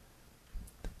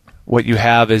 what you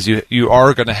have is you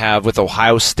are going to have with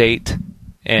Ohio State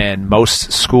and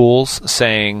most schools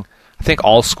saying, I think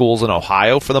all schools in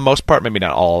Ohio for the most part, maybe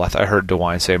not all, I heard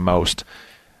DeWine say most,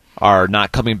 are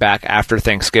not coming back after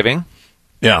Thanksgiving.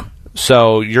 Yeah.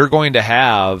 So you're going to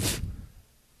have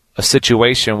a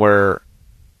situation where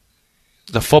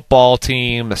the football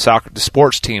team, the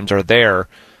sports teams are there.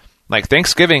 Like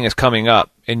Thanksgiving is coming up,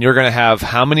 and you're going to have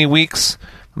how many weeks?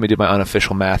 Let me do my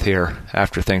unofficial math here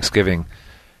after Thanksgiving.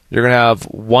 You're going to have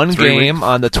 1 game weeks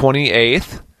on the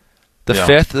 28th, the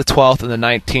 5th, the 12th, and the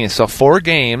 19th. So 4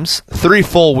 games, 3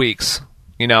 full weeks,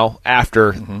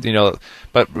 after,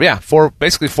 but yeah,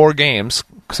 basically 4 games,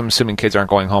 because I'm assuming kids aren't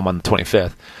going home on the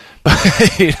 25th,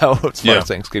 as far as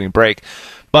Thanksgiving break.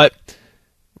 But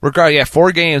regardless,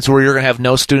 4 games where you're going to have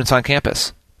no students on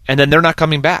campus, and then they're not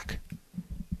coming back.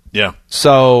 Yeah.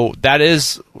 So that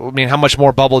is, how much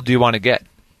more bubble do you want to get?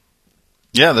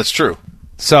 Yeah, that's true.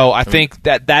 So I think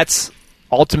that's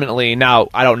ultimately, now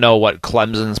I don't know what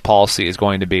Clemson's policy is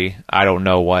going to be. I don't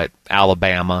know what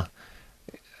Alabama.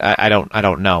 I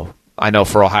don't know. I know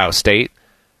for Ohio State,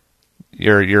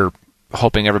 you're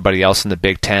hoping everybody else in the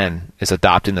Big Ten is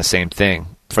adopting the same thing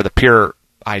for the pure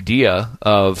idea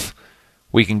of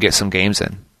we can get some games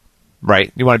in.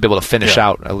 right? You want to be able to finish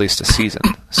out at least a season.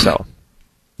 So,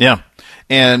 yeah,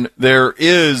 and there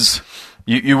is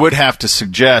you would have to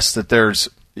suggest that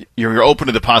you're open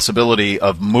to the possibility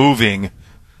of moving,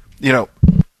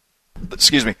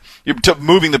 excuse me, you're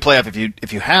moving the playoff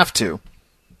if you have to.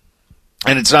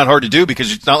 And it's not hard to do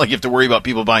because it's not like you have to worry about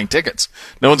people buying tickets.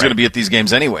 No one's going to be at these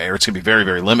games anyway, or it's going to be very,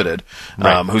 very limited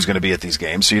who's going to be at these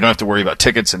games. So you don't have to worry about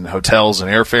tickets and hotels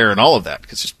and airfare and all of that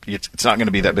because it's not going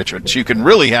to be that bitch. So you can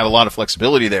really have a lot of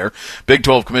flexibility there. Big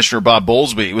 12 Commissioner Bob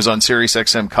Bowlesby was on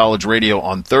SiriusXM College Radio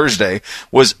on Thursday,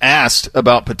 was asked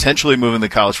about potentially moving the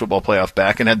college football playoff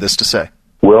back, and had this to say.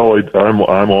 Well, I'm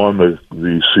on the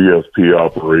CFP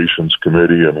operations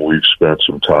committee, and we've spent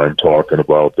some time talking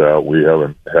about that. We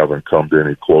haven't come to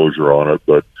any closure on it,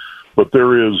 but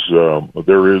there is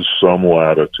some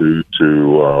latitude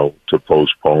to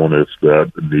postpone if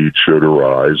that need should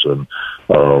arise, and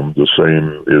the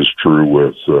same is true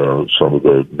with some of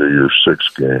the New Year's Six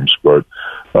games. But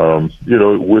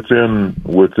within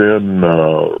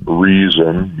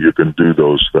reason, you can do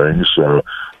those things.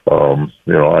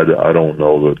 I don't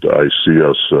know that I see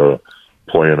us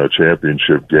playing a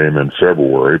championship game in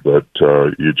February, but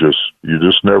you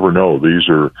just never know. These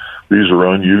are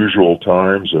unusual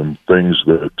times, and things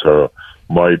that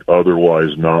might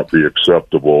otherwise not be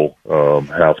acceptable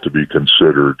have to be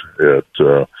considered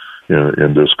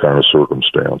in this kind of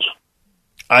circumstance.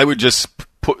 I would just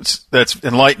that's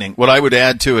enlightening. What I would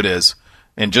add to it is,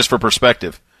 and just for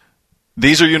perspective,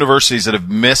 these are universities that have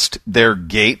missed their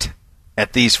gate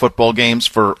at these football games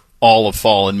for all of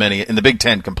fall and many in the Big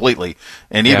Ten completely,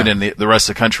 and even in the rest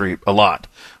of the country a lot.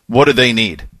 What do they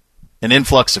need? An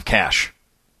influx of cash.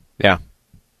 Yeah.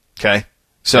 Okay.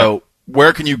 So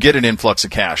where can you get an influx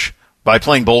of cash? By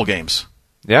playing bowl games.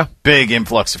 Yeah. Big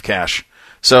influx of cash.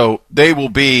 So they will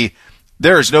be.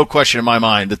 There is no question in my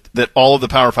mind that all of the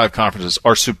Power 5 conferences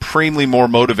are supremely more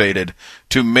motivated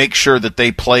to make sure that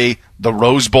they play the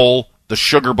Rose Bowl, the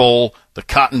Sugar Bowl, the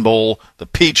Cotton Bowl, the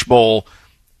Peach Bowl,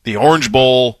 the Orange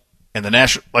Bowl, and the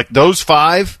national, like those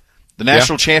five, the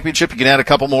national championship. You can add a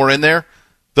couple more in there.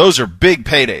 Those are big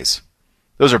paydays.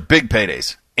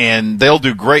 And they'll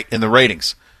do great in the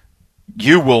ratings.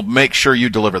 You will make sure you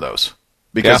deliver those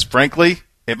because, frankly,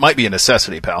 it might be a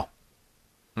necessity, pal.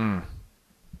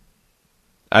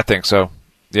 I think so.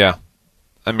 Yeah.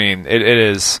 I mean, it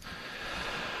is.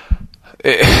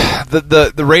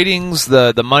 The ratings,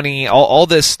 the money, all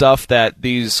this stuff that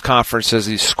these conferences,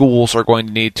 these schools are going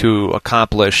to need to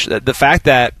accomplish. The fact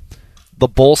that the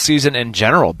bowl season in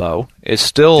general, Bo, is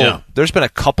still there's been a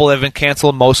couple that have been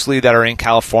canceled, mostly that are in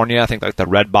California. I think like the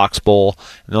Red Box Bowl.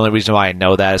 And the only reason why I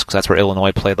know that is because that's where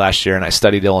Illinois played last year, and I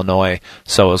studied Illinois,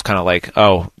 so it was kind of like,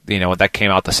 when that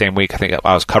came out the same week, I think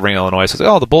I was covering Illinois. So I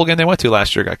was like, the bowl game they went to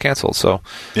last year got canceled. So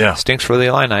stinks for the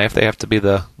Illini if they have to be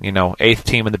the 8th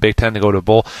team in the Big Ten to go to a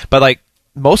bowl. But like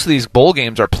most of these bowl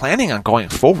games are planning on going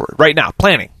forward right now.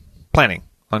 Planning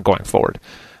on going forward.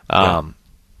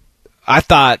 I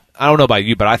thought, I don't know about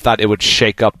you, but I thought it would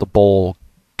shake up the bowl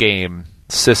game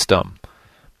system.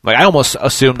 Like I almost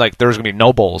assumed like there was going to be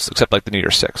no bowls except like the New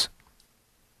Year's Six.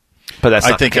 But that's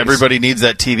not I think everybody needs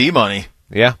that TV money.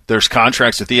 Yeah. There's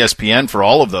contracts with ESPN for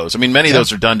all of those. I mean, many of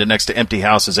those are done next to empty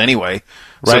houses anyway.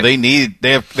 So they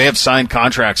have signed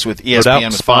contracts with ESPN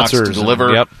and Fox to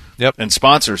deliver and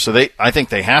sponsors. So I think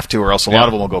they have to, or else a lot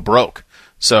of them will go broke.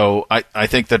 So I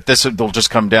think that this will just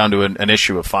come down to an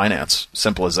issue of finance.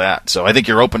 Simple as that. So I think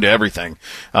you're open to everything.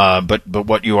 But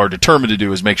what you are determined to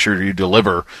do is make sure you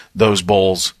deliver those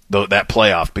bowls, that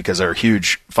playoff, because there are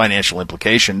huge financial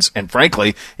implications. And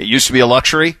frankly, it used to be a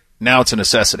luxury. Now it's a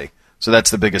necessity. So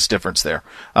that's the biggest difference there.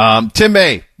 Tim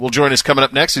May will join us coming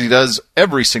up next, as he does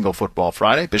every single Football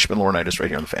Friday. Bishop and Laurinaitis right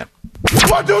here on The Fan.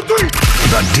 1, 2, 3.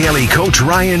 The Daily Coach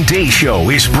Ryan Day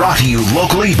Show is brought to you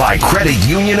locally by Credit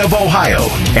Union of Ohio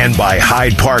and by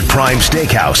Hyde Park Prime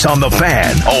Steakhouse on The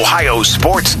Fan, Ohio's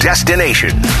sports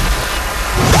destination.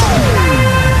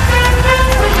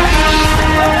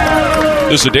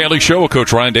 This is the Daily Show with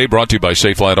Coach Ryan Day, brought to you by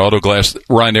Safelite Auto Glass.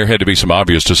 Ryan, there had to be some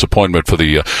obvious disappointment for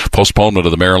the postponement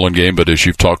of the Maryland game, but as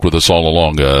you've talked with us all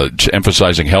along,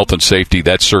 emphasizing health and safety,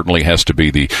 that certainly has to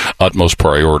be the utmost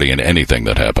priority in anything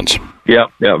that happens. Yeah,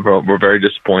 we're very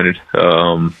disappointed.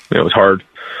 It was hard.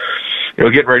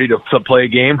 Getting ready to play a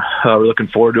game. We're looking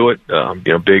forward to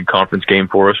it. Big conference game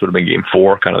for us would have been game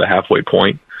 4, kind of the halfway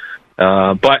point.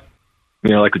 But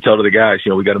like we tell to the guys,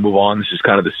 we got to move on. This is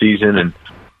kind of the season, and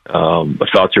my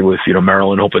thoughts are with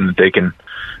Maryland, hoping that they can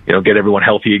get everyone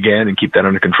healthy again and keep that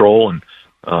under control. And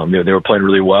they were playing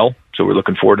really well, so we're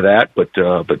looking forward to that. But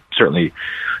certainly,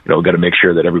 we've got to make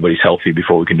sure that everybody's healthy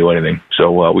before we can do anything.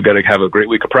 So we got to have a great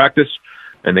week of practice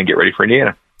and then get ready for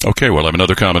Indiana. Okay, we'll have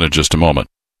another comment in just a moment.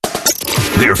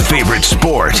 Their favorite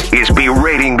sport is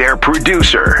berating their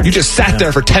producer. You just sat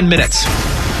there for 10 minutes.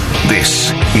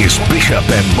 This is Bishop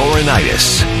and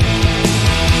Laurinaitis.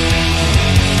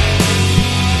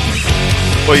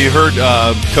 Well, you heard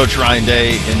Coach Ryan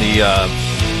Day in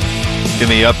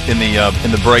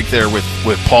the break there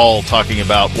with Paul talking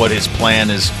about what his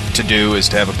plan is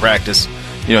to have a practice,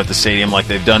 at the stadium like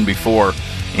they've done before.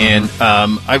 And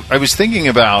I was thinking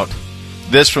about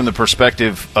this from the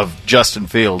perspective of Justin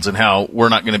Fields and how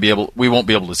we won't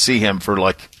be able to see him for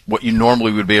like what you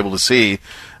normally would be able to see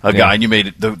a guy. And you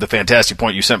made the fantastic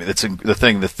point you sent me. That's the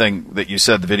thing that you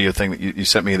said, the video thing that you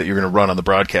sent me that you're going to run on the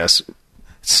broadcast.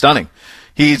 It's stunning.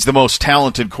 He's the most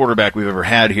talented quarterback we've ever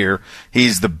had here.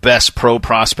 He's the best pro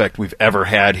prospect we've ever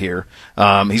had here.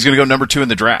 He's going to go number 2 in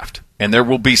the draft. And there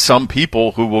will be some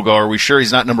people who will go, are we sure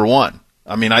he's not number 1?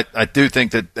 I mean, I do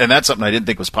think that, and that's something I didn't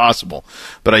think was possible,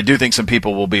 but I do think some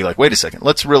people will be like, wait a second,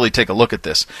 let's really take a look at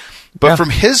this. But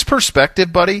from his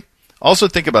perspective, buddy, also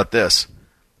think about this,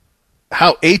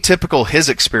 how atypical his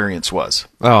experience was.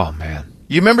 Oh, man.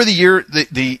 You remember a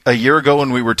year ago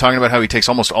when we were talking about how he takes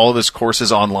almost all of his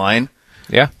courses online?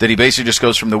 Yeah. That he basically just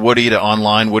goes from the Woody to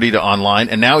online,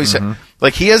 and now he's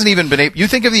like, he hasn't even been able, you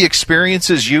think of the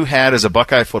experiences you had as a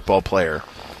Buckeye football player,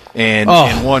 and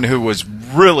one who was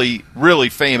really, really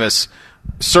famous,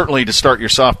 certainly to start your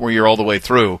sophomore year all the way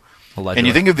through. Allegedly. And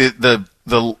you think of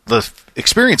the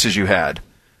experiences you had,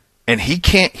 and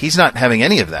he's not having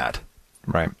any of that.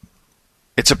 Right.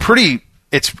 It's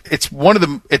it's one of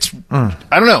the,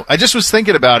 I don't know. I just was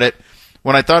thinking about it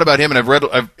when I thought about him,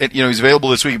 and he's available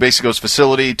this week. He basically goes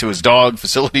facility to his dog,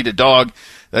 facility to dog.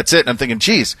 That's it. And I'm thinking,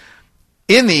 geez,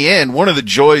 in the end, one of the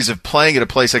joys of playing at a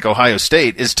place like Ohio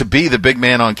State is to be the big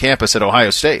man on campus at Ohio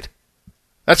State.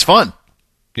 That's fun.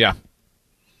 Yeah.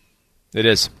 It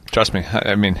is. Trust me.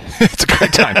 I mean, it's a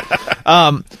great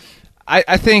time.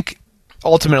 I think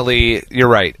ultimately you're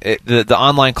right. The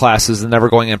online classes, the never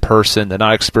going in person, the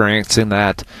not experiencing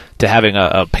that, to having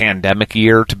a pandemic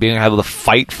year, to being able to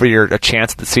fight for a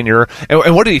chance at the senior.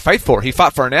 And what did he fight for? He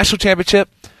fought for a national championship,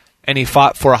 and he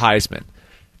fought for a Heisman.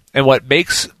 And what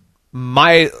makes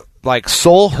my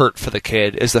soul hurt for the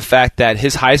kid is the fact that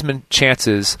his Heisman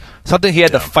chances, something he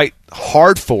had to fight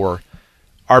hard for,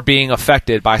 are being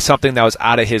affected by something that was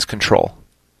out of his control.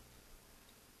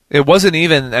 It wasn't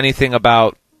even anything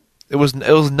about. It was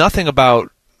nothing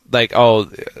about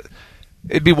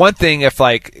it'd be one thing if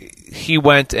he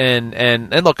went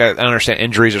and look, I understand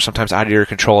injuries are sometimes out of your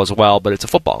control as well, but it's a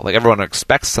football. Everyone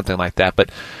expects something like that, but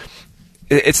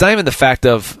it's not even the fact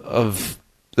of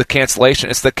the cancellation.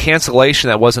 It's the cancellation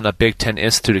that wasn't a Big Ten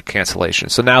instituted cancellation.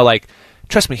 So now,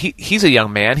 trust me, he's a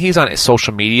young man. He's on his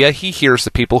social media. He hears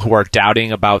the people who are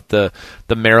doubting about the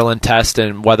Maryland test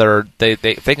and whether they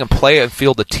can play and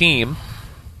field a team.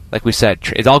 Like we said,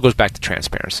 it all goes back to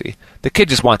transparency. The kid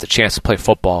just wants a chance to play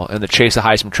football and to chase a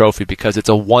Heisman Trophy because it's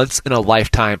a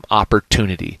once-in-a-lifetime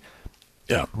opportunity.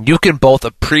 Yeah. You can both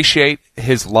appreciate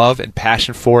his love and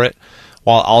passion for it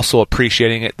while also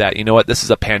appreciating it that, this is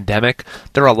a pandemic.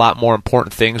 There are a lot more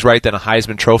important things, right, than a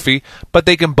Heisman Trophy, but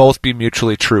they can both be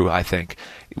mutually true, I think.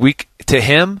 To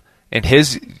him and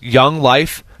his young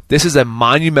life, this is a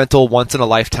monumental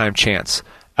once-in-a-lifetime chance.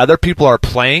 Other people are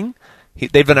playing.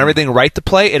 They've done everything right to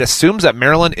play. It assumes that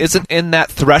Maryland isn't in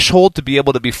that threshold to be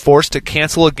able to be forced to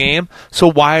cancel a game, so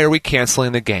why are we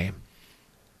canceling the game?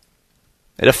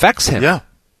 It affects him. Yeah.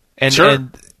 And, sure.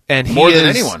 And he more than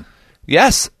anyone.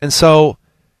 Yes. And so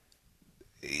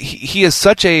he is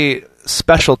such a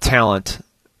special talent,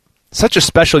 such a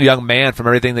special young man from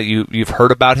everything that you've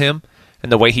heard about him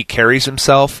and the way he carries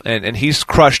himself, and he's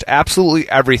crushed absolutely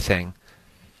everything.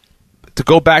 To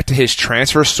go back to his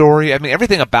transfer story, I mean,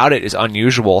 everything about it is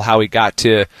unusual, how he got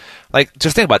to,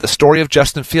 just think about the story of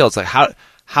Justin Fields. How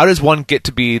does one get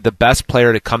to be the best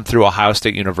player to come through Ohio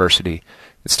State University?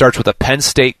 It starts with a Penn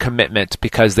State commitment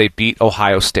because they beat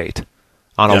Ohio State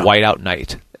on a whiteout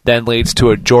night. Then leads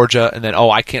to a Georgia, and then,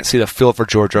 I can't see the field for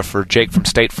Georgia for Jake from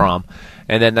State Farm.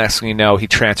 And then next thing you know, he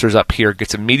transfers up here,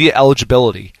 gets immediate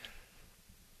eligibility,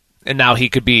 and now he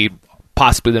could be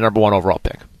possibly the number 1 overall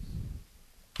pick.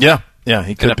 Yeah. Yeah,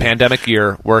 he could. In a pandemic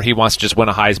year where he wants to just win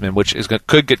a Heisman, which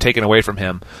could get taken away from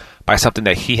him by something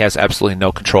that he has absolutely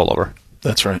no control over.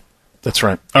 That's right. That's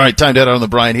right. All right, time to head out on the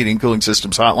Bryan Heating and Cooling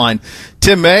Systems hotline.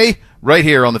 Tim May, right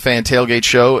here on the Fan Tailgate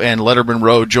Show, and Letterman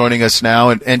Road joining us now.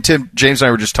 And Tim, James and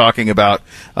I were just talking about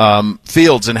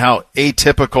Fields and how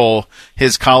atypical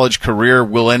his college career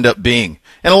will end up being.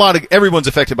 And everyone's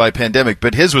affected by a pandemic,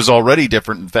 but his was already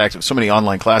different. In fact, so many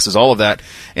online classes, all of that.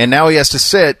 And now he has to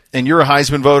sit, and you're a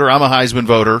Heisman voter, I'm a Heisman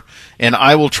voter, and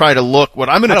I will try to look. What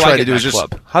I'm going to try to do is just.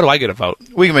 How do I get a vote?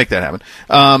 We can make that happen.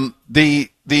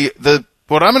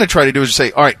 What I'm going to try to do is just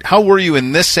say, all right, how were you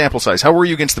in this sample size? How were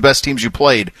you against the best teams you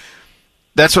played?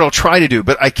 That's what I'll try to do.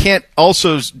 But I can't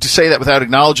also say that without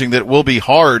acknowledging that it will be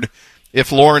hard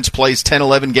if Lawrence plays 10,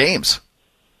 11 games.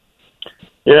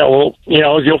 Yeah, well,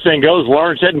 as the old saying goes,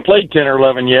 Lawrence hadn't played 10 or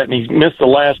 11 yet, and he's missed the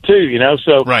last 2,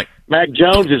 So right. Mac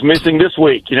Jones is missing this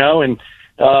week, and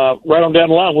right on down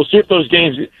the line, we'll see if those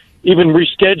games even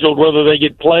rescheduled, whether they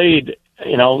get played.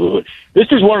 This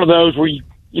is one of those where,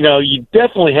 you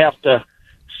definitely have to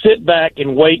sit back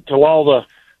and wait till all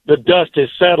the dust is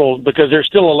settled, because there's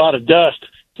still a lot of dust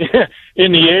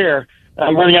in the air.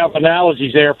 I'm running out of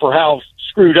analogies there for how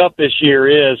screwed up this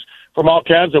year is from all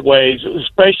kinds of ways,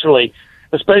 especially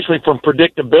from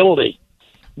predictability.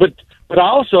 But I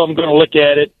also am going to look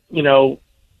at it,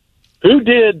 who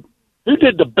did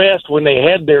the best when they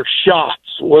had their shots,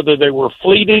 whether they were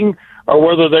fleeting or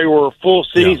whether they were full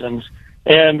seasons.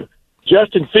 Yeah. And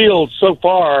Justin Fields so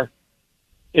far,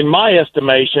 in my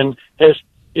estimation,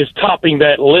 is topping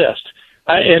that list.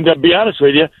 And to be honest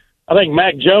with you, I think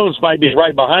Mac Jones might be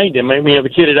right behind him. Maybe the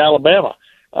kid at Alabama.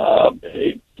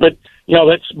 But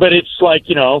it's like,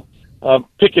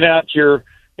 picking out your,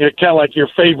 kind of like your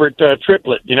favorite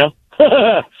triplet,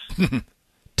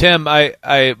 Tim,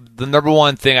 the number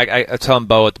one thing I tell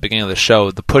Bo at the beginning of the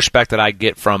show, the pushback that I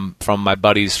get from my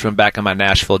buddies from back in my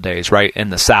Nashville days, right, in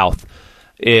the South,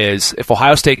 is if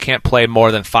Ohio State can't play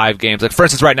more than 5 games. Like, for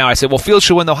instance, right now I say, well, Fields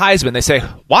should win the Heisman. They say,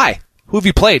 why? Who have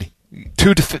you played?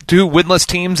 Two winless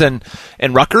teams and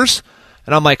Rutgers?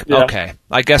 And I'm like, okay,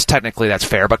 I guess technically that's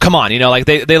fair, but come on,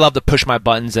 they love to push my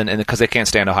buttons and because they can't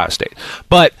stand Ohio State.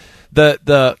 But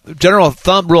the general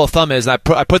rule of thumb is, I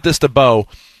put this to Bo,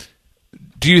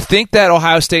 do you think that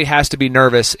Ohio State has to be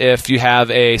nervous if you have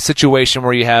a situation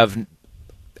where you have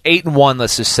 8-1,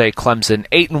 let's just say Clemson,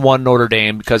 8-1 Notre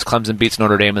Dame, because Clemson beats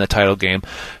Notre Dame in the title game,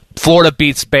 Florida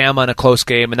beats Bama in a close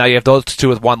game, and now you have those 2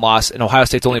 with 1 loss, and Ohio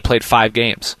State's only played 5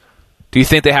 games? Do you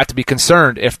think they have to be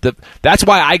concerned that's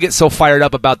why I get so fired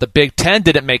up about the Big Ten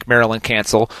didn't make Maryland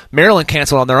cancel. Maryland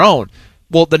canceled on their own.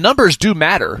 Well, the numbers do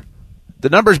matter. The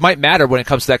numbers might matter when it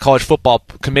comes to that college football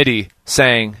committee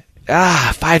saying,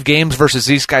 5 games versus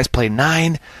these guys play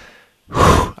 9.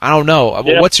 I don't know.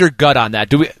 Yeah. What's your gut on that?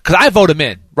 Because I vote them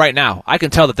in right now. I can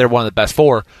tell that they're one of the best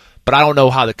 4, but I don't know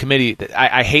how the committee.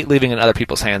 I hate leaving it in other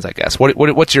people's hands, I guess.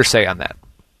 What's your say on that?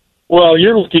 Well,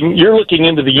 you're looking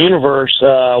into the universe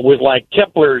with like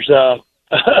Kepler's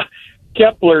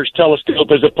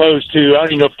telescope, as opposed to, I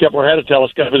don't even know if Kepler had a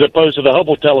telescope, as opposed to the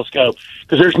Hubble telescope,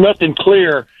 because there's nothing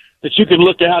clear that you can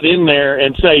look out in there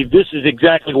and say this is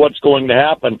exactly what's going to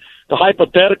happen. The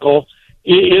hypothetical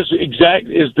is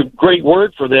the great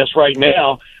word for this right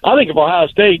now. I think of Ohio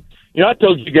State. I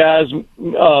told you guys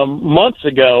months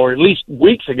ago, or at least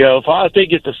weeks ago, if Ohio State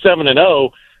gets to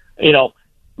 7-0,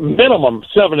 minimum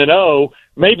 7-0,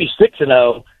 maybe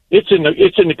 6-0, it's in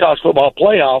the college football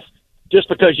playoff, just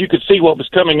because you could see what was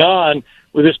coming on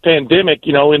with this pandemic,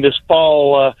 in this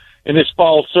fall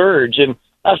surge. And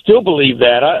I still believe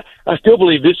that. I still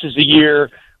believe this is the year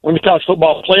when the college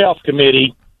football playoff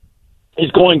committee is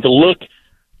going to look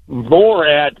more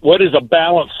at what is a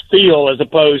balanced field, as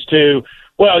opposed to,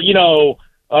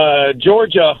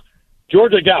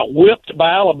 Georgia got whipped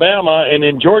by Alabama, and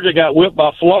then Georgia got whipped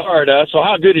by Florida. So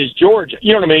how good is Georgia?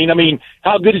 You know what I mean? I mean,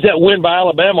 how good is that win by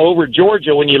Alabama over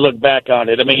Georgia when you look back on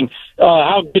it? I mean,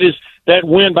 how good is that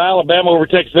win by Alabama over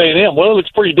Texas A&M? Well, it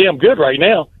looks pretty damn good right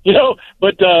now,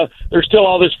 but there's still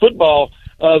all this football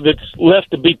that's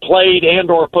left to be played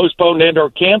and or postponed and or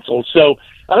canceled. So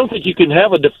I don't think you can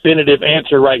have a definitive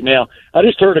answer right now. I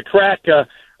just heard a crack in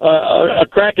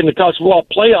the college football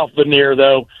playoff veneer,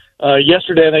 though,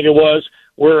 yesterday, I think it was,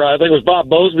 where I think it was Bob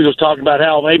Bowlesby was talking about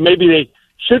how maybe they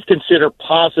should consider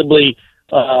possibly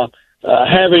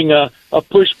having a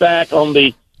pushback on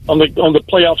the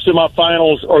playoff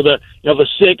semifinals, or the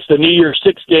New Year's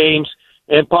 6 games,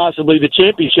 and possibly the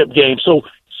championship game. So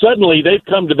suddenly they've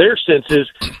come to their senses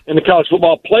in the college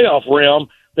football playoff realm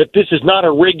that this is not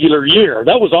a regular year.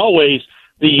 That was always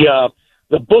the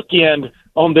bookend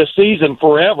on this season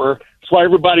forever. That's why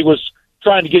everybody was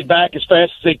trying to get back as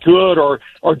fast as they could, or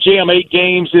jam 8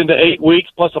 games into 8 weeks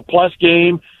plus a plus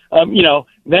game.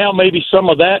 Now maybe some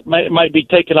of that might be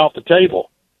taken off the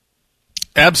table.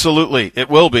 Absolutely, it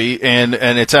will be, and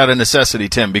it's out of necessity,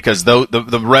 Tim, because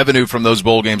the revenue from those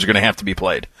bowl games are going to have to be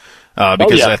played.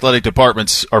 because athletic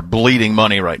departments are bleeding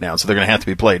money right now, so they're going to have to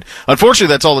be played.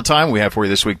 Unfortunately, that's all the time we have for you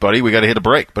this week, buddy. We got to hit a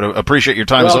break, but I appreciate your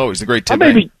time as always. The great Tim.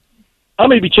 I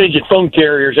may be changing phone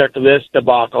carriers after this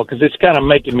debacle because it's kind of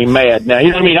making me mad now. You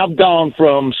know what I mean? I've gone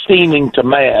from steaming to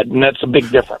mad, and that's a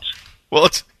big difference. Well,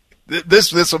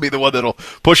 this will be the one that'll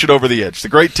push it over the edge. The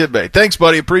great Tim May. Thanks,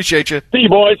 buddy. Appreciate you. See you,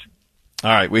 boys. All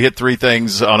right, we hit 3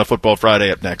 things on a Football Friday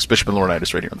up next. Bishop and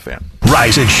Laurinaitis right here on The Fan.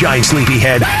 Rise and shine,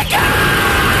 sleepyhead.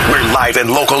 We're live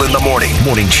and local in the morning.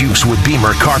 Morning Juice with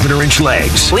Beamer, Carpenter, and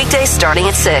Schlegs. Weekdays starting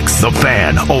at 6. The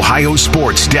Fan, Ohio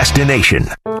sports destination.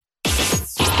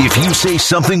 If you say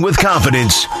something with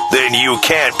confidence, then you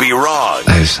can't be wrong.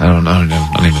 I don't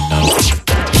even know.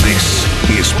 This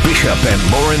is Bishop and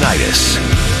Laurinaitis.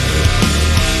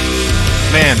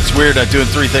 Man, it's weird not doing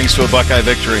 3 things to a Buckeye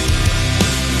victory.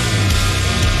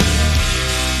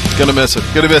 Gonna miss it.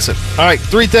 All right,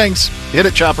 3 things. Hit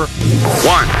it, Chopper.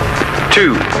 1,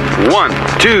 2, 1,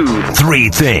 2, 3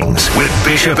 things with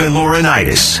Bishop and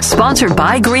Laurinaitis. Sponsored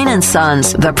by Green &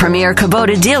 Sons, the premier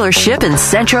Kubota dealership in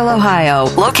Central Ohio.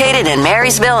 Located in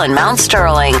Marysville and Mount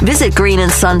Sterling. Visit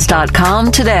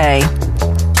greenandsons.com today.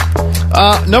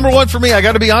 Number 1 for me, I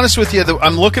got to be honest with you.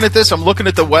 I'm looking at this. I'm looking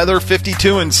at the weather,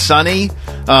 52 and sunny.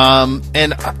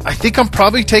 And I think I'm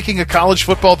probably taking a college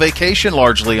football vacation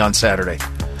largely on Saturday.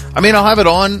 I mean, I'll have it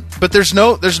on, but there's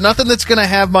nothing that's going to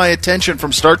have my attention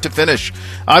from start to finish.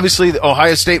 Obviously,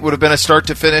 Ohio State would have been a start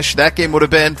to finish. That game would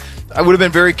have been. I would have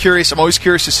been very curious. I'm always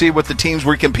curious to see what the teams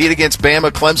we compete against.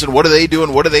 Bama, Clemson. What are they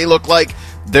doing? What do they look like?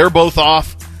 They're both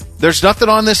off. There's nothing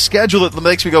on this schedule that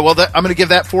makes me go, well, I'm going to give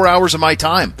that 4 hours of my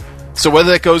time. So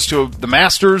whether that goes to the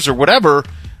Masters or whatever,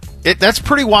 that's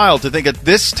pretty wild to think at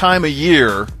this time of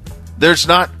year, there's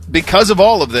not, because of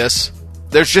all of this,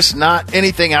 there's just not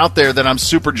anything out there that I'm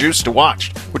super juiced to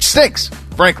watch, which stinks,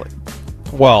 frankly.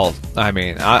 Well, I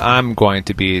mean, I'm going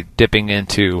to be dipping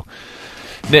into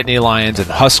Nittany Lions and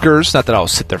Huskers. Not that I'll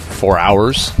sit there for 4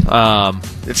 hours.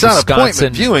 It's not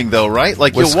appointment viewing, though, right?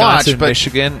 Like you'll watch, but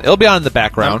Michigan, it'll be on in the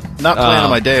background. Not planning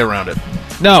my day around it.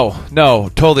 No,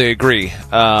 totally agree.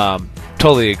 But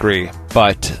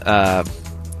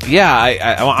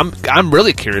I'm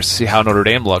really curious to see how Notre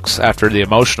Dame looks after the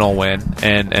emotional win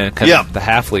and the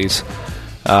Halfleys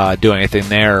doing anything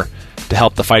there to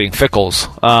help the Fighting Fickles.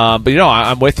 But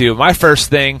I'm with you. My first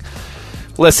thing.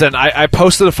 Listen, I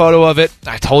posted a photo of it.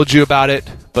 I told you about it.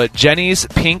 But Jenny's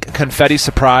pink confetti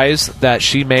surprise that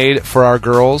she made for our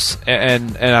girls,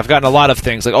 and I've gotten a lot of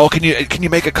things like, oh, can you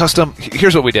make a custom?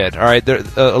 Here's what we did. All right,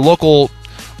 a local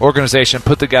organization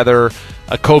put together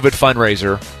a COVID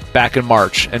fundraiser back in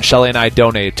March, and Shelly and I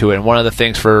donated to it. And one of the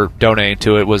things for donating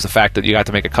to it was the fact that you got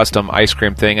to make a custom ice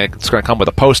cream thing. It's going to come with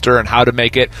a poster and how to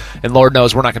make it. And Lord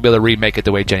knows we're not going to be able to remake it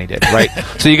the way Jenny did, right?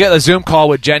 So you get a Zoom call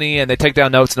with Jenny, and they take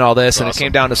down notes and all this. That's and awesome. It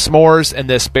came down to s'mores and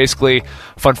this basically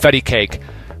funfetti cake.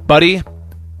 Buddy,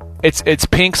 it's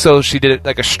pink, so she did it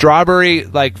like a strawberry,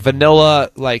 like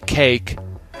vanilla, like cake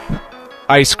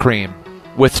ice cream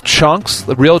with chunks,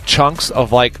 the real chunks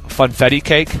of like funfetti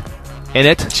cake in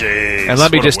it. Jeez, and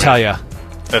let me just tell you,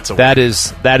 that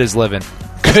is living.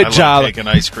 Good job cake and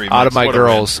ice cream. Out of my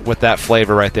girls with that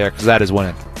flavor right there, because that is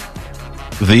winning.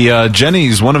 The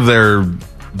Jenny's, one of their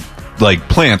like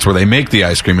plants where they make the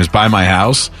ice cream is by my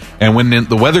house, and when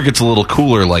the weather gets a little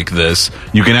cooler like this,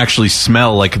 you can actually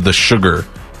smell like the sugar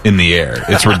in the air.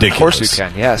 It's ridiculous. Of course you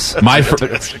can. Yes. My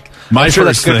I'm sure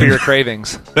that's good for your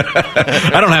cravings.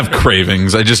 I don't have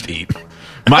cravings. I just eat.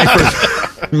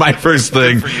 My first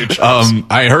thing,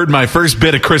 I heard my first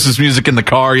bit of Christmas music in the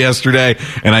car yesterday,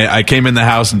 and I came in the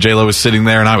house, and J-Lo was sitting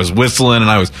there, and I was whistling, and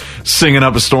I was singing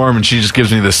up a storm, and she just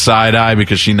gives me this side eye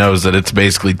because she knows that it's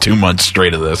basically 2 months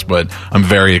straight of this, but I'm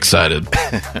very excited.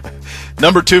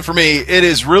 Number 2 for me, it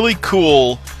is really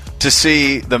cool to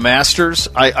see the Masters.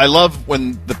 I love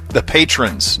when the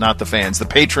patrons, not the fans, the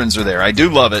patrons are there. I do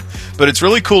love it, but it's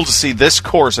really cool to see this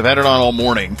course. I've had it on all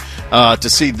morning, to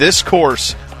see this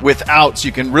course without, so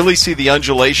you can really see the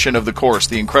undulation of the course,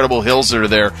 the incredible hills that are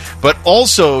there, but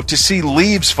also to see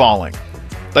leaves falling.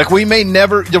 Like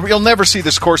you'll never see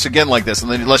this course again like this,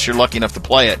 unless you're lucky enough to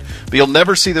play it, but you'll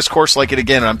never see this course like it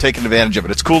again, and I'm taking advantage of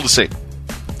it. It's cool to see.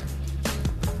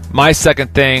 My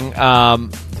second thing,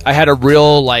 I had a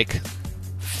real,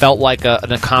 felt like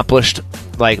an accomplished,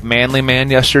 manly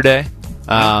man yesterday.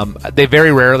 They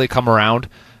very rarely come around.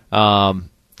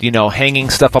 Hanging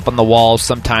stuff up on the walls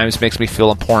sometimes makes me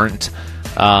feel important,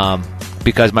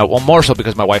 more so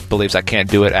because my wife believes I can't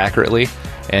do it accurately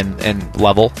and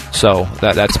level. So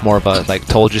that's more of a,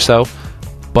 told you so.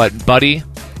 But, buddy,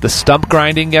 the stump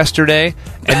grinding yesterday,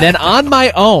 and then on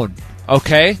my own,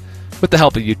 okay, with the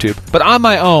help of YouTube, but on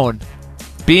my own,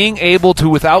 being able to,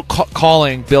 without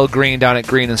calling Bill Green down at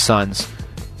Green & Sons,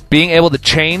 being able to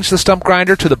change the stump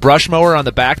grinder to the brush mower on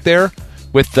the back there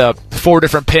with the 4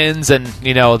 different pins and,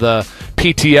 the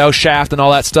PTO shaft and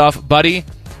all that stuff, buddy,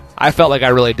 I felt like I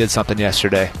really did something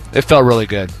yesterday. It felt really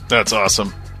good. That's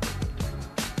awesome.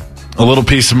 A little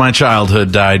piece of my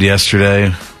childhood died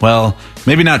yesterday. Well,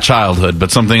 maybe not childhood,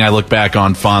 but something I look back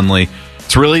on fondly.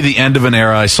 It's really the end of an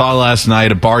era. I saw last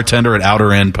night a bartender at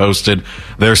Outer End posted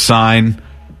their sign.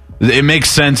 It makes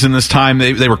sense in this time.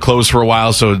 They were closed for a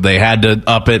while, so they had to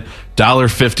up it.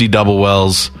 $1.50 Double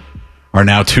Wells are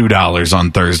now $2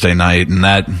 on Thursday night, and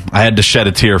that I had to shed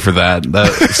a tear for that.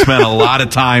 Spent a lot of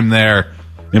time there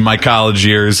in my college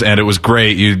years, and it was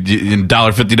great. You in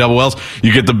 $1.50 Double Wells,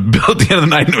 you get the bill at the end of the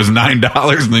night, and it was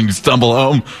 $9, and then you stumble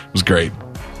home. It was great.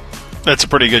 That's a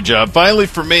pretty good job. Finally,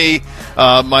 for me,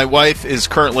 my wife is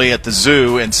currently at the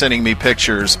zoo and sending me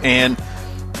pictures, and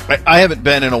I haven't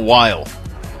been in a while.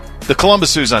 The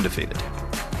Columbus Zoo is undefeated.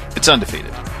 It's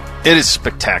undefeated. It is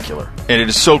spectacular, and it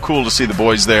is so cool to see the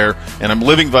boys there, and I'm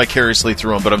living vicariously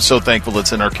through them, but I'm so thankful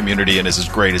it's in our community and is as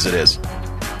great as it is.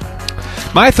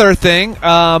 My third thing,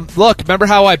 look, remember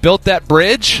how I built that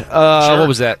bridge? Sure. What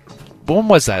was that? When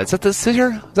was that? Is that this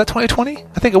year? Is that 2020?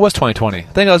 I think it was 2020. I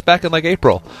think I was back in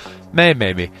April.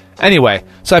 Maybe. Anyway,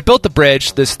 so I built the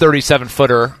bridge, this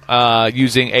 37-footer,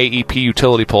 using AEP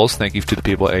utility poles. Thank you to the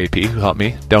people at AEP who helped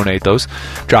me donate those,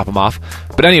 drop them off.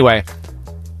 But anyway,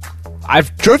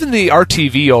 I've driven the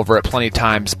RTV over it plenty of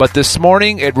times, but this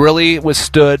morning it really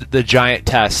withstood the giant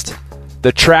test.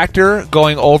 The tractor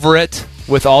going over it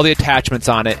with all the attachments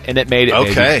on it, and it made it.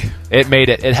 Okay. Baby. It made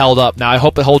it. It held up. Now, I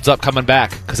hope it holds up coming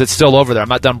back, because it's still over there. I'm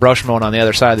not done brush mowing on the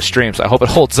other side of the stream, so I hope it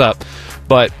holds up.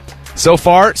 But so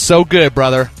far, so good,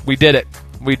 brother. We did it.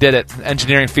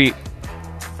 Engineering feat.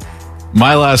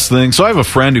 My last thing. So I have a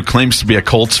friend who claims to be a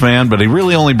Colts fan, but he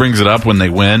really only brings it up when they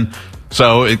win.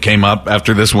 So it came up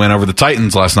after this win over the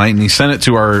Titans last night, and he sent it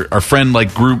to our friend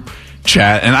group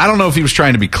chat. And I don't know if he was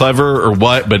trying to be clever or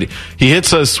what, but he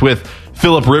hits us with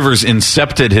Phillip Rivers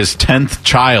incepted his 10th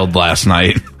child last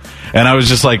night. And I was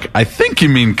just like, I think you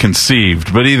mean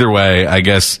conceived. But either way, I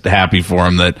guess happy for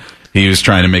him that he was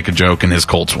trying to make a joke and his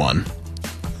Colts won.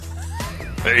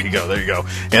 There you go.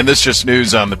 And this just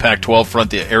news on the Pac-12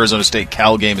 front. The Arizona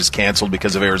State-Cal game is canceled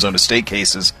because of Arizona State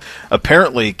cases.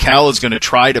 Apparently, Cal is going to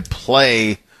try to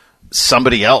play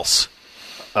somebody else.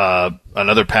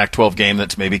 Another Pac-12 game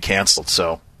that's maybe canceled.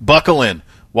 So buckle in.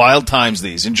 Wild times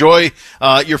these. Enjoy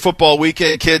your football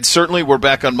weekend, kids. Certainly, we're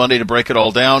back on Monday to break it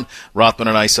all down. Rothman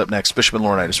and Ice up next. Bishop and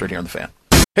Laurinaitis right here on The Fan.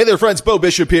 Hey there, friends. Bo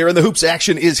Bishop here, and the hoops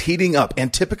action is heating up,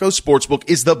 and Tipico Sportsbook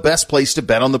is the best place to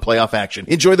bet on the playoff action.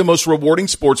 Enjoy the most rewarding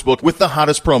sportsbook with the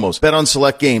hottest promos. Bet on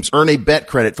select games. Earn a bet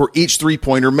credit for each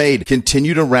three-pointer made.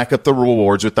 Continue to rack up the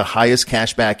rewards with the highest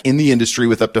cash back in the industry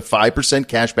with up to 5%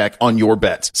 cash back on your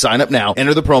bets. Sign up now.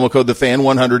 Enter the promo code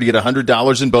TheFan100 to get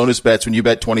 $100 in bonus bets when you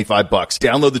bet $25.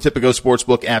 Download the Tipico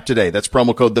Sportsbook app today. That's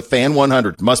promo code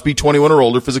TheFan100. Must be 21 or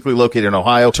older, physically located in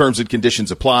Ohio. Terms and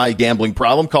conditions apply. Gambling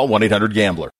problem? Call 1-800-GAMBLER.